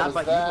gets stabbed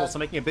by Evil, so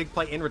making a big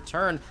play in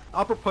return.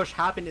 Upper push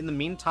happened in the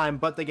meantime,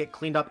 but they get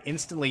cleaned up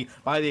instantly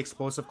by the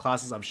explosive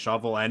classes of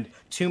Shovel. And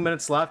 2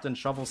 minutes left, and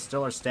Shovel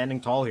still are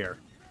standing tall here.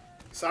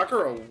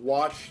 Sakura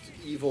watched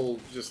Evil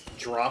just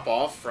drop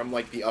off from,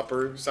 like, the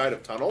upper side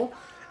of tunnel,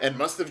 and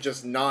must have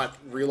just not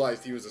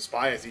realized he was a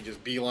spy as he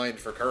just beelined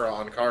for Kura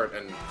on cart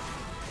and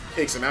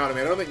takes him out. I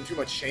mean, I don't think too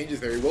much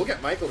changes there. He will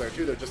get Michael there,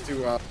 too, though, just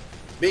to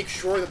make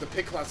sure that the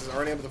pick classes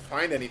aren't able to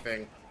find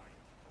anything.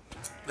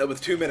 That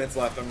with 2 minutes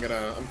left, I'm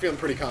feeling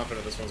pretty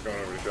confident this one's going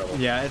over to Shovel.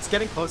 Yeah, it's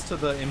getting close to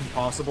the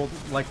impossible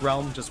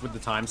realm just with the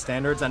time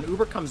standards, and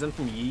Uber comes in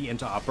from Yee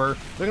into upper.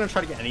 They're gonna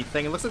try to get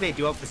anything. It looks like they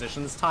do have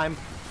position this time.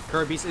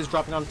 Kirby's is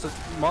dropping onto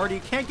Marty.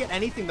 Can't get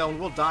anything though, and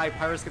will die.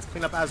 Pyrus gets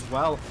cleaned up as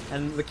well,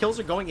 and the kills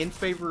are going in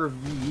favor of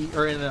Yee,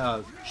 or in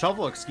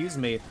Shovel, excuse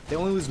me. They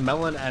only lose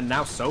Melon, and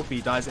now Soapy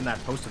dies in that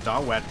post of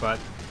Dawet, but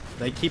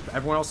they keep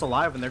everyone else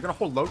alive, and they're going to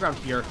hold low ground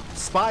here.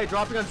 Spy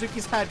dropping on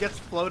Zuki's head gets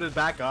floated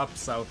back up,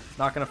 so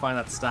not going to find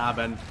that stab.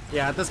 And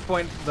yeah, at this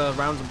point, the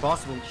round's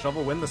impossible.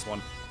 Shovel win this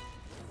one.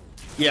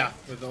 Yeah,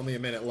 with only a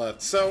minute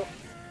left. So,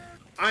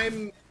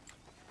 I'm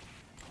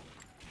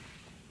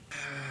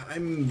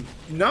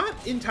not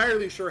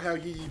entirely sure how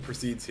Yee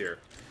proceeds here,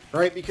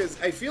 right?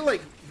 Because I feel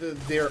like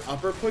their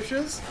upper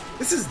pushes,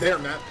 this is their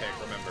map pick,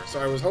 remember? So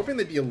I was hoping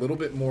they'd be a little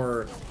bit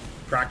more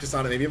practice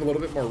on it, maybe have a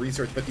little bit more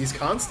research, but these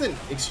constant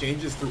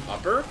exchanges through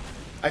upper,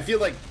 I feel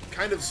like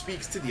kind of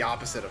speaks to the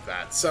opposite of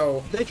that.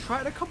 So they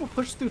tried a couple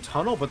push through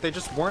tunnel, but they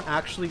just weren't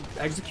actually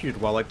executed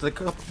well. Like the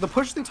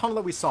push through tunnel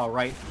that we saw,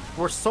 right,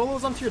 were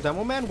solos onto your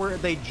Demo Man where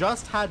they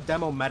just had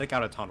Demo Medic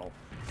out of tunnel.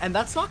 And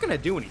that's not going to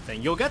do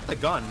anything. You'll get the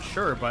gun,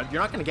 sure, but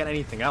you're not going to get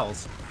anything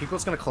else. People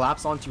just going to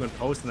collapse onto you in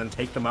post and then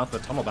take them out the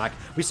tunnel back.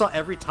 We saw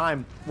every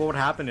time what would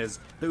happen is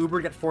the Uber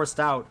would get forced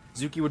out,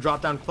 Zuki would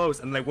drop down close,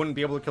 and they wouldn't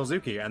be able to kill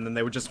Zuki, and then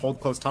they would just hold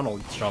close tunnel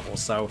Shovel.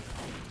 So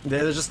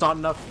there's just not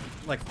enough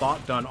like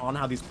thought done on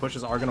how these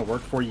pushes are going to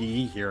work for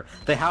Yee here.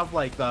 They have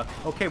like the,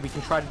 okay, we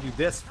can try to do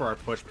this for our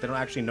push, but they don't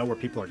actually know where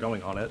people are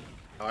going on it.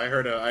 I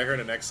heard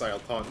an Exile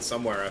taunt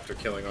somewhere after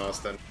killing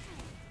Austin.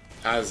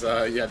 As,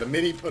 yeah, the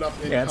mini put up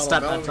in tunnel,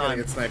 stat Melon's pad gonna time.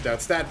 get sniped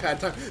out. Stat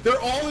pad time.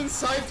 They're all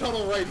inside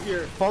tunnel right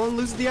here. Fallen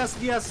loses the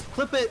SVS.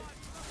 Clip it.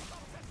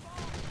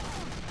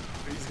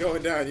 He's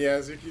going down. Yeah,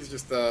 Zuki's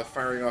just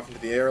firing off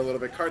into the air a little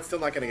bit. Card's still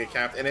not gonna get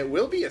capped, and it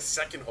will be a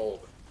second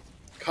hold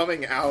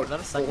coming out. Is that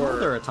a second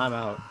hold or a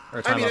timeout? Or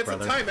a timeout, I mean, it's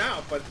brother. a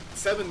timeout, but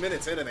 7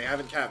 minutes in and they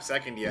haven't capped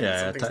second yet.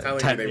 Yeah, Something's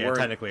telling me they weren't.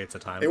 Technically, it's a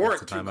time. They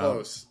weren't a too timeout.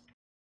 close.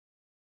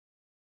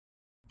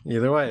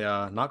 Either way,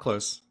 not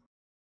close.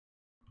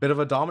 Bit of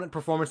a dominant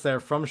performance there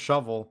from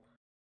Shovel.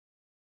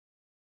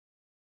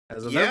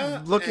 As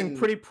they're looking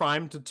pretty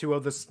primed to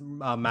 2-0 this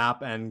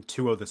map and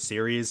 2-0 the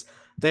series.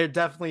 They're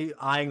definitely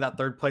eyeing that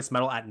third place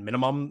medal at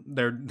minimum.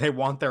 They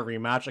want their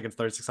rematch against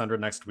 3600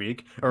 next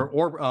week, or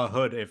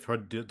Hood if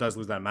Hood does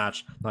lose that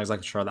match. Not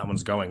exactly sure how that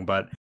one's going,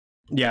 but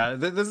yeah,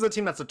 this is a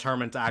team that's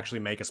determined to actually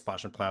make a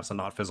splash in playoffs and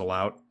not fizzle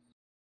out.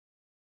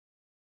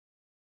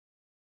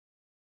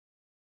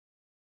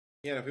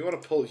 Yeah, if you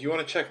want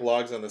to check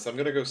logs on this, I'm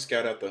gonna go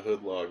scout out the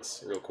Hood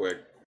logs real quick.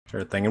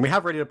 Sure thing. And we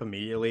have readied up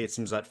immediately. It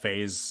seems that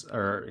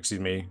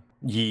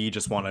Yee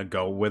just want to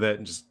go with it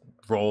and just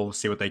roll,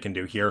 see what they can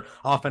do here.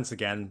 Offense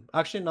again.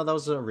 Actually, no, that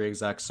was a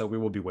re-exec, so we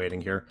will be waiting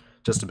here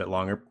just a bit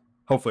longer.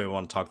 Hopefully we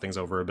want to talk things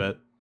over a bit.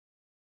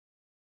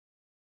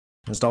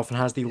 As Dolphin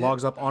has the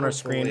logs up on our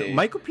screen.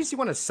 Michael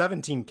PC1 has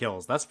 17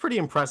 kills. That's pretty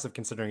impressive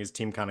considering his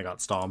team kind of got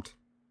stomped.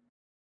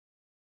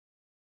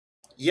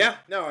 Yeah,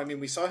 no, I mean,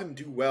 we saw him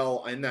do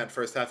well in that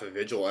first half of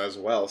Vigil as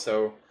well,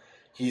 so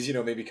he's,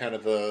 maybe kind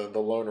of the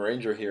Lone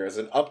Ranger here. As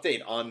an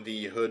update on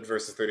the Hood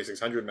versus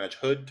 3600 match,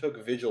 Hood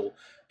took Vigil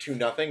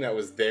 2-0, that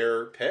was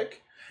their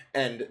pick,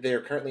 and they're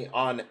currently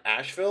on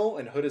Asheville,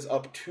 and Hood is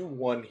up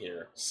 2-1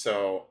 here,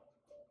 so,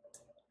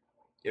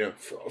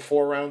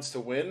 4 rounds to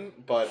win,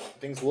 but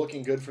things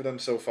looking good for them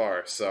so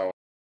far, so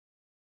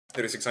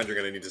 3600 are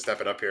going to need to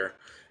step it up here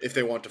if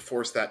they want to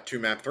force that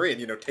 2-map 3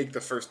 and, take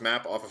the first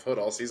map off of Hood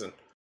all season.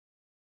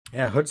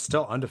 Yeah, Hood's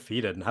still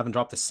undefeated and haven't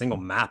dropped a single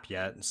map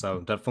yet, so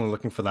definitely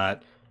looking for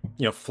that,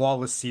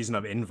 flawless season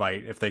of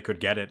Invite if they could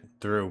get it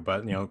through.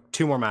 But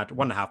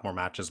 1.5 more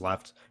matches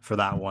left for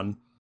that one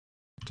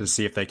to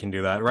see if they can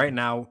do that. Right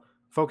now,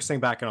 focusing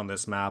back in on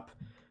this map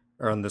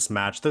or on this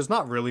match, there's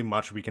not really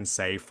much we can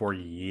say for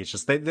Yee. It's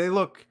just they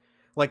look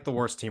like the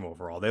worst team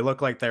overall. They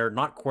look like they're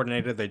not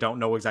coordinated. They don't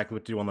know exactly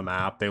what to do on the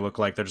map. They look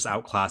like they're just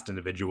outclassed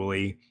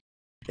individually.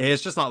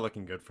 It's just not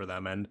looking good for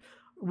them, and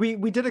we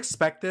did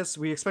expect this.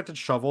 We expected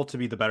Shovel to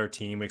be the better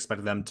team. We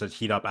expected them to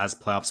heat up as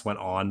playoffs went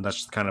on. That's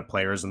just the kind of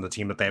players and the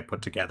team that they have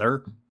put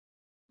together.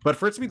 But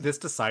for it to be this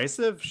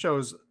decisive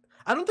shows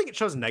I don't think it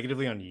shows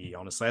negatively on Yeye,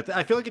 honestly.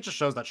 I feel like it just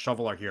shows that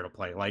Shovel are here to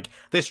play. Like,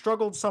 they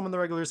struggled some in the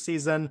regular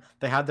season.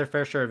 They had their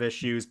fair share of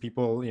issues,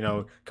 people,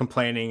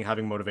 complaining,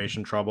 having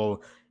motivation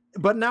trouble.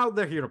 But now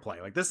they're here to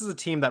play. Like, this is a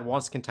team that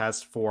wants to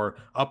contest for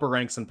upper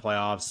ranks in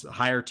playoffs,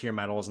 higher tier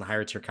medals, and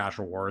higher tier cash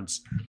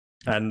rewards.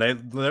 And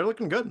they're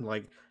looking good.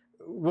 Like,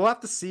 we'll have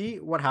to see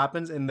what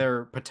happens in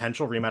their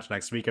potential rematch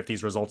next week if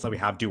these results that we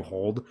have do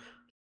hold.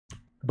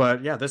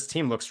 But yeah, this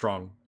team looks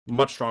strong.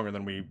 Much stronger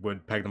than we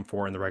would peg them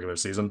for in the regular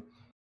season.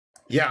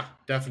 Yeah,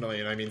 definitely.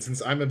 And I mean,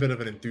 since I'm a bit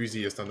of an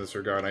enthusiast on this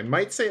regard, I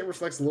might say it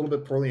reflects a little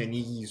bit poorly on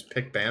Yeye's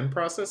pick ban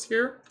process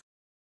here.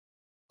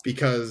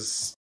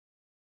 Because,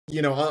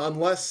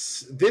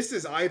 unless this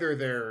is either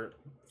their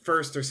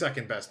first or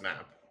second best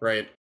map,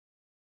 right?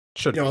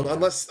 Should be.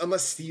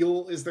 Unless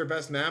Steel is their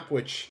best map,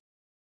 which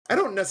I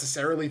don't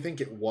necessarily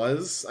think it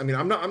was. I mean,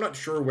 I'm not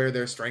sure where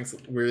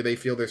they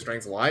feel their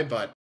strengths lie,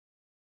 but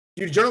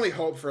you generally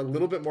hope for a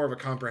little bit more of a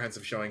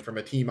comprehensive showing from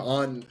a team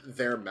on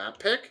their map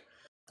pick.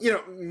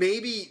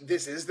 Maybe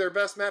this is their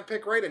best map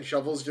pick, right? And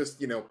Shovel's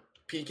just,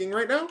 peaking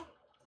right now.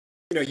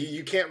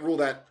 You can't rule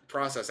that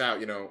process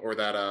out, or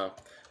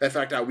that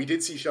fact out. We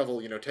did see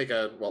Shovel,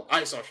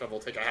 I saw Shovel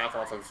take a half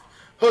off of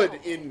Hood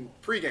in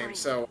pregame,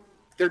 so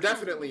they're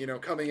definitely,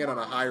 coming in on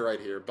a high right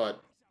here,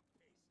 but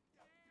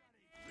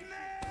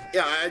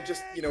yeah, I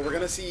just, we're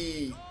going to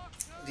see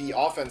the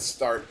offense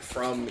start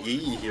from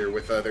Yeye here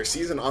with their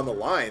season on the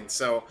line,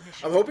 so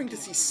I'm hoping to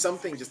see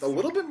something just a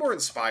little bit more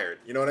inspired,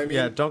 you know what I mean?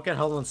 Yeah, don't get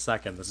held in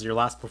second. This is your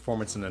last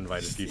performance in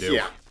Invite if you do.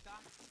 Yeah.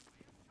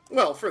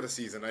 Well, for the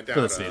season, I doubt.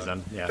 For the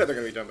season, yeah. They're going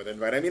to be done with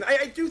Invite. I mean,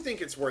 I do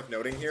think it's worth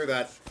noting here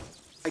that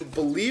I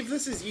believe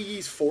this is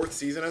Yeye's 4th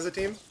season as a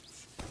team.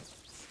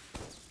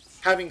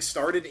 Having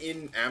started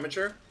in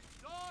Amateur.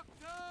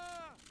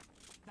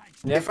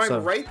 Yeah, if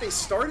I'm right, they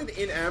started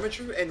in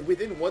Amateur and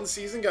within one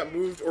season got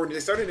moved, or they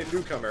started in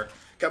Newcomer,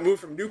 got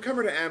moved from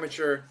Newcomer to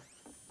Amateur,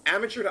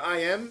 Amateur to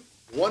IM,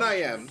 1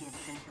 IM,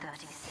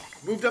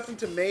 moved up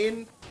into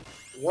Main,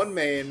 1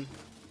 Main,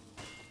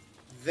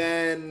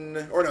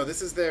 then, or no,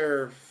 this is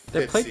their 5th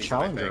They played season,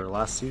 Challenger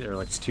last season, or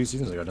like 2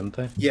 seasons ago, didn't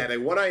they? Yeah, they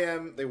won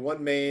IM, they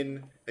won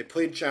Main, they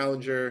played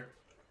Challenger,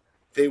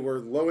 they were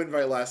low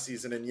invite last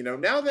season, and,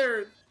 now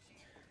they're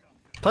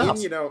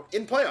playoffs.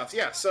 In playoffs,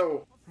 yeah,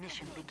 so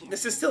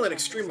this is still an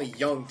extremely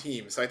young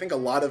team, so I think a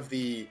lot of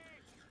the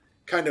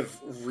kind of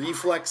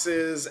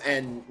reflexes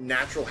and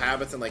natural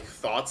habits and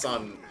thoughts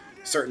on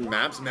certain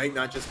maps might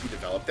not just be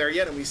developed there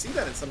yet, and we see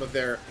that in some of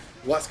their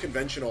less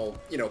conventional,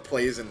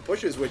 plays and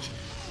pushes, which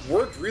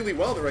worked really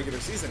well in the regular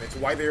season. It's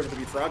why they're able to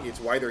beat Froggy, it's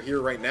why they're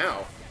here right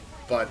now,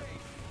 but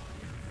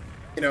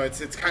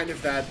it's kind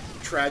of that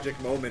tragic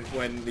moment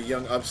when the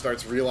young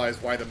upstarts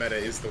realize why the meta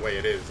is the way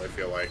it is, I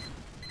feel like.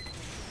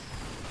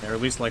 Or at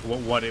least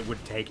what it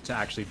would take to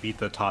actually beat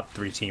the top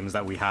 3 teams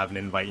that we have in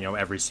Invite,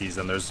 every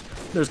season. There's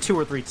 2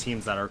 or 3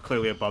 teams that are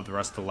clearly above the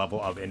rest of the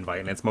level of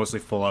Invite, and it's mostly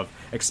full of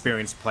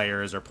experienced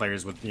players or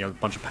players with, a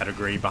bunch of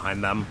pedigree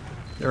behind them.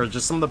 They're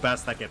just some of the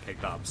best that get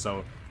picked up.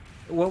 So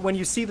when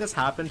you see this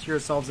happen to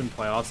yourselves in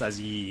playoffs as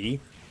Yeye,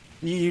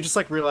 you just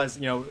realize,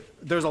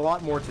 there's a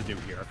lot more to do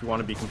here if you want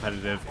to be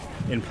competitive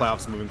in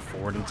playoffs moving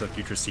forward into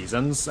future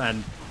seasons,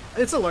 and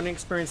it's a learning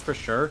experience for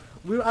sure.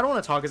 I don't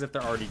want to talk as if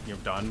they're already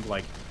done.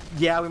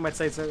 Yeah, we might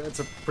say it's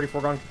a pretty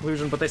foregone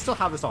conclusion, but they still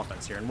have this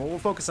offense here, and we'll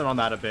focus in on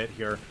that a bit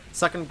here.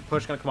 Second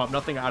push gonna come up,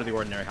 nothing out of the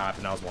ordinary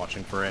happened. I was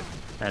watching for it,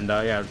 and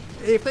yeah,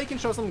 if they can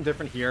show something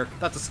different here,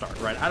 that's a start,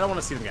 right? I don't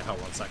want to see them get held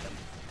 1 second.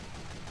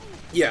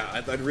 Yeah,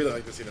 I'd really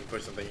like to see them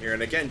push something here,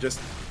 and again,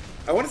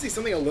 I want to see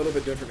something a little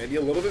bit different, maybe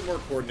a little bit more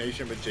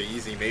coordination with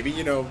Jay-Z. Maybe,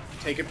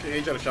 take a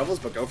page out of Shovels,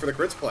 but go for the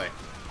crits play.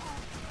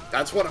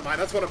 That's one of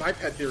my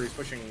pet theories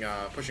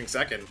pushing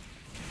second.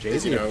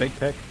 Jay-Z, a big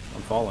pick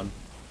on Fallen.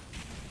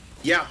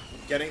 Yeah,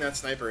 getting that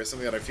sniper is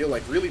something that I feel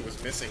like really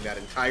was missing the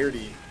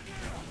entirety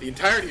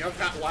of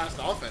that last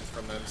offense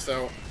from them.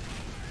 So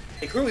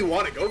they clearly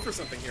want to go for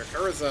something here.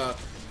 Kura's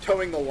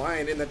towing the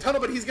line in the tunnel,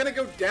 but he's going to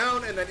go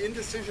down, and that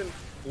indecision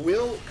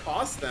will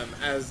cost them,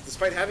 as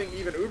despite having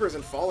even Ubers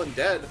and Fallen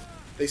dead,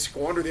 they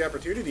squander the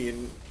opportunity,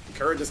 and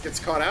Kura just gets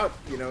caught out,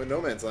 in no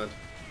man's land.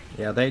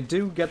 Yeah, they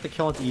do get the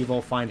kill into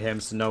Evil, find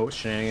him, so no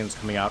shenanigans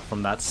coming out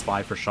from that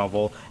spy for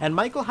Shovel. And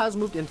Michael has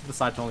moved into the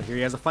side tunnel here.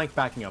 He has a flank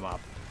backing him up.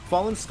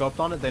 Fallen scoped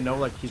on it. They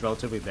know he's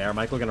relatively there.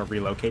 Michael going to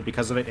relocate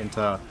because of it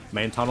into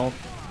main tunnel.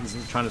 He's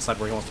trying to decide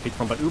where he wants to peek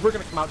from, but Uber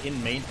going to come out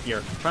in main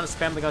here, trying to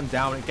spam the gun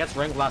down. It gets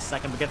wrangled last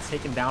second, but gets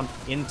taken down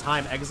in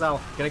time.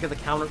 Exile going to get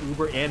the counter.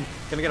 Uber in,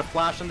 going to get a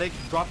flash, and they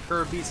drop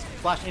Kirby's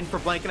flash in for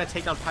Blank, going to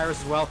take down Pyrus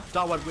as well.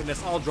 Dotwad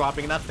Witness all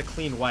dropping, and that's the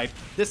clean wipe.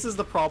 This is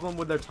the problem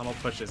with their tunnel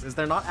pushes, is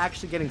they're not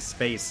actually getting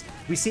space.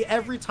 We see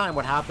every time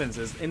what happens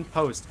is in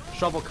post,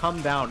 Shovel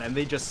come down, and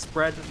they just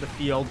spread the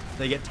field.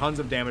 They get tons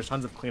of damage,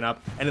 tons of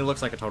cleanup, and it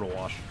looks like a total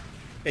wash.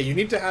 Yeah, you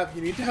need to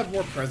have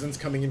more presence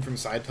coming in from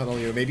side tunnel.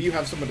 Maybe you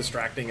have someone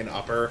distracting an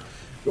upper,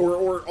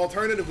 or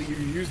alternatively you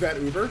use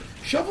that Uber.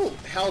 Shovel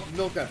held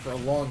milk that for a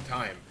long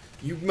time.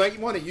 You might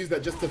want to use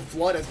that just to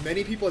flood as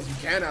many people as you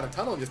can out of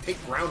tunnel and just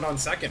take ground on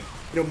second.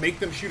 Make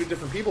them shoot at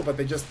different people, but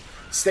they just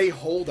stay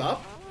holed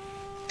up.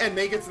 and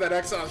they get to that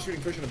Exile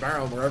shooting fish in a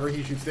barrel, and wherever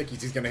he shoots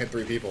stickies, he's going to hit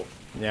 3 people.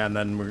 Yeah, and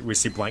then we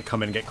see Blank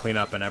come in and get clean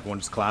up, and everyone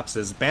just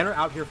collapses. Banner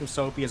out here from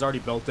Soapy has already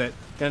built it.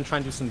 Gonna try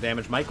and do some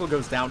damage. Michael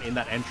goes down in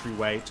that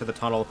entryway to the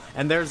tunnel,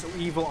 and there's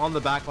Evil on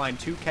the back line.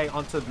 2K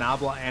onto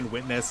Nabla and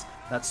Witness.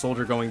 That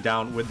soldier going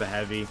down with the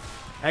heavy.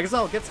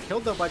 Exile gets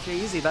killed though by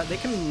Jay-Z. That they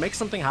can make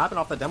something happen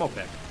off the demo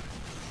pick.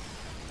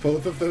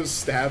 Both of those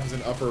stabs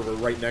and upper were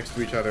right next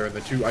to each other, and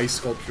the 2 ice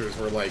sculptures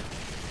were like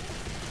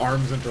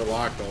arms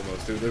interlocked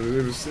almost. It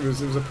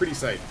was a pretty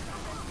sight.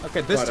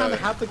 Okay, this time they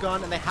have the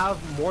gun, and they have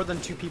more than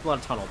 2 people on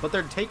a tunnel, but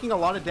they're taking a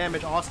lot of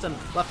damage. Austin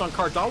left on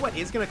card. Dawet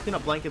is going to clean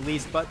up Blank at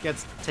least, but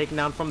gets taken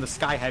down from the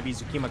Sky Heavy.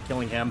 Zukima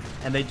killing him,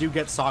 and they do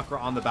get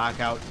Sakura on the back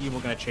out. Evil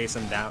going to chase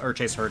him down, or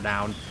chase her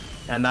down,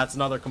 and that's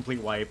another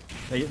complete wipe.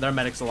 Their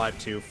medic's alive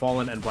too.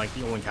 Fallen and Blank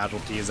the only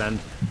casualties, and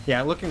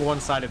yeah, looking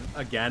one-sided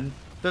again.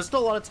 There's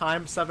still a lot of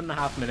time,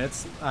 7.5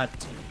 minutes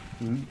at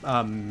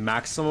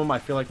maximum. I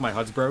feel like my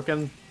HUD's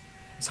broken,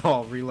 so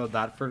I'll reload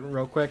that for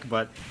real quick,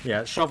 but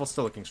yeah, Shovel's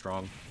still looking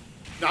strong.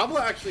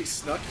 Nabla actually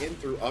snuck in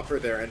through upper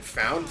there and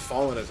found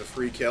Fallen as a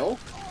free kill.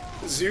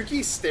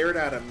 Zuki stared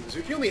at him.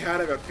 Zuki only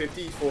had about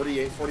 40 to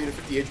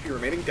 50 HP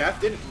remaining.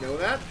 Death didn't know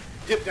that.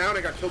 Dipped down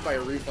and got killed by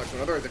a reflex. In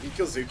other words, if he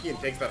kills Zuki and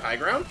takes that high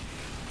ground,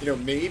 you know,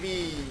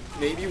 maybe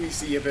we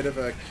see a bit of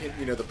a,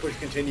 you know, the push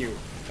continue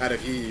out of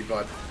Yeye,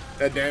 but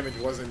that damage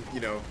wasn't, you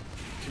know,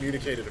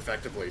 communicated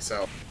effectively,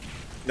 so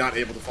not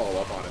able to follow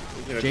up on it.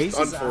 You know, Jace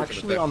is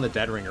actually on the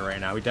Dead Ringer right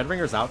now. Dead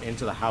Ringer's out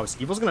into the house.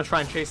 Evil's going to try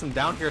and chase him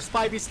down here.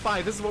 Spy be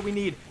spy. This is what we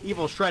need.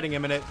 Evil shredding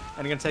him in it,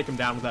 and going to take him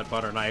down with that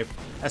butter knife.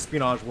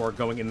 Espionage war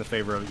going in the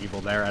favor of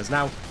Evil there, as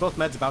now both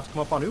meds about to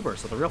come up on Uber,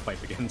 so the real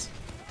fight begins.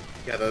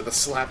 Yeah, the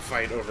slap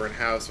fight over in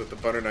house with the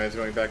butter knives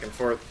going back and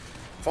forth.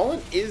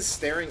 Fallen is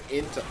staring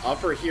into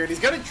upper here, and he's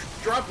going to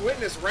drop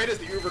Witness right as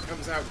the Uber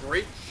comes out.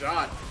 Great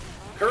shot.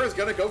 Kura's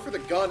going to go for the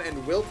gun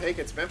and will take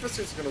it. Memphis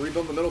is going to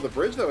rebuild in the middle of the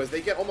bridge, though, as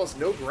they get almost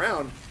no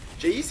ground.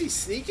 Jay-Z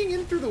sneaking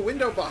in through the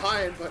window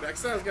behind, but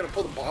Exile is going to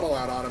pull the bottle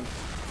out on him,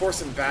 force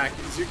him back.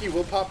 Zuki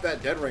will pop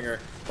that Dead Ringer.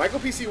 Michael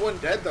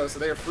PC1 dead, though, so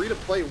they are free to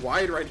play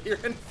wide right here,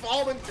 and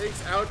Fallen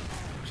takes out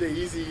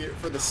Jay-Z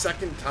for the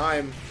 2nd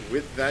time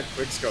with that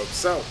quickscope.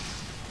 So,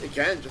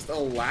 again, just a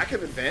lack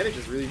of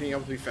advantages really being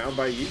able to be found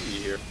by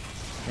Yeye here.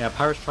 Yeah,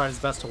 Pyrus tried his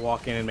best to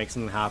walk in and make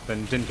something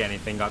happen. Didn't get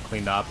anything, got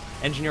cleaned up.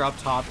 Engineer up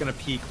top, gonna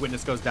peek.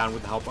 Witness goes down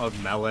with the help of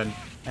Melon.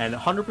 And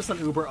 100%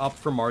 Uber up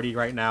for Marty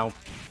right now.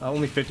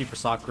 Only 50 for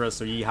Sakura,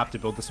 so you have to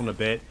build this one a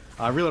bit.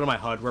 Reload on my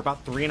HUD. We're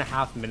about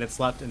 3.5 minutes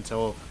left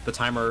until the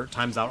timer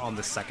times out on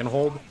the 2nd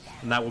hold.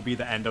 And that will be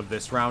the end of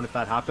this round if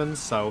that happens.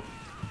 So,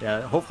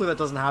 yeah, hopefully that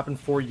doesn't happen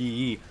for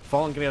Yeye.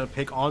 Fallen gonna get a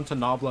pick onto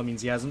Nabla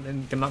means he hasn't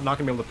not gonna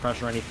be able to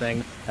pressure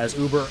anything. As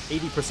Uber,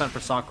 80% for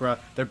Sakura.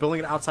 They're building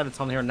it outside the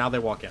tunnel here, and now they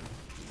walk in.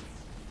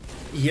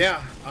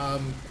 Yeah,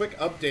 quick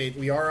update.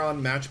 We are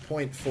on match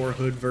point for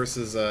Hood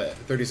versus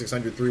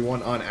 3600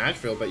 3-1 on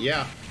Asheville, but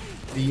yeah,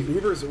 the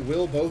Ubers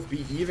will both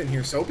be even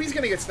here. Soapy's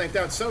going to get sniped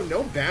out, so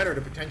no banner to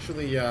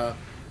potentially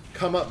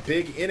come up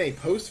big in a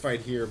post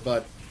fight here,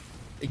 but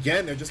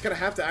again, they're just going to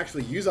have to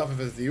actually use off of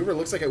it. The Uber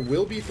looks like it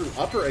will be through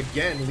upper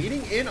again,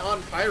 leading in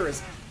on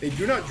Pyrus. They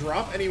do not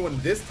drop anyone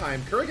this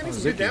time. Kura getting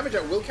some good damage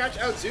out, will catch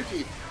out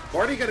Zuki.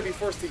 Marty going to be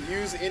forced to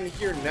use in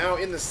here now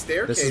in the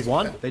staircase. This is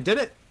one. They did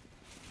it.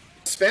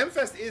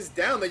 Spamfest is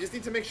down. They just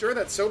need to make sure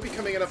that Soapy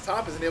coming in up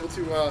top isn't able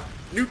to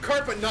nuke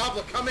cart, but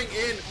Nabla coming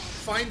in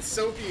finds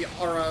Soapy,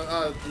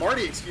 or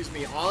Marty, excuse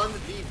me, on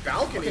the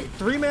balcony. Okay,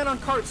 3-man on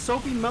cart.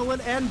 Soapy,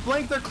 Melon, and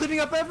Blank. They're cleaning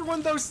up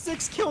everyone. Those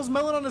 6 kills.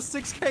 Melon on a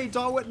 6K.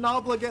 Dawet,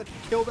 Nabla get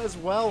killed as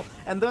well.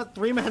 And that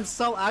 3-man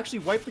cell actually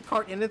wiped the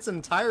cart in its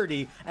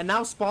entirety. And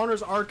now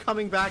spawners are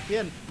coming back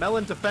in.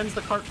 Melon defends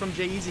the cart from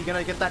Jay-Z.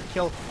 Gonna get that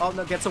kill. Oh,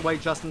 no, gets away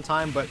just in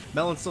time, but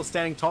Melon's still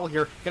standing tall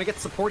here. Gonna get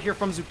support here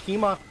from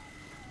Zukima.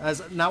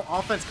 As now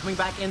offense coming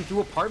back in through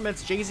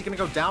apartments. Jay-Z gonna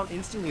go down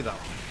instantly though.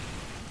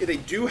 Yeah, they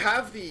do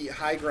have the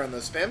high ground though.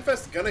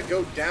 Spamfest gonna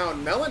go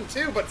down. Melon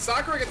too, but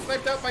Sakura gets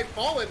sniped out by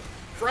Fallen.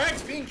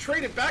 Frags being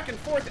traded back and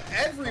forth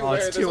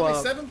everywhere. There's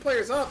only 7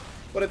 players up,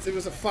 but it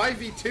was a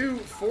 5v2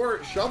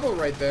 for Shovel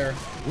right there.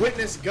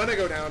 Witness gonna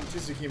go down.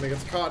 Tsukima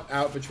gets caught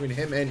out between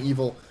him and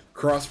Evil.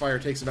 Crossfire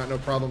takes him out no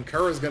problem.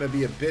 Kura's gonna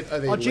be a bit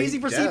of a Jay-Z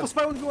versus death. Evil.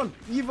 Spy one's going.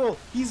 Evil.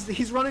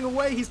 He's running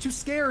away. He's too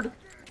scared.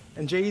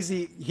 And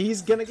Jay-Z,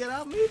 he's gonna get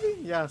out maybe?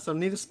 Yeah, so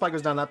neither spy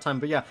goes down that time.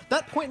 But yeah,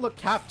 that point looked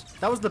capped.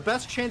 That was the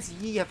best chance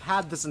Yeye have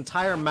had this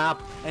entire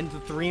map, and the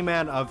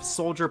 3-man of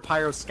Soldier,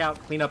 Pyro,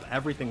 Scout clean up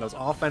everything. Those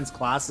offense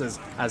classes,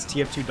 as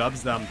TF2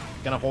 dubs them,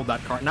 gonna hold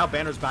that card. Now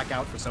Banner's back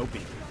out for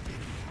Soapy.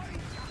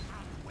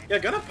 Yeah,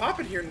 gonna pop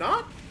it here.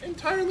 Not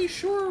entirely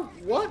sure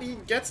what. He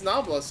gets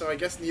Nabla, so I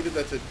guess needed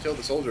that to kill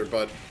the Soldier,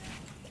 but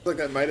like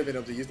that might have been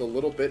able to use a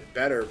little bit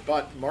better,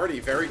 but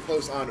Marty very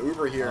close on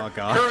Uber here. Oh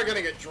god. Kura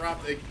gonna get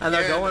dropped again. And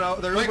they're going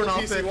out. They're Michael Ubering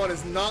off PC1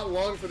 is not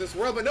long for this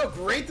world, but no,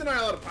 great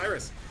denial out of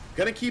Pyrus.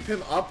 Gonna keep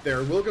him up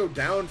there. Will go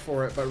down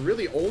for it, but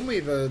really only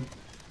the.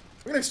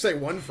 I'm gonna say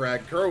 1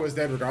 frag. Kura was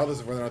dead regardless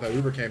of whether or not that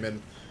Uber came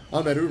in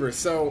on that Uber.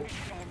 So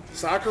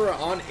Sakura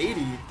on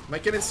 80.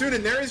 Might get in soon,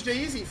 and there is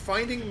Yeye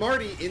finding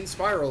Marty in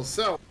spirals.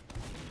 So,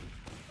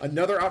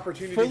 another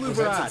opportunity presents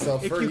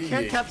itself for Yeye. If you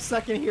can't cap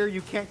second here,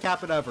 you can't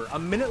cap it ever. A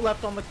minute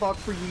left on the clock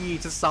for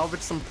Yeye to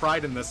salvage some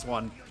pride in this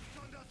one.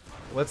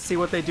 Let's see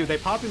what they do. They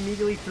pop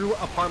immediately through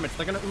apartments.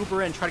 They're gonna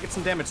Uber in, try to get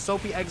some damage.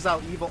 Soapy,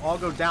 Exile, Evil all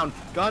go down.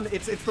 Gun,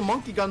 it's the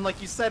monkey gun,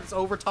 like you said. It's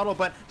over Tuttle,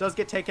 but does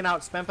get taken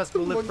out. Spamfest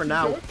will live for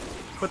now.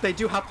 But they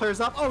do have players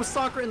up. Oh,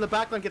 Sakura in the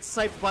backline gets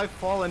sniped by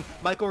Fallen.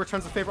 Michael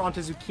returns the favor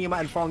onto Zukima,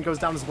 and Fallen goes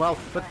down as well.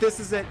 But this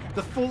is it.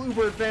 The full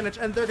Uber advantage,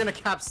 and they're gonna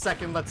cap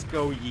second. Let's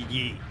go,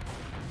 Yeye.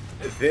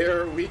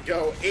 There we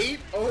go.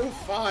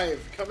 8:05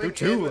 coming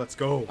in. Let's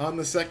go. On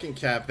the second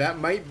cap. That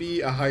might be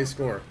a high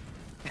score.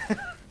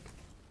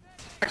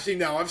 Actually,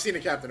 no. I've seen a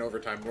cap in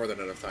overtime more than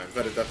enough times.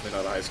 That is definitely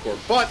not a high score,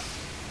 but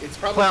it's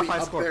probably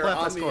up there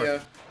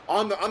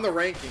on the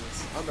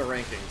rankings. On the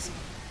rankings.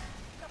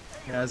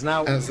 As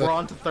now we're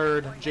on to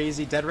third.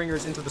 Jay-Z dead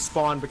ringers into the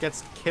spawn, but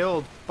gets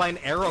killed by an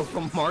arrow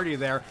from Marty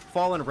there.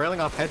 Fallen railing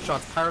off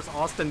headshots. Paris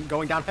Austin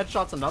going down.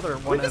 Headshots another one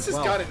as well. This has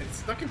got it. It's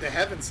stuck into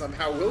heaven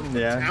somehow. Will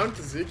down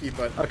to Zuki,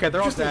 but okay,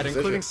 they're all dead,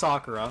 including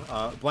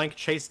Sakura. Blank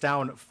chased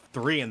down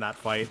 3 in that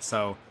fight,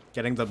 so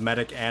getting the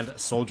medic and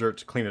soldier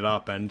to clean it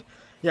up. And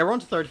yeah, we're on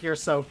to third here.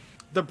 So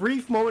the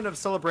brief moment of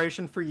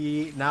celebration for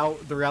Yeye. Now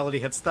the reality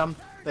hits them.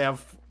 They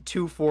have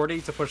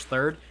 240 to push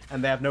third,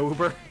 and they have no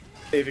Uber.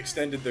 They've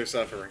extended their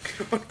suffering.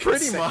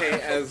 Pretty much.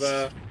 As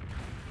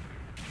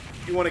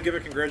you want to give a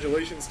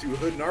congratulations to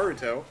Hood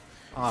Naruto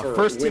for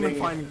first team winning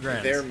in finding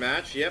Grands. Their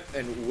match,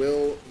 and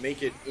will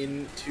make it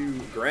into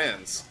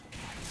Grands.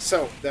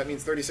 So that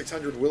means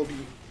 3600 will be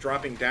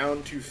dropping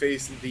down to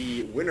face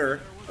the winner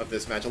of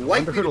this match.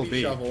 Likely to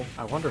be Shovel.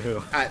 I wonder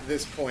who. At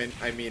this point,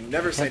 I mean,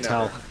 never say never.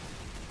 Tell.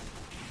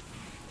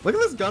 Look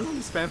at this gun from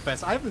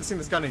Spamfest. I haven't seen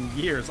this gun in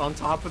years. On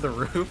top of the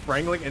roof,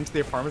 wrangling into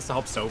the apartments to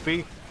help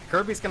Soapy.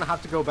 Kirby's gonna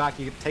have to go back.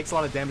 He takes a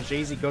lot of damage.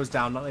 Jay-Z goes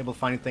down, not able to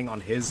find anything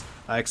on his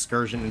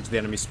excursion into the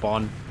enemy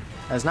spawn.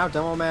 As now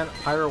Demo Man,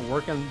 Pyro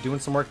working, doing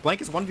some work.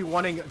 Blank is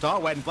 1v1ing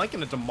Dotwet, and Blank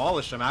gonna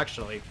demolish him,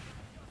 actually.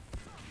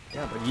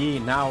 Yeah, but Yeye,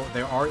 now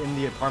they are in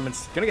the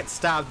apartments. Gonna get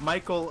stabbed.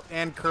 Michael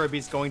and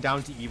Kirby's going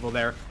down to Evil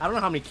there. I don't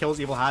know how many kills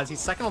Evil has. He's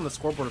second on the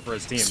scoreboard for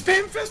his team.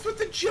 Spamfest with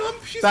the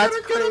jump! She's That's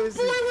gonna get a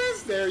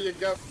bonus! There you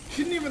go.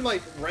 She didn't even,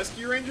 like,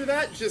 rescue ranger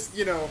that. Just,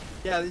 you know...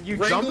 Yeah, you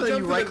jump and then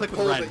you right-click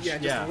with wrench. Yeah,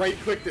 just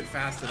right-clicked it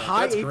fast enough.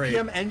 High That's APM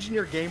great.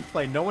 engineer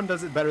gameplay. No one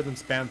does it better than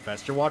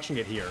Spamfest. You're watching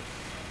it here.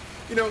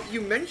 You know,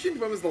 you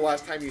mentioned when was the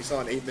last time you saw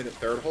an 8-minute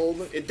third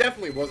hold. It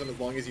definitely wasn't as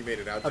long as you made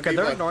it out to Okay, be,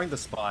 they're but ignoring the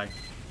spy.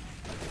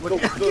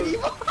 Look at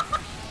Evil!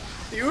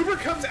 The Uber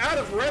comes out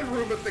of Red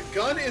Room, but the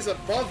gun is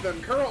above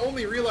them. Kura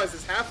only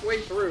realizes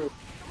halfway through.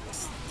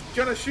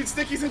 Gonna shoot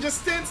stickies and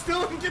just stand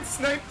still and get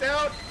sniped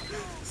out.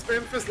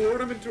 Spamfest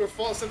lured him into a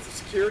false sense of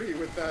security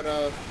with that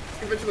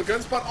conventional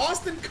gun spot.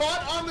 Austin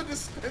caught on the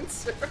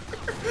dispenser.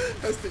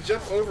 Has to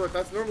jump over it.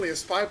 That's normally a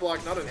spy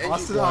block, not an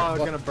engine block.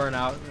 Austin gonna burn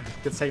out.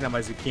 Gets taken out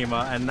by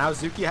Zukima. And now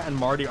Zuki and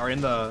Marty are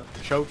in the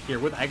choke here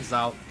with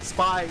Exile.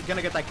 Spy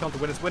gonna get that kill to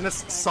Witness.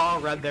 Witness saw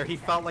red there. He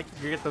felt like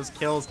he could get those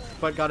kills,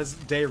 but got his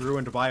day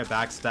ruined by a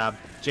backstab.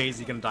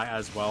 Jay-Z gonna die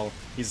as well.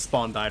 He's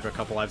spawn died for a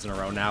couple lives in a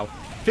row now.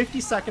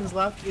 50 seconds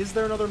left. Is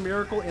there another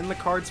miracle in the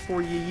cards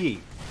for Yeye?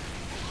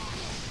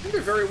 I think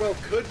there very well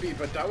could be,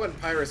 but Dawa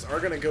and Pyrus are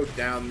going to go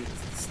down.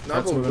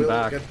 Snubble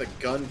will get the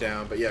gun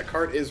down, but yeah,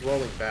 Cart is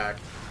rolling back.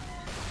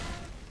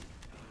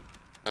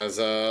 As,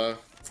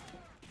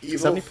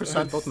 Evil...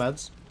 70% both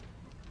meds.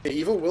 Yeah,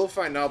 Evil will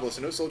find Noble,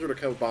 so no soldier to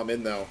kill bomb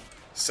in, though.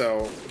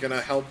 So,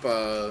 gonna help,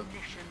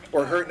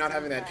 or hurt not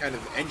having that kind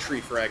of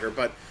entry fragger,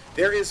 but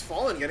there is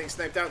Fallen getting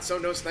sniped out, so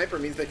no sniper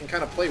means they can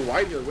kind of play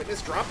wide here.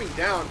 Witness dropping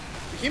down.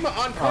 Hima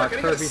on par,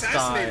 getting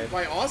assassinated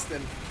by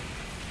Austin.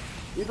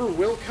 Uber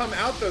will come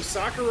out, though.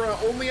 Sakura,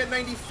 only at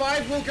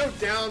 95, will go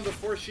down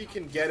before she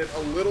can get it. A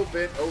little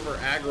bit over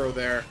aggro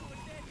there.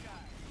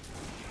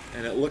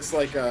 And it looks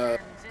like a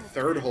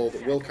third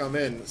hold will come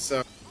in,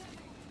 so...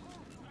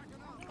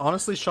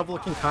 Honestly, Shovel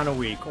looking kind of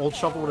weak. Old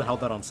Shovel would have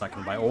held that on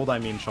second. By old, I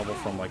mean Shovel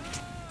from, like,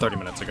 30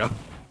 minutes ago.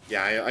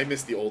 Yeah, I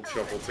missed the old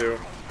Shovel, too.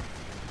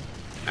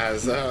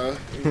 As,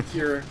 we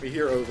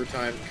hear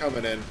overtime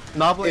coming in.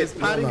 Noble is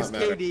patting his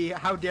KD.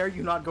 How dare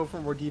you not go for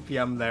more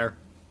DPM there?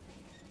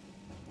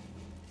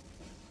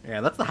 Yeah,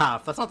 that's the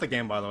half. That's not the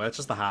game, by the way. It's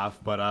just the half.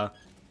 But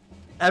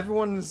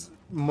everyone's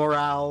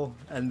morale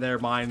and their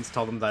minds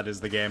tell them that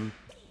is the game.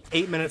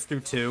 8 minutes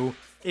through 2.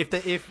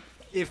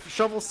 If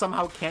Shovel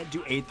somehow can't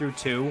do 8 through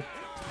 2,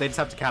 they just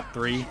have to cap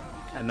 3,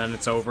 and then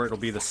it's over. It'll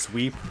be the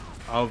sweep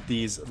of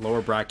these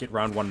lower bracket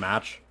round 1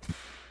 match.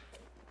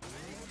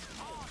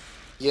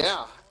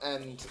 Yeah,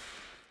 and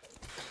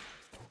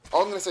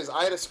all I'm gonna say is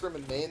I had a scrim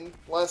in main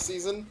last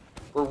season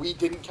where we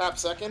didn't cap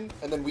second,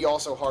 and then we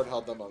also hard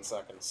held them on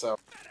second. So.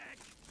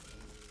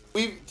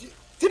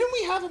 Didn't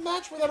we have a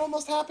match where that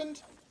almost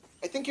happened?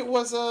 I think it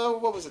was,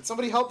 what was it?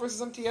 Somebody Help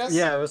versus MTS?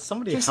 Yeah, it was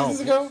Somebody Help. 2 seasons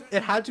ago?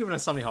 It had to have been a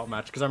Somebody Help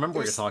match, because I remember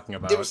what you're talking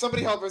about. It was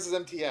Somebody Help versus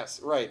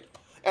MTS, right.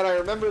 And I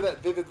remember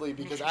that vividly,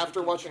 because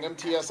after watching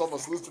MTS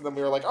almost lose to them,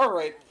 we were like,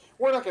 alright,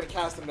 we're not going to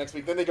cast them next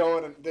week. Then they go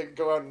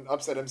out and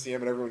upset MCM,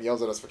 and everyone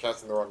yells at us for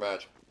casting the wrong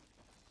match.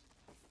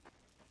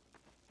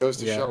 Goes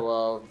to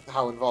show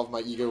how involved my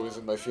ego is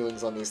in my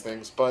feelings on these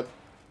things. But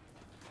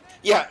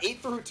yeah,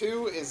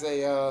 8-2 is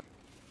a.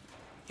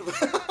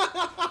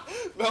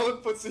 Melon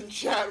puts in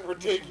chat, we're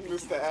taking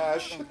this to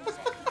Ash.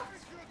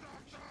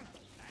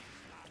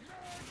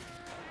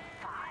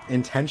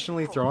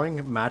 Intentionally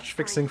throwing match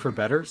fixing for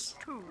betters?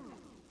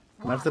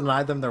 Might have to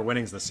deny them their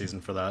winnings this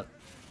season for that.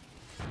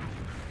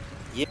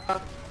 Yeah.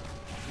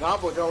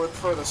 Nobla going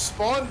for the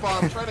spawn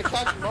bomb, trying to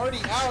catch Marty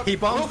out. He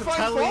bombs the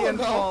Telly and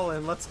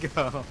Fallen. Let's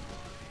go.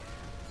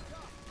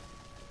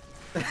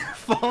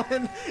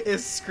 Fallen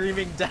is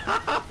screaming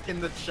down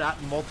in the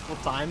chat multiple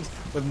times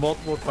with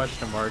multiple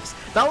question marks.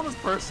 That one was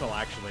personal,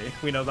 actually.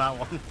 We know that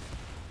one.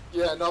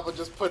 Yeah, Nobla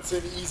just puts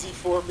in easy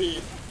for me.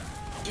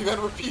 He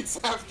then repeats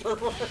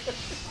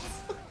afterwards.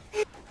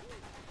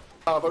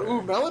 But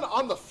ooh, Melon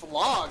on the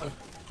flog.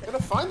 Gonna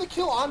find the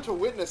kill onto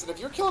Witness, and if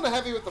you're killing a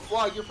heavy with the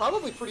flog, you're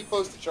probably pretty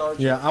close to charge.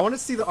 Yeah, I want to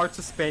see the Arts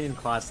of Spanian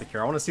Classic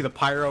here. I want to see the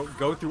Pyro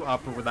go through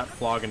upper with that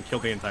flog and kill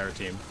the entire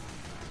team.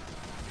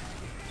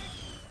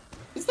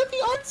 Is that the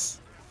Arts?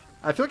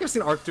 I feel like I've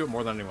seen Arts do it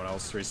more than anyone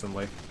else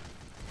recently.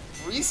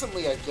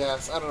 Recently, I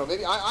guess. I don't know.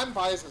 Maybe I'm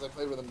biased because I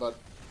played with him, but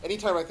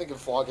anytime I think of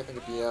flog, I think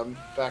of BM.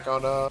 Back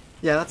on,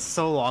 Yeah, that's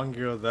so long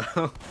ago,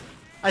 though.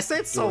 I say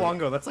it's so long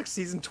ago. That's like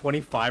season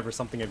 25 or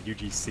something of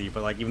UGC,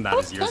 but like even that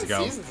is years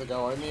ago. Seasons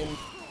ago, I mean.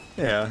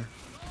 Yeah.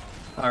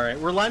 Alright,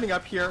 we're lining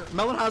up here.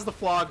 Melon has the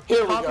flog.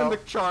 Here we Pop go. in the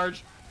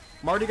charge.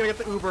 Marty gonna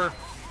get the Uber.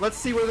 Let's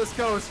see where this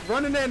goes.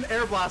 Running in,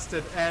 air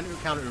blasted, and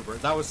counter Uber.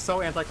 That was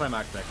so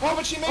anticlimactic. Oh,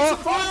 but she makes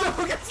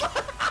it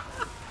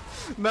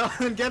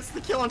Melon gets the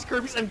kill on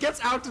Kirby's and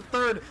gets out to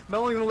third.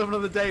 Melon gonna live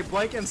another day.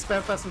 Blank and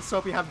Spamfest and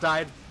Soapy have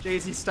died.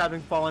 Jay-Z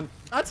stabbing Fallen.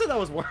 I'd say that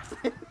was worth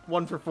it.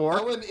 1 for 4.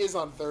 Melon is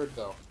on third,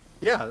 though.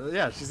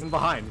 Yeah, she's in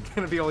behind.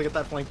 Gonna be able to get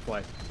that flank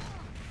play.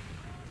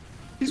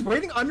 He's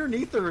waiting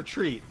underneath the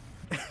retreat.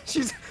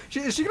 Is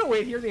she gonna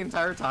wait here the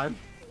entire time?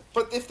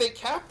 But if they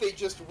cap, they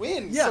just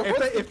win. Yeah,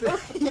 so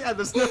yeah,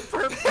 there's no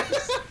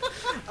purpose.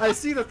 I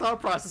see the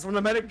thought process. When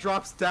the medic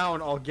drops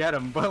down, I'll get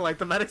him. But like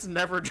the medic's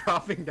never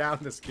dropping down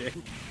this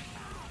game.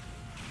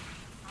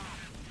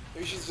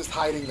 Maybe she's just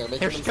hiding there, making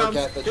Here them she comes.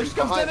 forget that Here she's she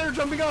comes behind. down there,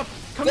 jumping up.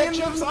 Coming in,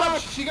 jumps the up. back.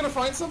 Is she gonna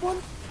find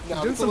someone? No,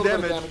 Doing it's some a little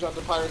damage. bit of damage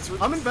onto Pirates.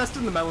 I'm invested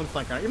in the Melon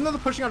flank right now. Even though they're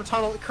pushing out a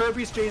tunnel,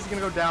 Kirby's Jay's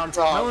gonna go down.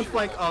 Oh, Melon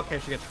flank. Oh, okay,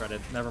 she gets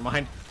shredded. Never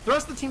mind. The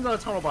rest of the team's on a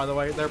tunnel, by the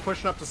way. They're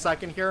pushing up to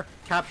second here.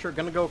 Capture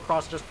gonna go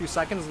across just a few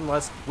seconds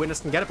unless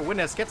Witness can get it. But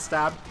Witness gets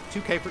stabbed.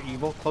 2K for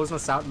Evil. Closing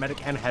us out.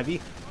 Medic and Heavy.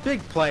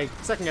 Big play.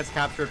 Second gets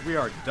captured. We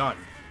are done.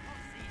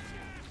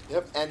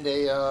 Yep, and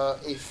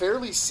a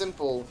fairly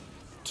simple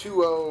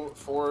 2-0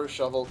 for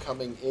Shovel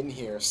coming in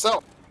here.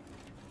 So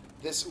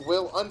this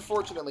will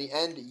unfortunately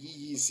end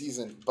Yeye's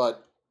season,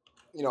 but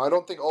you know I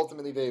don't think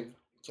ultimately they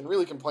can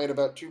really complain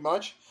about too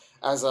much.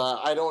 As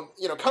I don't,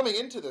 coming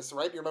into this,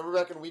 right? You remember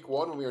back in week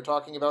 1 when we were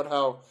talking about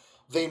how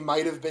they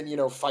might have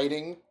been,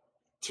 fighting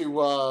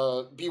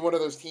to be one of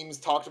those teams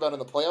talked about in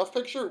the playoff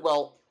picture?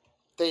 Well,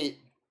 they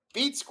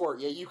beat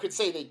Squirtye. You could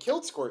say they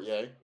killed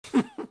Squirtye.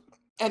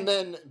 And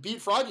then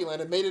beat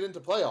Fraudulent and made it into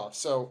playoffs.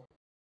 So,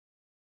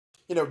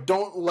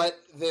 don't let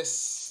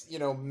this,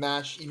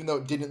 match, even though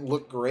it didn't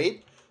look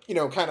great,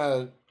 kind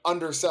of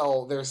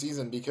undersell their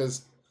season,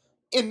 because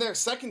in their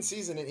second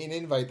season in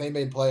Invite, they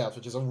made playoffs,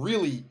 which is a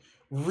really,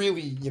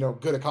 really,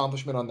 good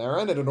accomplishment on their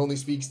end, and it only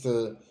speaks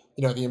to,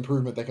 the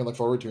improvement they can look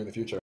forward to in the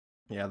future.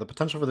 Yeah, the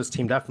potential for this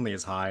team definitely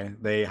is high.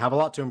 They have a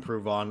lot to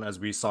improve on, as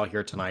we saw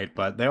here tonight,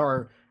 but they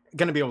are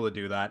going to be able to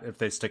do that if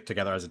they stick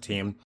together as a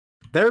team.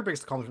 Their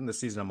biggest accomplishment this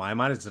season, in my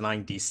mind, is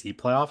denying DC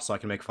playoffs, so I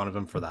can make fun of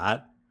him for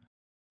that.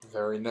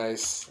 Very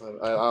nice.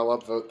 I'll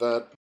upvote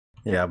that.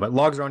 Yeah, but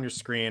logs are on your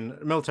screen.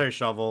 Military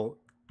Shovel,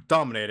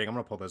 dominating. I'm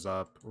going to pull this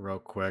up real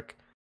quick.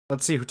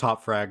 Let's see who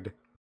top fragged.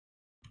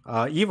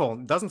 Evil,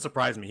 doesn't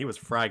surprise me. He was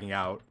fragging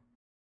out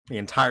the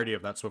entirety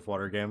of that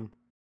Swiftwater game.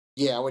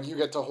 Yeah, when you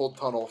get to hold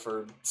tunnel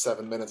for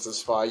 7 minutes as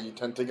Spy, you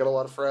tend to get a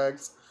lot of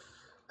frags.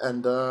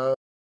 And,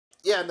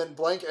 and then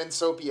Blank and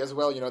Soapy as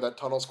well, that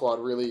tunnel squad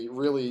really,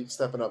 really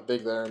stepping up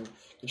big there and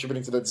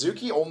contributing to that.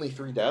 Zuki, only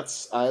 3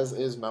 deaths, as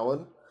is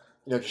Melon.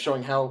 Just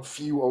showing how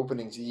few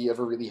openings he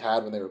ever really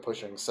had when they were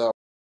pushing. So,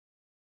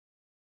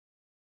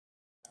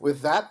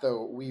 with that,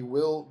 though, we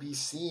will be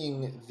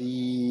seeing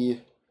the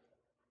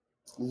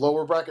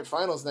lower bracket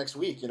finals next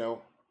week.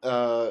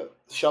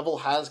 Shovel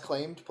has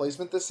claimed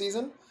placement this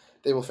season.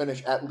 They will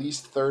finish at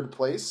least 3rd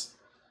place,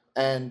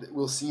 and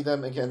we'll see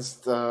them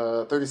against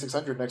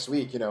 3600 next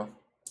week, going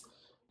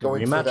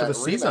rematch for that of the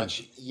season.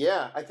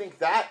 Yeah, I think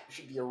that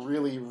should be a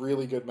really,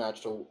 really good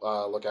match to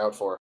look out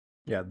for.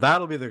 Yeah,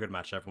 that'll be the good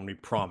match, everyone, we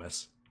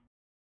promise.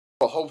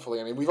 Well,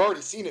 hopefully. I mean, we've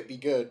already seen it be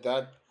good.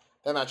 That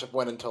matchup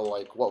went until,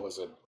 what was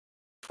it?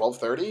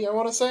 12:30, I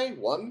want to say?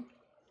 1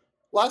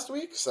 last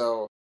week?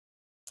 So,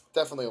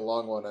 definitely a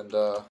long one, and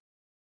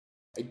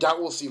I doubt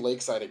we'll see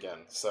Lakeside again,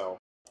 so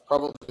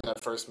probably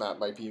that first map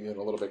might be even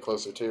a little bit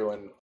closer, too.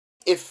 And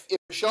if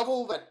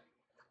Shovel, that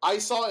I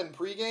saw in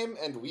pregame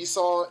and we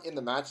saw in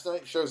the match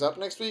tonight shows up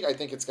next week, I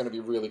think it's going to be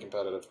really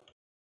competitive.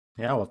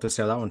 Yeah, we'll have to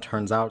see how that one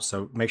turns out.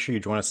 So make sure you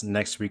join us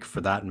next week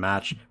for that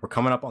match. We're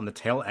coming up on the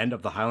tail end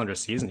of the Highlander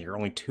season here.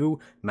 Only 2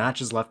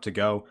 matches left to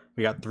go.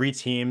 We got 3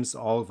 teams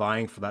all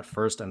vying for that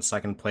first and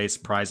second place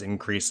prize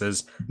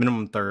increases,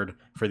 minimum third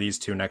for these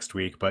 2 next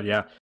week. But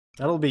yeah,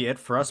 that'll be it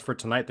for us for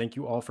tonight. Thank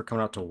you all for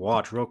coming out to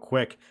watch. Real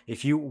quick,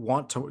 if you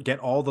want to get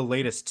all the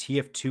latest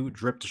TF2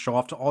 drip to show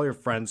off to all your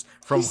friends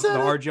from the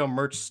RGL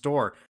merch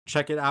store,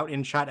 check it out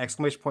in chat,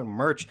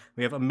 !merch.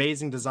 We have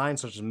amazing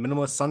designs such as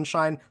Minimalist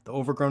Sunshine, the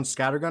Overgrown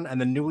Scattergun,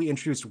 and the newly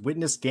introduced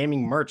Witness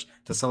Gaming merch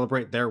to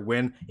celebrate their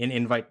win in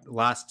Invite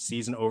last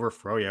season over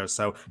Froyo.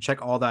 So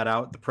check all that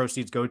out. The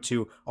proceeds go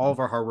to all of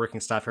our hardworking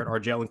staff here at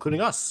RGL,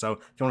 including us. So if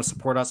you want to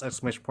support us,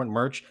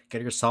 !merch,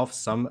 get yourself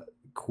some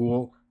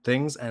cool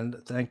things, and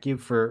thank you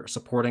for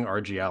supporting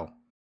RGL.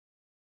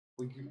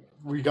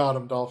 We got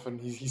him, Dolphin.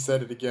 He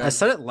said it again. I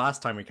said it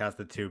last time we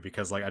casted too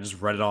because I just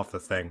read it off the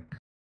thing.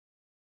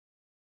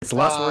 It's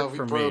less work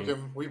for me.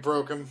 We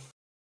broke him.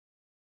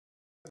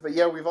 But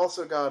yeah, we've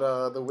also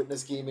got the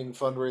Witness Gaming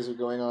fundraiser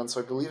going on,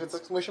 so I believe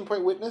it's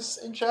 !Witness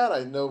in chat.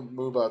 I know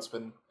Moobot's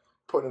been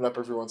putting it up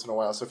every once in a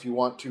while, so if you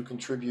want to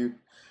contribute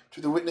to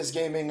the Witness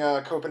Gaming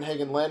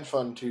Copenhagen Land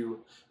Fund to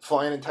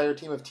fly an entire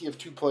team of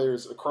TF2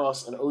 players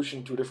across an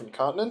ocean to a different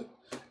continent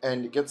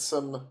and get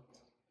some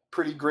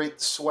pretty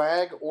great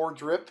swag or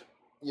drip,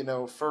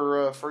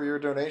 for your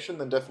donation,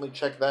 then definitely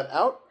check that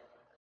out.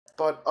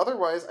 But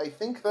otherwise, I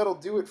think that'll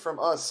do it from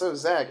us. So,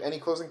 Zach, any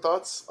closing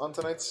thoughts on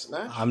tonight's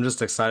match? I'm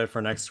just excited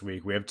for next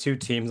week. We have 2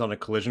 teams on a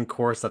collision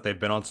course that they've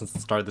been on since the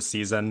start of the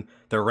season.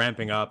 They're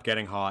ramping up,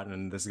 getting hot,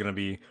 and this is going to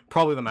be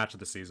probably the match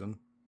of the season.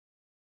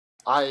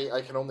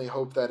 I can only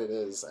hope that it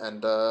is,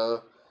 and I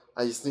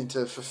just need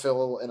to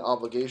fulfill an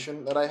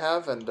obligation that I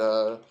have, and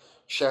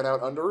shout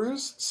out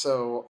Underoos.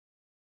 So,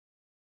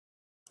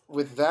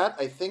 with that,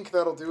 I think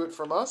that'll do it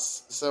from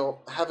us. So,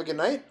 have a good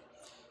night.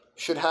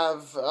 Should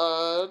have,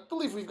 I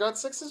believe we've got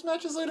 6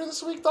 matches later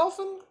this week,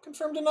 Dolphin?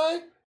 Confirm,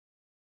 deny?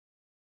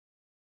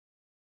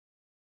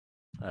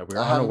 We're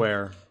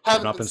unaware.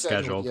 Haven't not been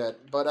scheduled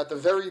yet, but at the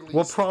very least...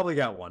 We'll probably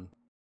get one.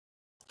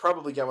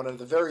 At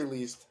the very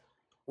least,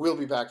 we'll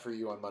be back for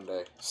you on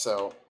Monday.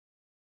 So,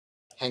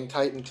 hang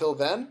tight until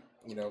then.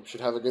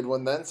 Should have a good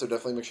one then, so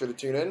definitely make sure to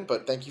tune in.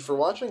 But thank you for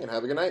watching, and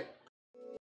have a good night.